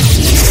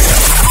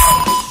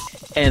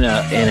 in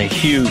a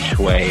huge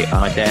way.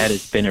 My dad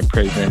has been in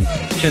prison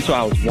since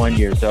I was 1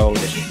 year old.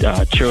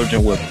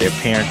 Children with their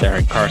parents that are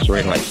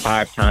incarcerated like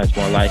 5 times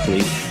more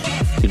likely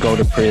to go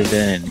to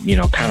prison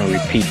and, kind of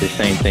repeat the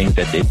same things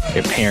that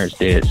their parents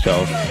did.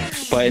 So,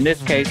 but in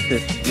this case,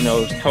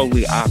 it's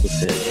totally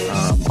opposite.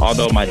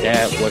 Although my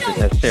dad wasn't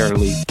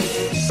necessarily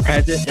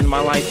present in my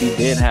life, he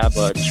did have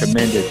a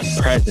tremendous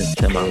presence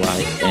in my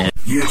life. And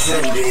you're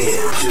tuned in to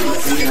the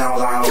Thinking Out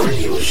Loud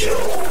radio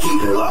show.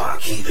 Keep it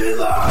locked, keep it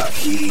locked,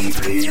 keep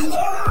it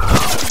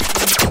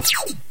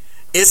locked.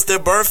 It's their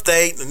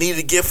birthday. Need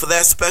a gift for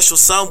that special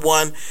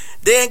someone?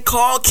 Then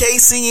call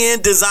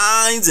KCN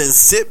Designs and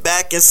sit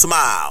back and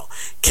smile.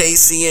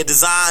 KCN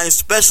Designs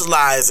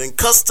specialize in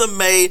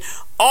custom-made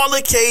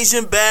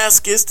all-occasion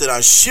baskets that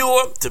are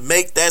sure to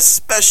make that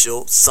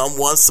special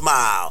someone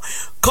smile.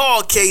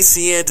 Call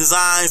KCN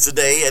Designs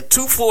today at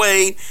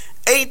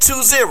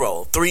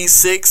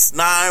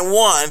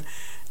 248-820-3691.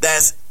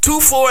 That's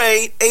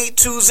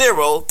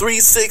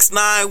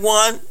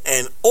 248-820-3691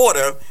 and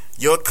order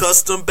your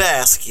custom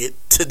basket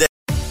today.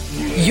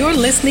 You're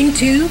listening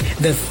to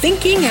the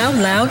Thinking Out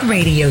Loud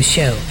radio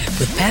show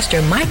with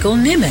Pastor Michael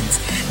Nimmons.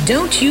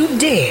 Don't you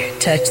dare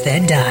touch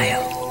that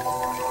dial.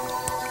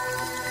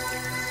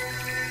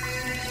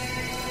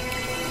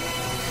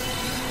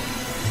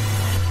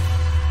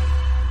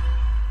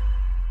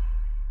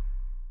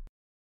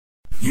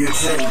 You're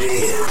tuned in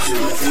to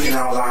the Thinking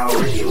Out Loud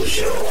radio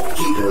show.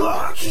 Keep it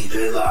locked, keep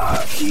it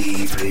locked,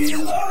 keep it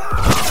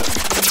locked.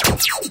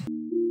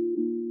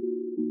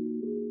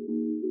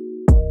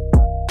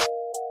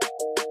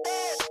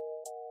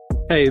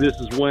 Hey, this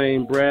is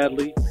Wayne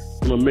Bradley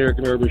from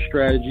American Urban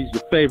Strategies,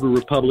 your favorite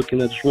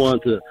Republican. I just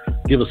wanted to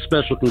give a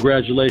special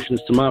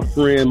congratulations to my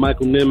friend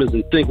Michael Nimmons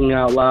and Thinking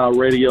Out Loud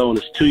Radio on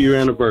its 2-year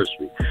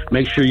anniversary.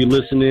 Make sure you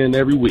listen in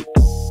every week.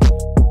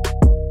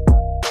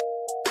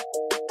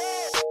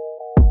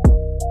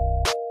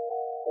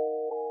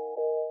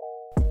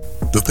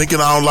 The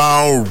Thinking Out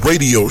Loud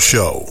radio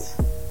show,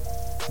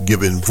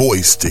 giving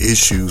voice to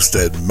issues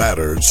that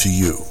matter to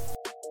you.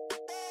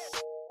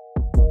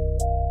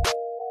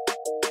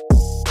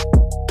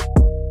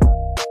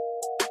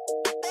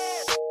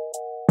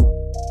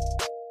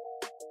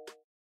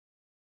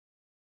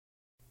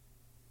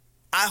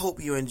 I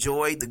hope you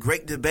enjoyed the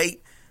great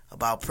debate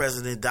about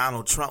President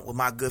Donald Trump with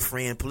my good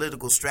friend,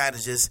 political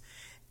strategist,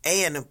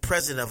 and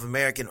President of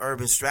American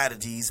Urban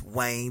Strategies,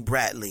 Wayne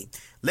Bradley.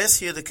 Let's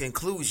hear the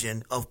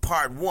conclusion of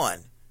part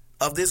 1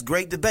 of this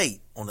great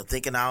debate on the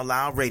Thinking Out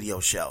Loud radio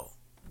show.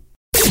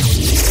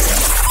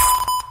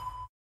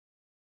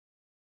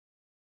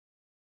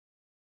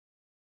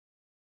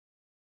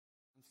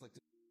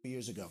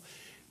 Years ago.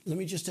 Let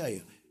me just tell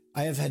you,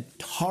 I have had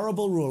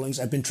horrible rulings.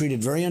 I've been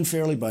treated very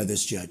unfairly by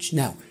this judge.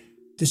 Now,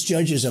 this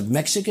judge is of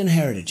Mexican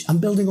heritage. I'm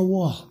building a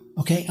wall.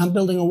 Okay, I'm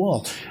building a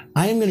wall.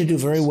 I am going to do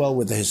very well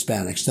with the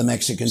Hispanics, the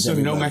Mexicans. So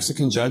no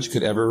Mexican judge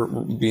could ever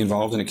be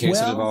involved in a case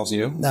that involves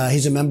you?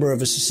 He's a member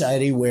of a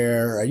society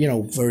where,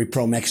 very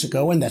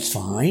pro-Mexico, and that's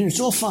fine.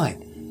 It's all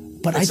fine.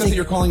 But I think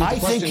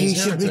he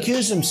should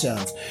recuse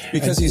himself.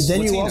 Because he's then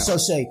Latino. You also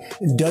say,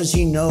 does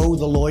he know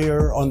the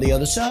lawyer on the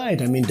other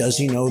side? I mean, does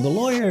he know the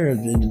lawyer?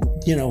 And,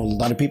 a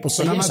lot of people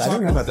say yes. I'm not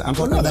talking about that. I'm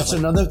talking about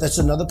that's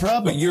another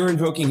problem. But you're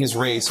invoking his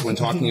race when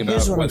talking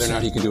about whether or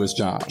not he can do his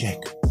job.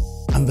 Jake,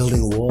 I'm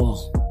building a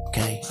wall.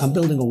 Okay, I'm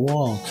building a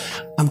wall.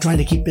 I'm trying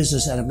to keep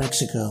business out of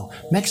Mexico.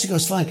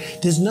 Mexico's fine.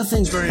 There's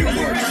nothing very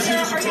important.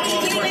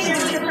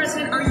 Mr.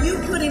 President, are you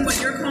putting what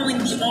you're calling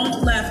the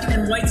alt-left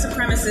and white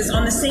supremacists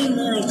on the same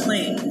moral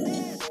plane?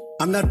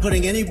 I'm not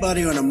putting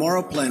anybody on a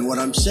moral plane. What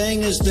I'm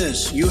saying is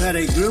this. You had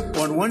a group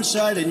on one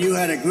side and you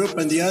had a group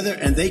on the other,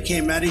 and they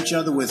came at each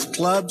other with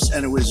clubs,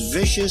 and it was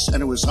vicious,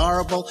 and it was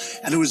horrible,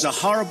 and it was a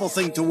horrible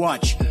thing to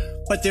watch.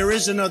 But there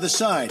is another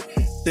side.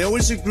 There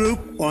was a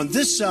group on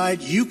this side,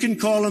 you can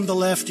call them the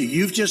left, or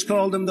you've just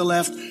called them the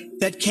left,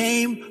 that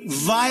came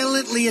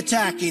violently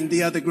attacking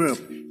the other group.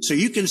 So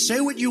you can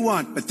say what you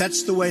want, but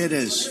that's the way it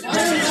is.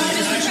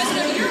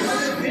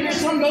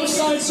 From both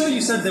sides, sir? You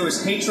said there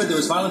was hatred, there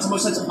was violence on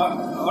both sides.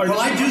 Well,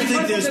 I do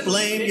think there's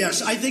blame.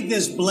 Yes, I think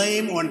there's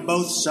blame on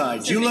both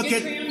sides. You look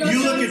at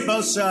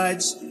both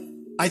sides.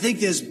 I think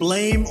there's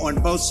blame on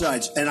both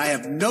sides, and I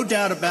have no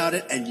doubt about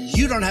it, and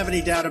you don't have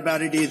any doubt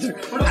about it either.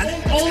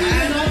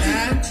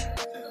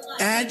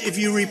 And if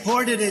you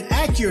reported it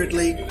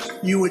accurately,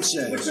 you would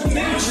say.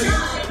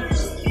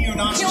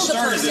 Neo-Nazis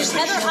started this. They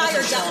showed up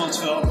in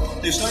Charlottesville.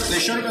 They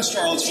showed up in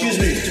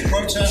Charlottesville to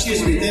protest. They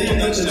didn't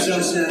let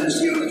themselves down.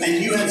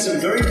 And you had some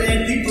very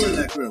bad people in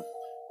that group.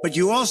 But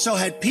you also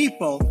had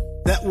people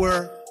that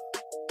were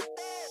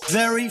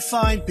very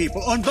fine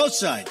people on both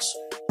sides.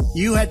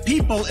 You had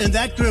people in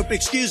that group,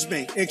 excuse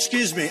me,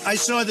 I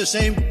saw the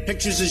same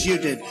pictures as you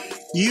did.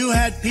 You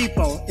had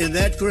people in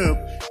that group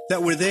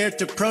that were there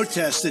to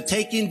protest the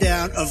taking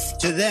down of,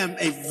 to them,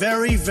 a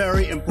very,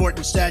 very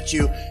important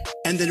statue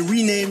and the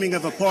renaming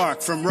of a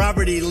park from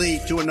Robert E. Lee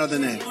to another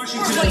name.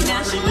 Washington and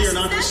Robert E. Lee are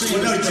not the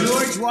same. No,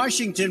 George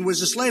Washington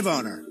was a slave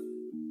owner.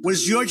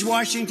 Was George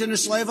Washington a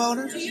slave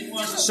owner?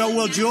 So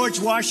will George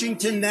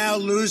Washington now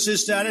lose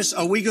his status?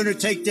 Are we going to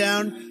take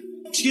down?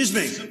 Excuse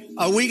me.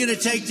 Are we going to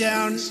take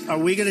down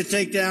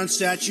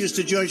statues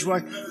to George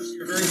Washington?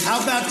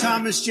 How about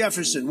Thomas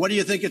Jefferson? What do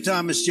you think of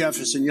Thomas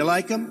Jefferson? You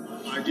like him?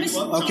 I do.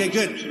 Okay,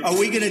 good. Are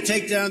we going to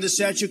take down the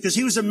statue? Because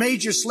he was a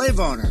major slave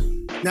owner.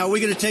 Now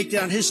we're going to take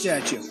down his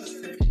statue.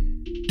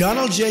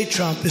 Donald J.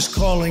 Trump is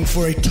calling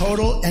for a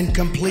total and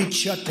complete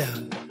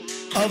shutdown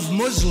of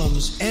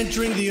Muslims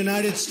entering the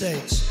United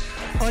States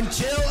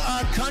until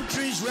our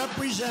country's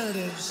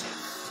representatives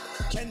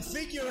can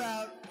figure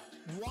out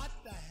what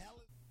the hell.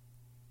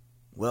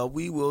 Well,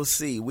 we will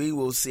see. We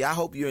will see. I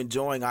hope you're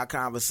enjoying our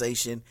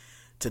conversation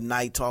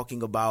tonight,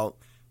 talking about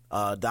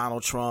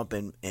Donald Trump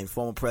and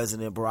former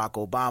President Barack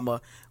Obama.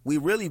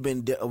 We've really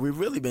been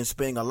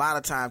spending a lot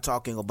of time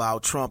talking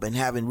about Trump and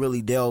haven't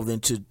really delved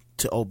into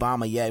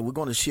Obama yet. We're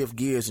going to shift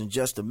gears in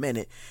just a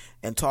minute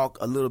and talk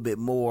a little bit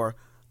more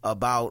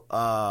about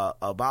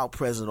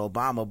President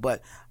Obama.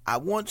 But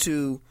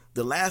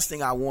the last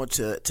thing I want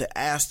to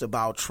ask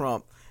about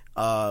Trump,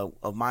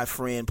 of my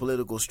friend,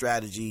 political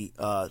strategist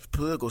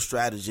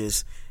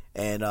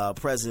and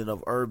president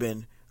of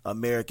Urban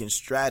American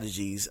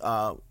Strategies.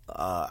 I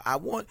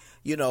want,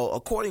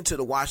 according to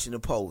the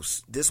Washington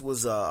Post, this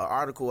was an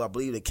article I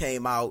believe that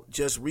came out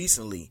just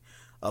recently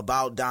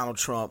about Donald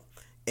Trump.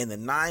 In the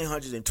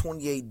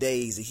 928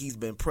 days that he's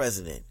been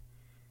president,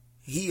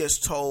 he has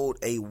told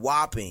a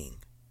whopping.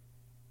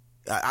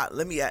 I'm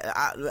going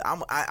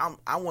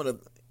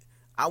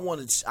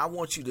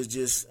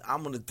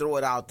to throw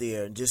it out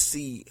there and just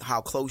see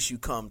how close you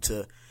come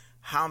to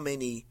how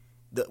many.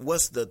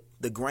 What's the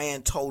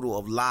grand total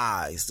of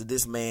lies that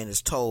this man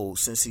has told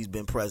since he's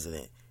been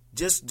president?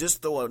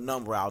 Just throw a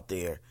number out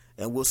there,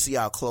 and we'll see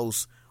how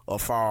close or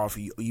far off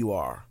you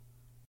are.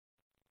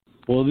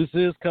 Well, this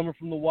is coming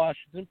from the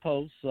Washington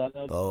Post.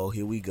 So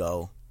here we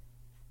go.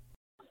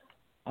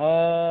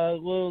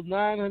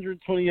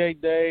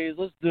 928 days.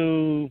 Let's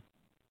do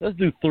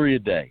 3 a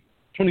day.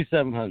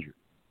 2,700.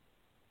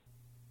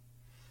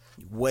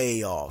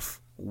 Way off.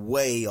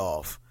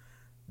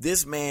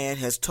 This man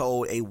has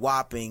told a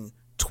whopping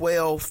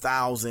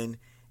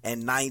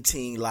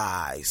 12,019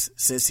 lies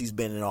since he's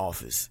been in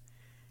office.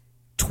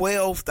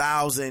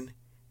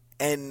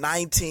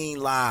 12,019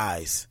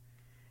 lies.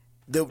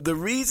 The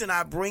reason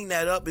I bring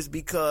that up is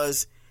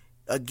because,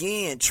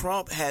 again,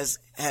 Trump has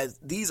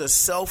these are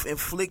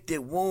self-inflicted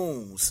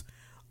wounds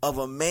of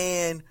a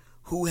man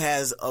who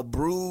has a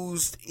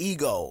bruised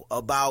ego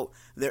about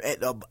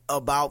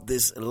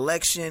this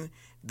election,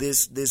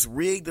 this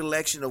rigged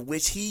election of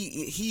which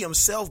he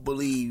himself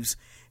believes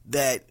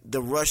that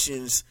the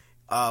Russians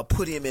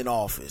put him in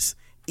office.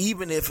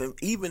 Even if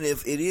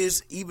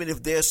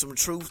there's some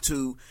truth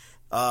to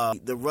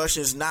the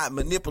Russians not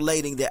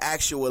manipulating the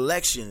actual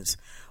elections.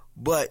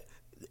 But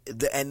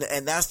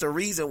and that's the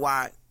reason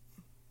why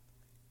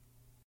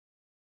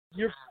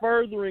you're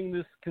furthering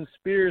this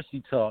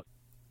conspiracy talk.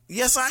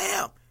 Yes, I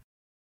am.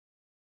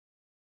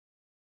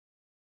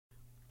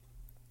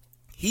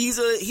 He's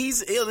an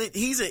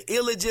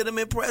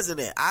illegitimate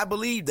president. I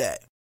believe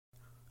that.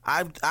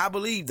 I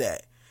believe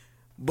that.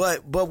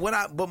 But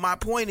my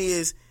point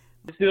is,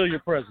 still your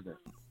president.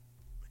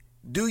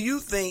 Do you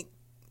think,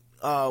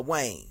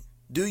 Wayne?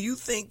 Do you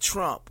think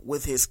Trump,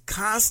 with his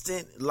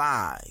constant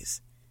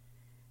lies?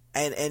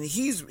 And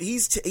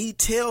he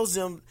tells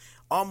them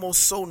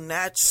almost so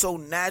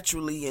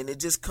naturally, and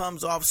it just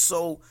comes off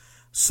so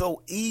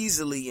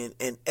easily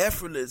and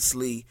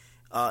effortlessly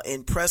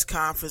in press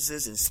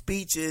conferences and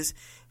speeches.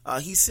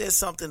 He says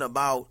something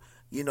about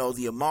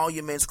the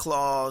emoluments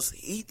clause.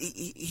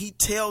 He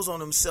tells on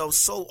himself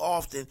so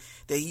often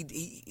that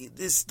he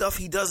this stuff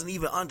he doesn't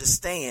even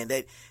understand.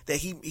 That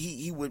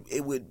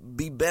it would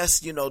be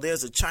best.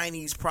 There's a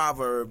Chinese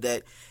proverb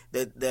that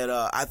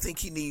I think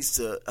he needs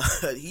to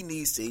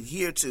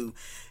adhere to.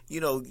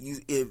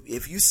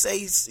 If you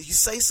say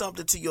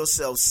something to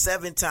yourself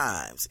 7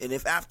 times, and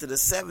if after the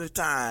 7th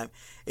time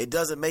it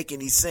doesn't make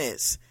any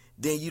sense,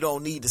 then you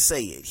don't need to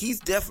say it. He's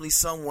definitely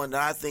someone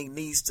that I think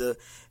needs to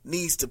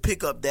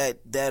pick up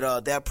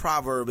that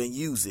proverb and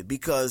use it,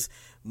 because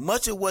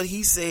much of what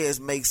he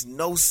says makes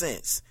no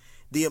sense.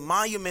 The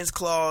emoluments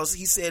clause,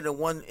 he said in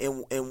one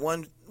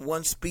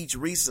speech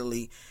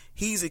recently,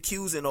 he's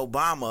accusing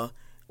Obama.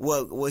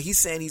 Well, he's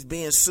saying he's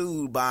being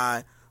sued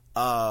by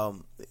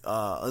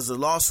there's a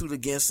lawsuit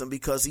against him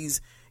because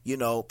he's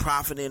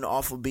profiting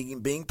off of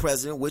being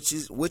president, which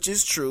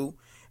is true.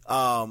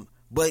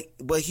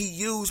 But he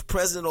used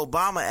President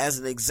Obama as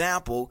an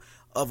example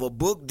of a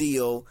book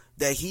deal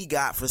that he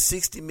got for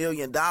 $60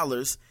 million.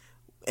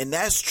 And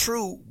that's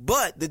true.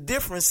 But the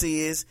difference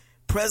is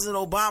President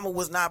Obama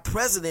was not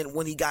president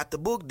when he got the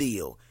book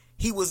deal.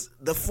 He was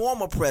the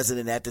former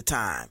president at the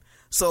time.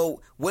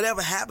 So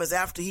whatever happens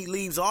after he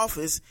leaves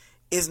office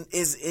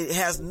it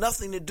has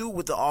nothing to do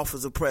with the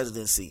office of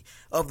presidency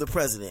of the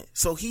president.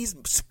 So he's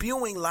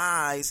spewing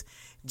lies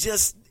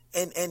just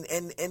and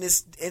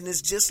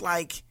it's just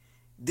like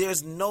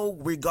there's no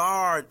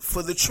regard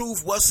for the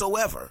truth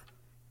whatsoever.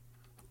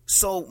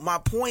 So my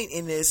point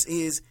in this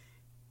is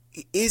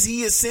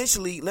he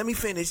essentially, let me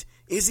finish,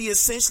 is he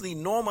essentially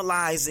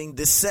normalizing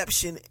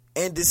deception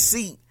and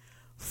deceit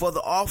for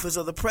the office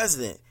of the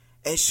president?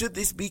 And should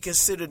this be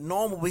considered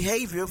normal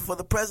behavior for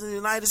the president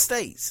of the United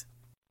States?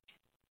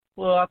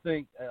 Well, I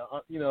think,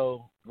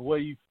 the way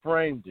you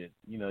framed it,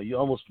 you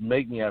almost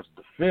make me have to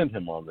defend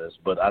him on this.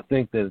 But I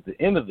think that at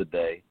the end of the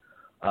day,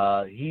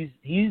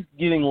 he's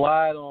getting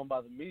lied on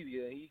by the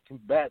media. And he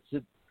combats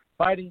it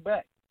fighting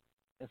back.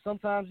 And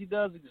sometimes he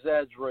does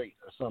exaggerate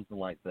or something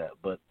like that.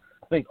 But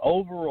I think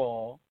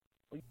overall,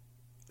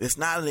 it's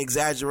not an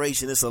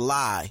exaggeration. It's a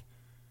lie.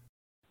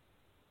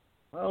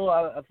 Well,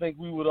 I think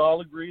we would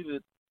all agree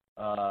that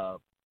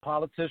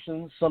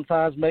politicians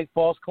sometimes make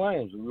false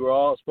claims. We were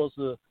all supposed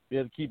to be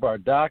able to keep our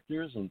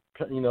doctors and,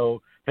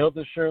 health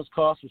insurance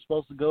costs were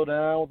supposed to go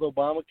down with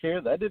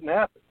Obamacare. That didn't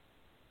happen.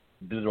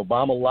 Did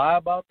Obama lie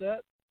about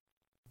that?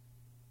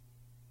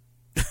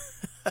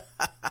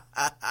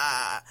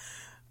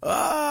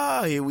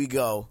 Here we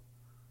go.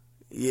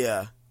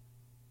 Yeah.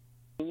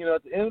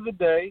 At the end of the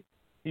day,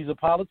 he's a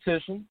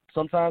politician.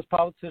 Sometimes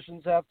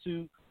politicians have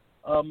to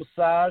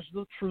massage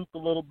the truth a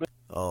little bit.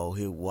 Oh,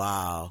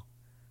 wow.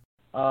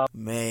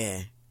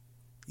 Man,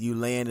 you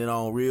landed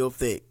on real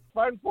thick.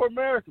 Fighting for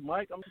America,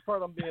 Mike. I'm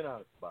being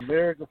honest about.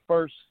 America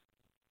first,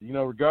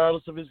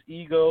 regardless of his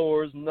ego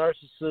or his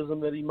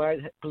narcissism that he might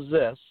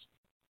possess,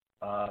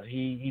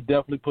 he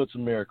definitely puts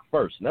America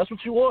first. And that's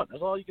what you want.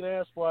 That's all you can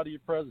ask for out of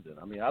your president.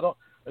 I mean,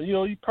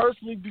 you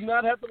personally do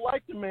not have to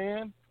like the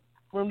man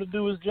for him to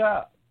do his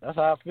job. That's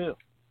how I feel.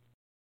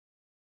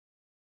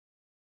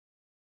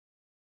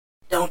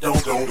 Don't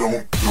touch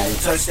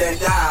that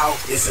dial.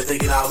 It's the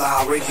Thinking Out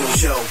Loud radio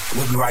show.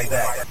 We'll be right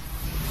back.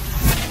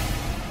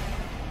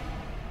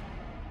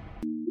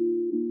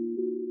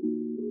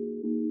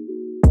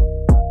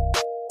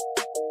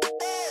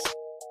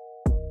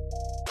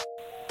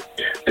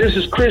 This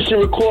is Christian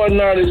recording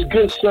artist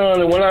Good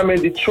Son, and when I'm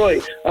in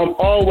Detroit, I'm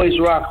always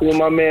rocking with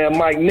my man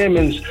Mike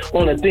Nimmons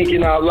on the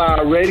Thinking Out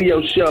Loud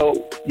radio show.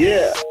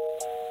 Yeah.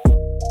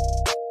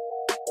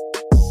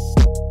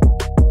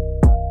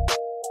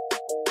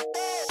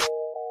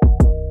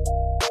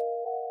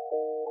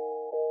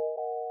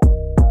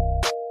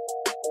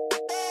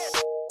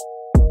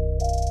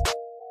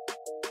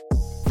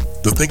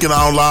 The Thinking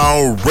Out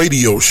Loud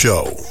radio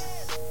show,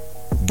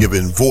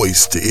 giving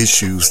voice to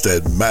issues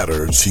that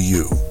matter to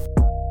you.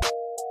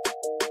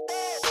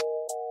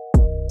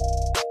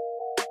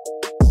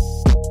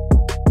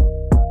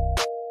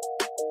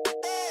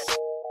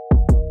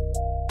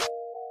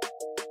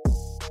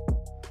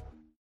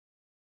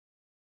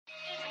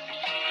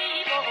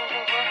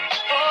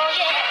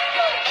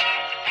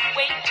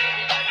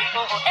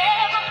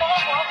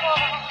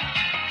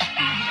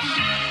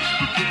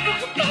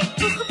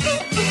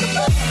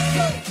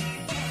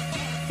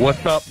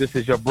 What's up? This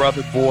is your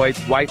brother, boy,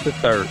 Dwight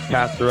III,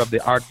 pastor of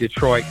the Ark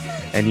Detroit,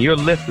 and you're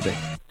listening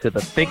to the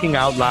Thinking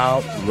Out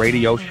Loud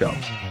radio show.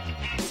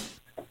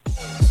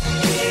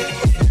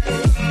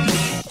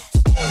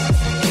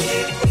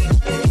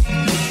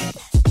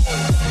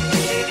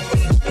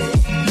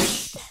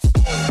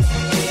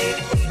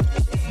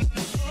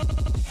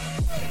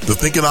 The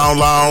Thinking Out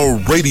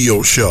Loud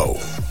radio show,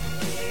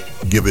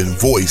 giving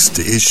voice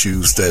to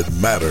issues that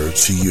matter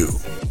to you.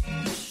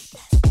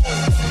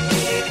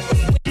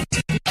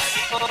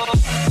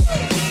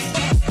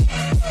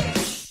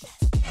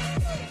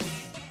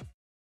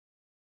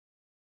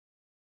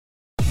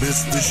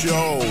 It's the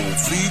show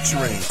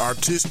featuring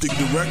artistic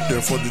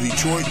director for the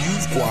Detroit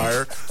Youth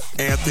Choir,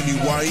 Anthony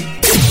White.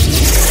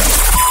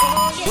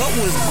 What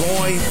was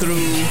going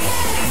through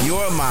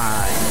your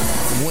mind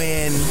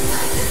when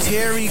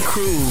Terry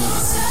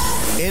Crews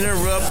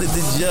interrupted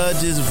the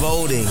judges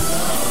voting?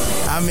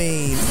 I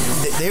mean,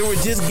 they were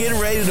just getting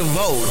ready to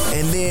vote,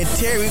 and then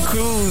Terry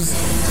Crews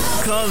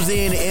comes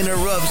in and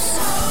interrupts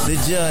the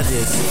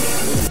judges.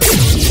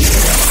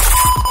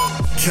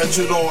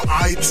 Catch it on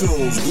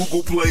iTunes,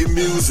 Google Play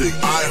Music,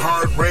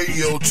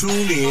 iHeartRadio,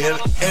 TuneIn,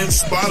 and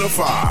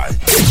Spotify.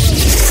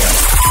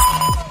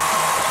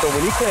 So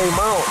when he came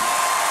out,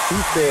 he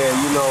said,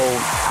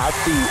 I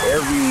see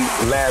every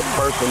last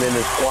person in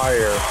this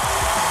choir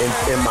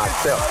in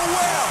myself.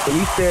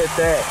 When he said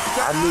that,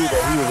 I knew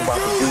that he was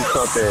about to do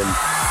something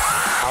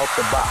out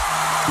the box.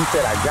 He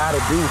said, I got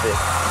to do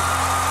this.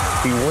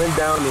 He went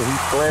down and he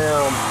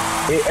slammed.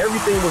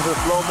 Everything was in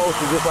slow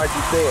motion, just like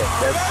you said.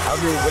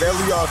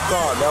 Whatever y'all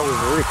saw, that was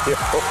real.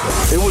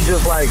 It was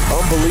just like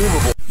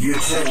unbelievable. You're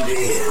tuned in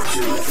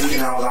to the Thinking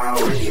Out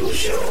Loud radio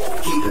show.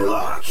 Keep it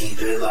locked,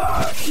 keep it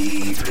locked,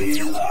 keep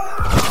it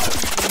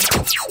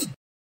locked.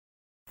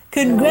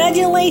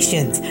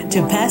 Congratulations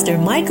to Pastor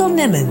Michael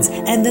Nimmons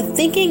and the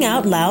Thinking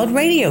Out Loud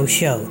radio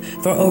show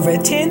for over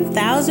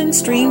 10,000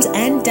 streams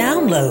and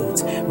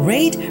downloads.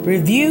 Rate,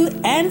 review,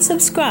 and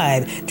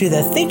subscribe to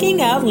the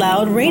Thinking Out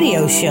Loud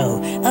radio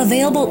show.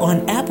 Available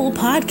on Apple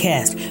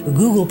Podcast,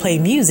 Google Play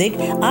Music,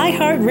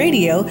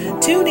 iHeartRadio,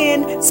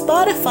 TuneIn,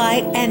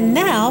 Spotify, and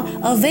now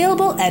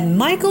available at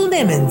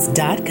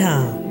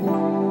michaelnimmons.com.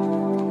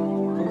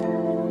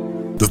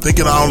 The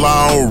Thinking Out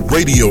Loud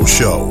radio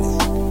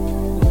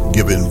show,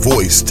 giving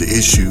voice to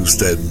issues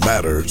that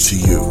matter to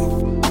you.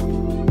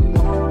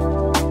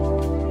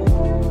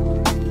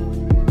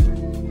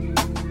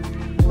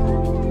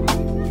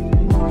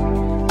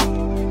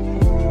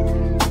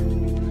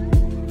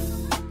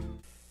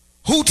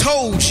 Who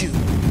told you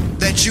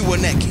that you were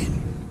naked?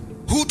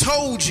 Who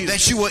told you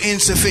that you were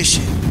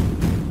insufficient?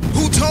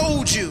 Who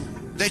told you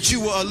that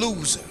you were a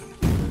loser?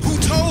 Who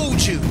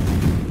told you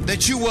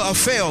that you were a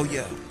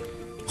failure?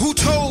 Who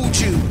told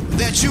you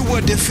that you were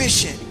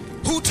deficient?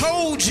 Who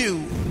told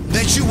you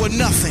that you were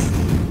nothing?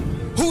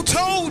 Who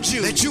told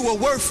you that you were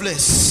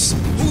worthless?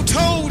 Who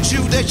told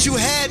you that you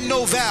had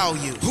no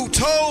value? Who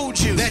told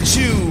you that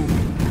you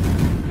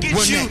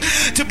were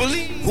naked? To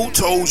believe? Who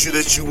Told You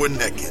That You Were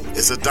Naked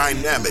is a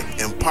dynamic,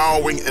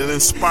 empowering, and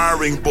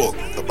inspiring book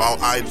about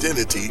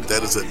identity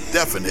that is a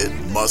definite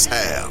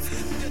must-have.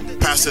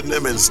 Pastor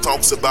Nimmons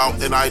talks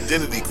about an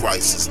identity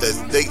crisis that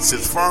dates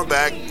as far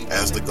back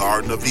as the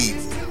Garden of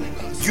Eden.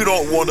 You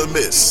don't want to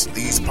miss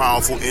these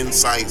powerful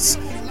insights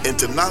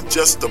into not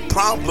just the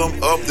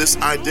problem of this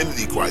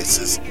identity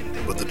crisis,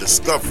 but the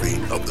discovery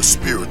of the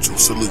spiritual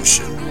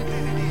solution.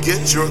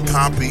 Get your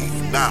copy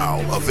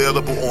now,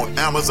 available on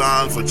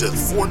Amazon for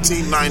just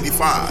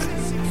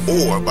 $14.95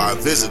 or by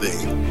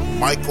visiting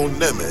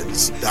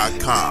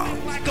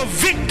michaelnimmons.com. Like a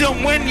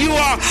victim when you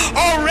are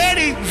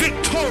already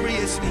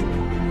victorious.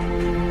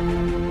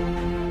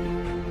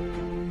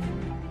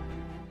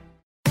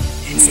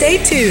 Stay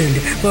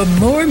tuned for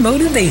more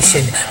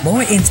motivation,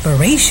 more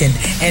inspiration,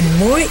 and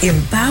more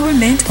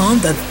empowerment on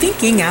the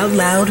Thinking Out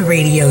Loud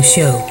radio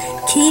show.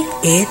 Keep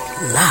it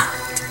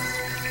locked.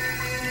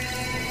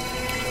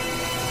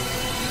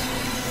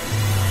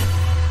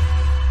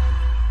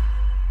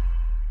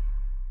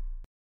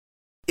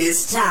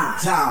 It's time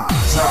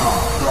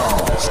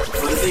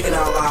for the Thinking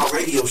Out Loud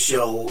radio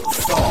show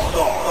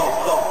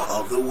thought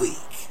of the week.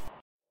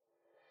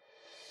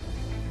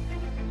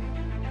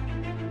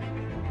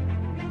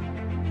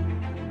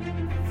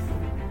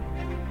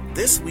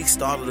 This week's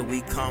thought of the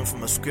week comes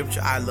from a scripture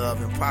I love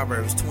in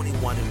Proverbs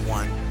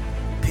 21:1,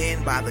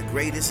 penned by the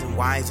greatest and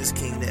wisest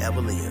king to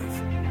ever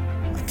live.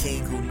 A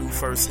king who knew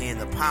firsthand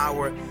the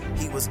power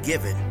he was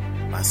given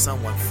by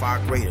someone far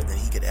greater than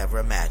he could ever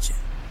imagine.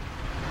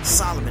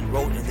 Solomon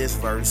wrote in this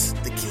verse,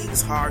 "The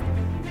king's heart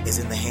is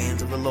in the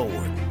hands of the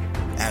Lord.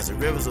 As the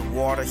rivers of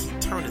water, he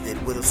turneth it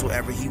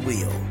whithersoever he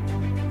will."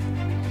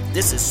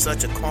 This is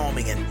such a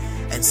calming and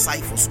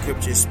insightful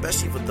scripture,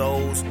 especially for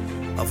those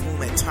of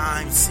whom at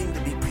times seem to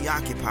be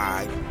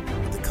preoccupied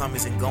with the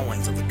comings and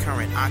goings of the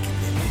current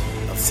occupant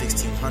of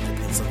 1600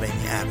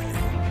 Pennsylvania Avenue.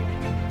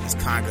 As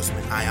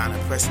Congressman Ayanna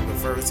Pressley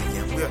refers to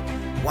him, we're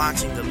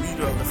watching the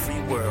leader of the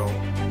free world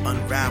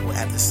unravel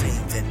at the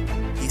seams, and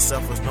he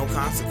suffers no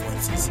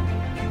consequences.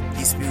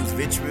 He spews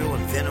vitriol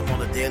and venom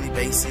on a daily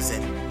basis,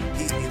 and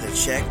he's neither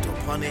checked or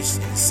punished,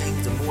 and it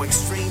seems the more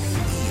extreme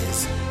he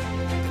is,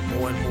 the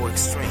more and more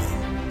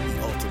extreme he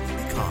ultimately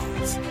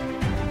becomes.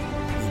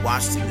 We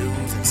watch the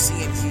news and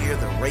see and hear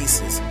the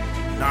racist,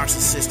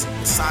 narcissistic,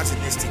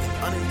 misogynistic,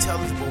 and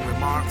unintelligible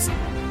remarks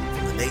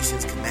from the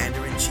nation's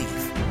commander-in-chief.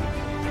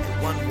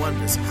 And one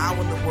wonders, how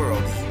in the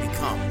world did he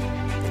become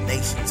the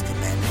nation's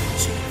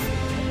commander-in-chief?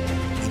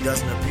 He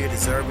doesn't appear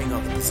deserving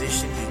of the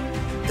position.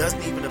 He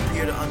doesn't even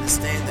appear to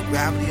understand the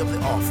gravity of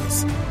the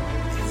office.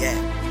 And yet,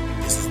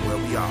 this is where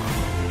we are.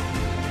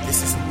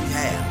 This is who we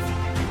have.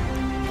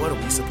 What are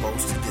we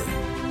supposed to do?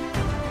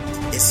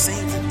 It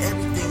seems that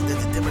everything that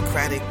the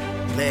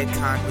Democratic-led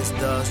Congress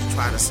does to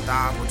try to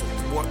stop or to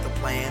thwart the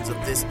plans of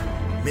this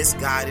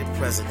misguided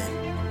president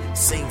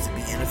seems to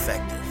be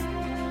ineffective.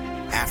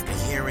 After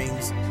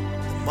hearings,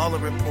 the Mueller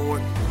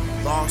report,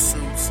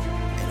 lawsuits,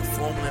 and a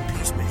formal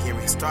impeachment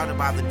hearing started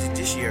by the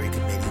Judiciary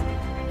Committee,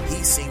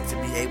 he seems to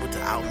be able to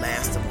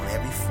outlast them on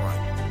every front.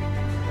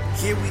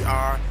 Here we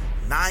are,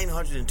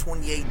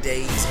 928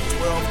 days and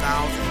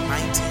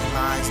 12,019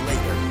 lives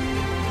later.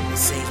 It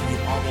seems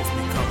we've almost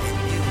become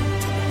immune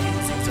to the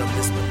musings of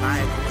this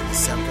maniacal and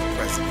deceptive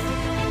president.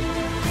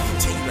 We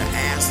continue to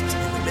ask, in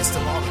the midst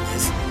of all of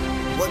this,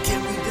 what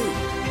can we do?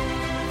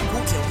 Who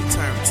can we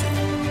turn to?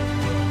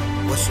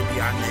 What should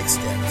be our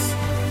next steps?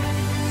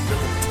 We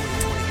look at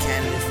the 2020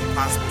 candidates for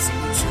possible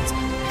solutions,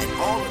 and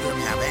all of them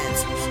have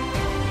answers.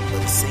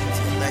 But it seems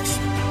the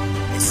election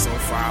is so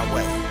far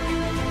away.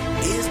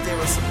 Is there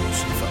a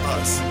solution for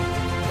us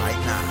right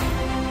now?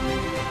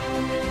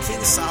 King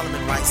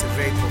Solomon writes a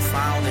very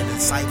profound and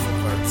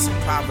insightful verse in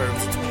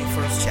Proverbs, the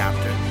 21st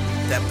chapter,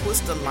 that puts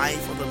the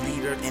life of the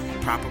leader in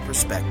proper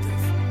perspective.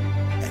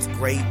 As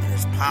great and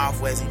as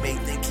powerful as he may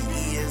think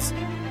he is,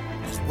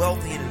 as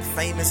wealthy and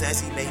famous as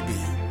he may be,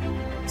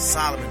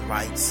 Solomon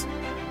writes,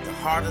 "The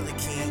heart of the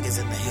king is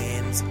in the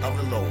hands of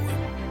the Lord."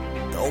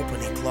 The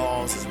opening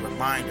clause is a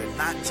reminder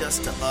not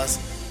just to us,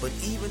 but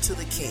even to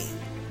the king,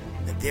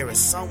 that there is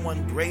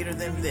someone greater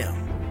than them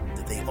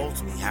that they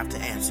ultimately have to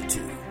answer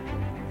to.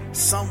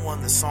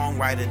 Someone, the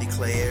songwriter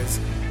declares,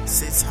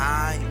 sits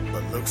high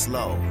but looks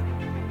low.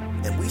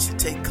 And we should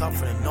take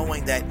comfort in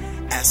knowing that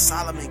as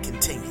Solomon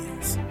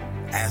continues,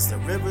 As the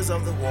rivers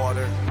of the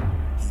water,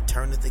 he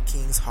turneth the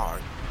king's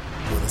heart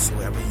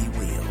whithersoever he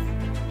will.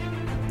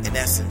 In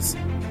essence,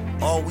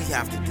 all we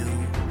have to do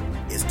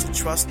is to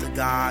trust the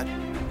God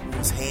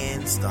whose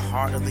hands the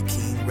heart of the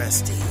king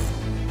rests in.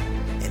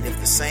 And if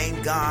the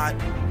same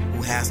God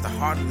who has the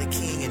heart of the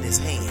king in his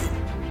hand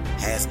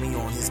has me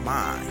on his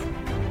mind,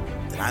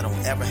 then I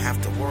don't ever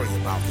have to worry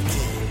about the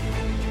king,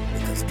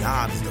 because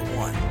God is the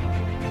one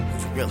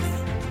who's really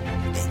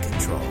in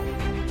control.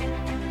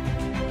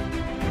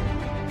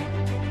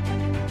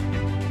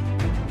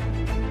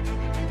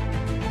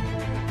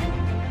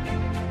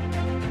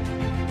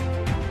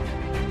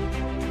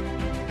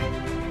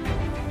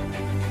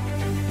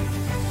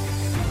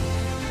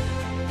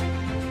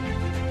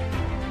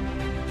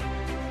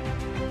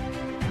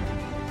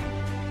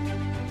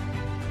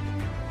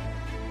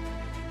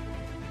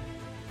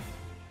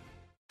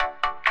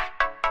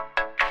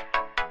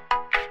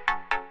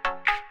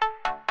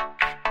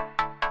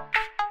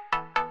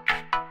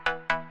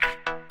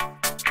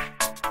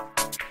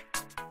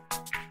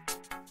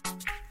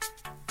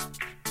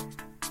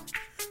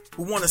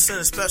 We want to send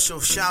a special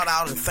shout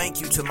out and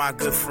thank you to my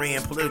good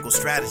friend, political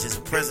strategist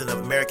and president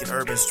of American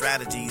Urban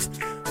Strategies,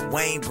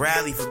 Wayne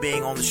Bradley, for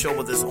being on the show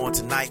with us on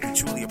tonight. We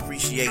truly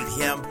appreciate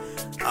him.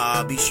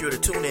 Be sure to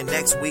tune in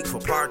next week for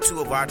part 2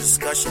 of our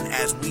discussion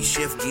as we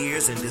shift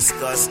gears and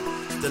discuss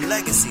the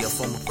legacy of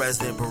former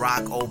President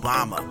Barack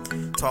Obama.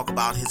 Talk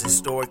about his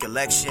historic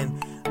election,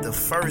 the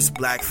first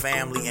black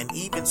family, and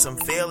even some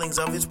failings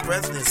of his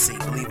presidency,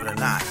 believe it or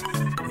not.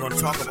 We're going to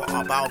talk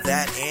about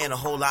that and a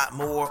whole lot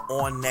more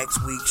on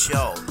next week's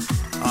show.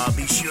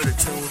 Be sure to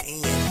tune in.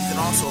 You can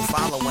also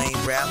follow Wayne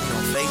Bradley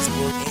on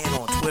Facebook and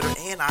on Twitter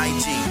and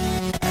IG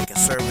at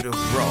Conservative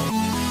Bro.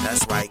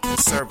 That's right,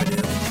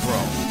 Conservative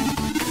Bro.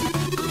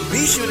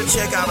 Be sure to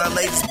check out our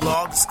latest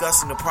blog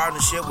discussing the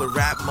partnership with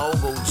rap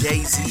mogul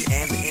Jay-Z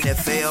and the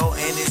NFL,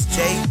 and is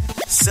Jay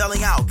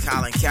selling out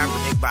Colin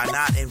Kaepernick by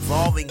not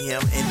involving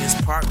him in this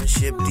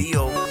partnership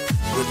deal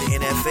with the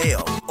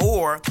NFL,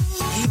 or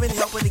even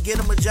helping to get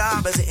him a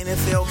job as an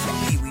NFL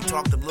QB. We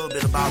talked a little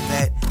bit about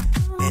that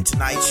in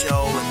tonight's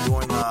show and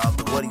during the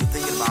What Are You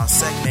Thinking About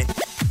segment,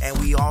 and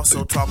we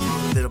also talked a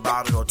little bit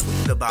about it or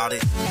tweeted about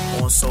it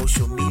on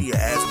social media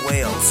as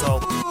well.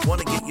 So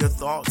want to get your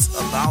thoughts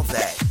about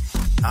that.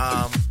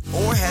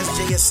 Or has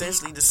Jay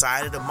essentially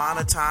decided to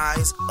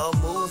monetize a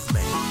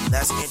movement?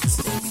 That's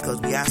interesting, because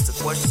we asked the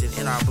question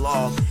in our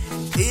blog: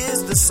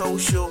 is the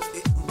social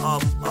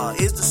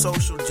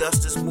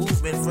justice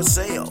movement for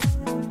sale?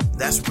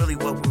 That's really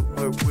what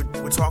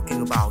we're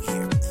talking about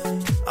here.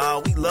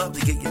 We love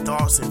to get your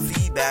thoughts and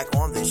feedback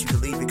on this. You can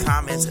leave your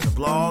comments in the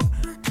blog,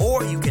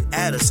 or you can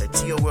add us at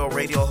TOL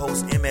Radio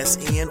Host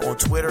MSN on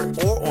Twitter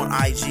or on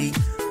IG,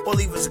 or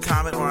leave us a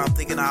comment on our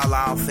Thinking Out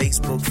Loud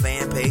Facebook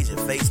fan page at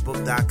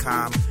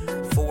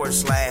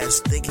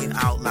facebook.com/Thinking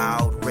Out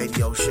Loud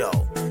Radio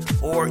Show,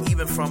 or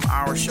even from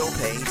our show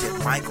page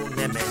at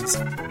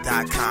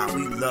michaelnimmons.com.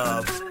 We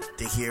love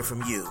to hear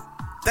from you.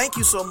 Thank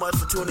you so much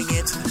for tuning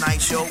in to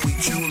tonight's show. We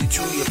truly,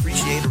 truly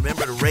appreciate it.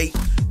 Remember to rate,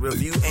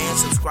 review, and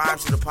subscribe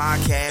to the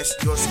podcast.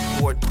 Your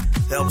support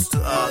helps to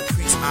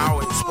increase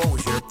our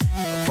exposure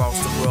across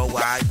the World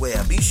Wide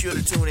Web. Be sure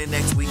to tune in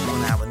next week. We're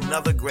going to have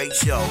another great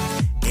show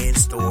in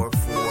store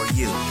for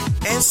you.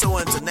 And so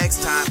until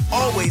next time,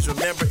 always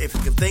remember, if you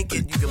can think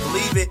it, you can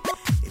believe it.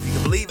 If you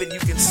can believe it, you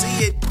can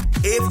see it.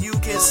 If you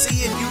can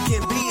see it, you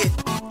can be it.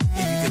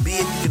 If you can be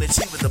it, you can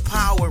achieve it. The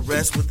power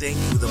rests within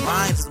you. The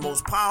mind is the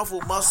most powerful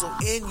muscle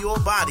in your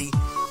body.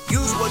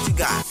 Use what you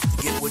got to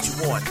get what you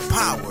want. The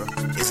power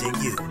is in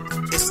you.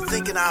 It's the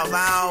Thinking Out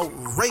Loud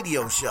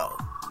Radio Show.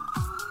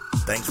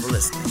 Thanks for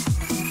listening.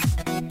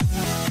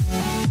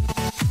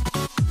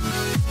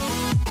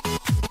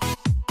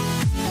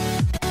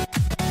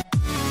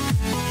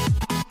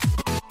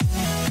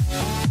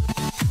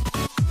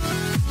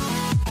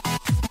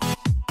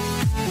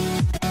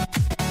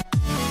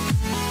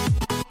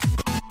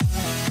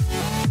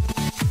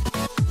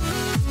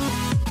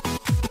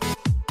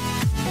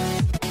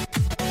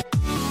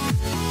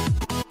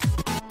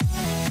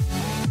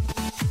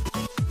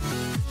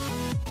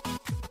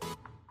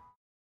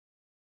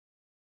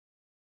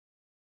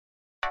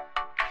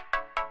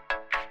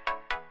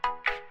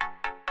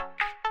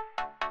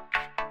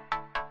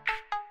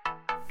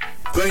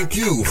 Thank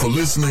you for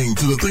listening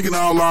to the Thinking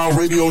Out Loud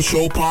Radio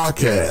Show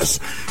podcast.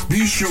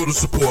 Be sure to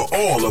support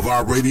all of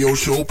our radio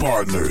show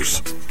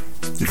partners.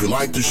 If you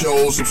like the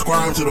show,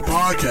 subscribe to the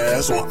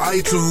podcast on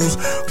iTunes,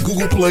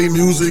 Google Play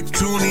Music,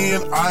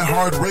 TuneIn,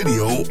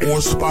 iHeartRadio, or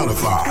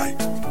Spotify.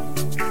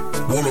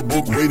 Want to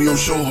book radio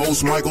show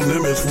host Michael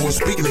Nimmons for a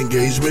speaking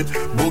engagement,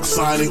 book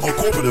signing, or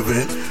corporate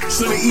event?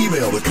 Send an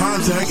email to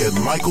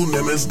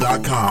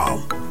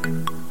contact@michaelnimmons.com.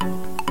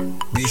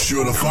 Be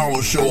sure to follow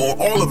the show on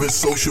all of its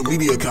social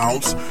media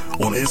accounts,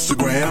 on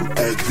Instagram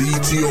at The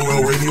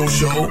TOL Radio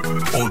Show,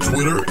 on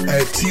Twitter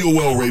at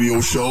TOL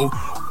Radio Show,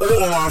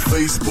 or on our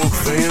Facebook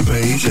fan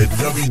page at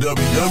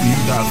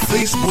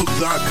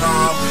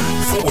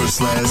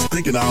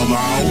www.facebook.com/Thinking Out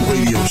Loud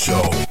Radio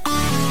Show.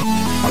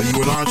 Are you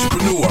an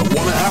entrepreneur? Want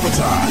to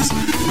advertise?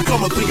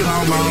 Become a Thinking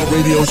Out Loud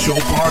radio show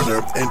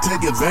partner and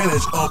take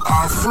advantage of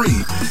our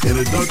free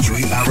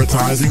introductory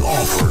advertising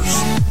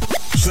offers.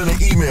 Send an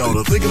email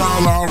to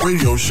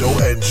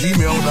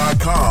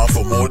thinkingoutloudradioshow@gmail.com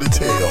for more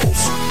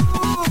details.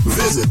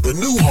 Visit the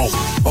new home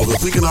of the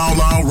Thinking Out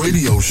Loud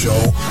radio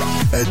show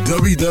at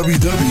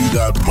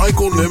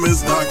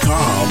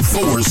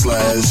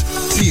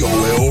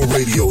www.michaelnimmons.com/TOL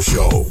radio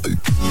show.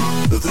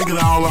 The Thinking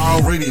Out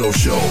Loud radio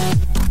show,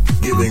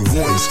 giving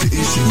voice to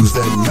issues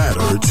that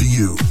matter to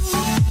you.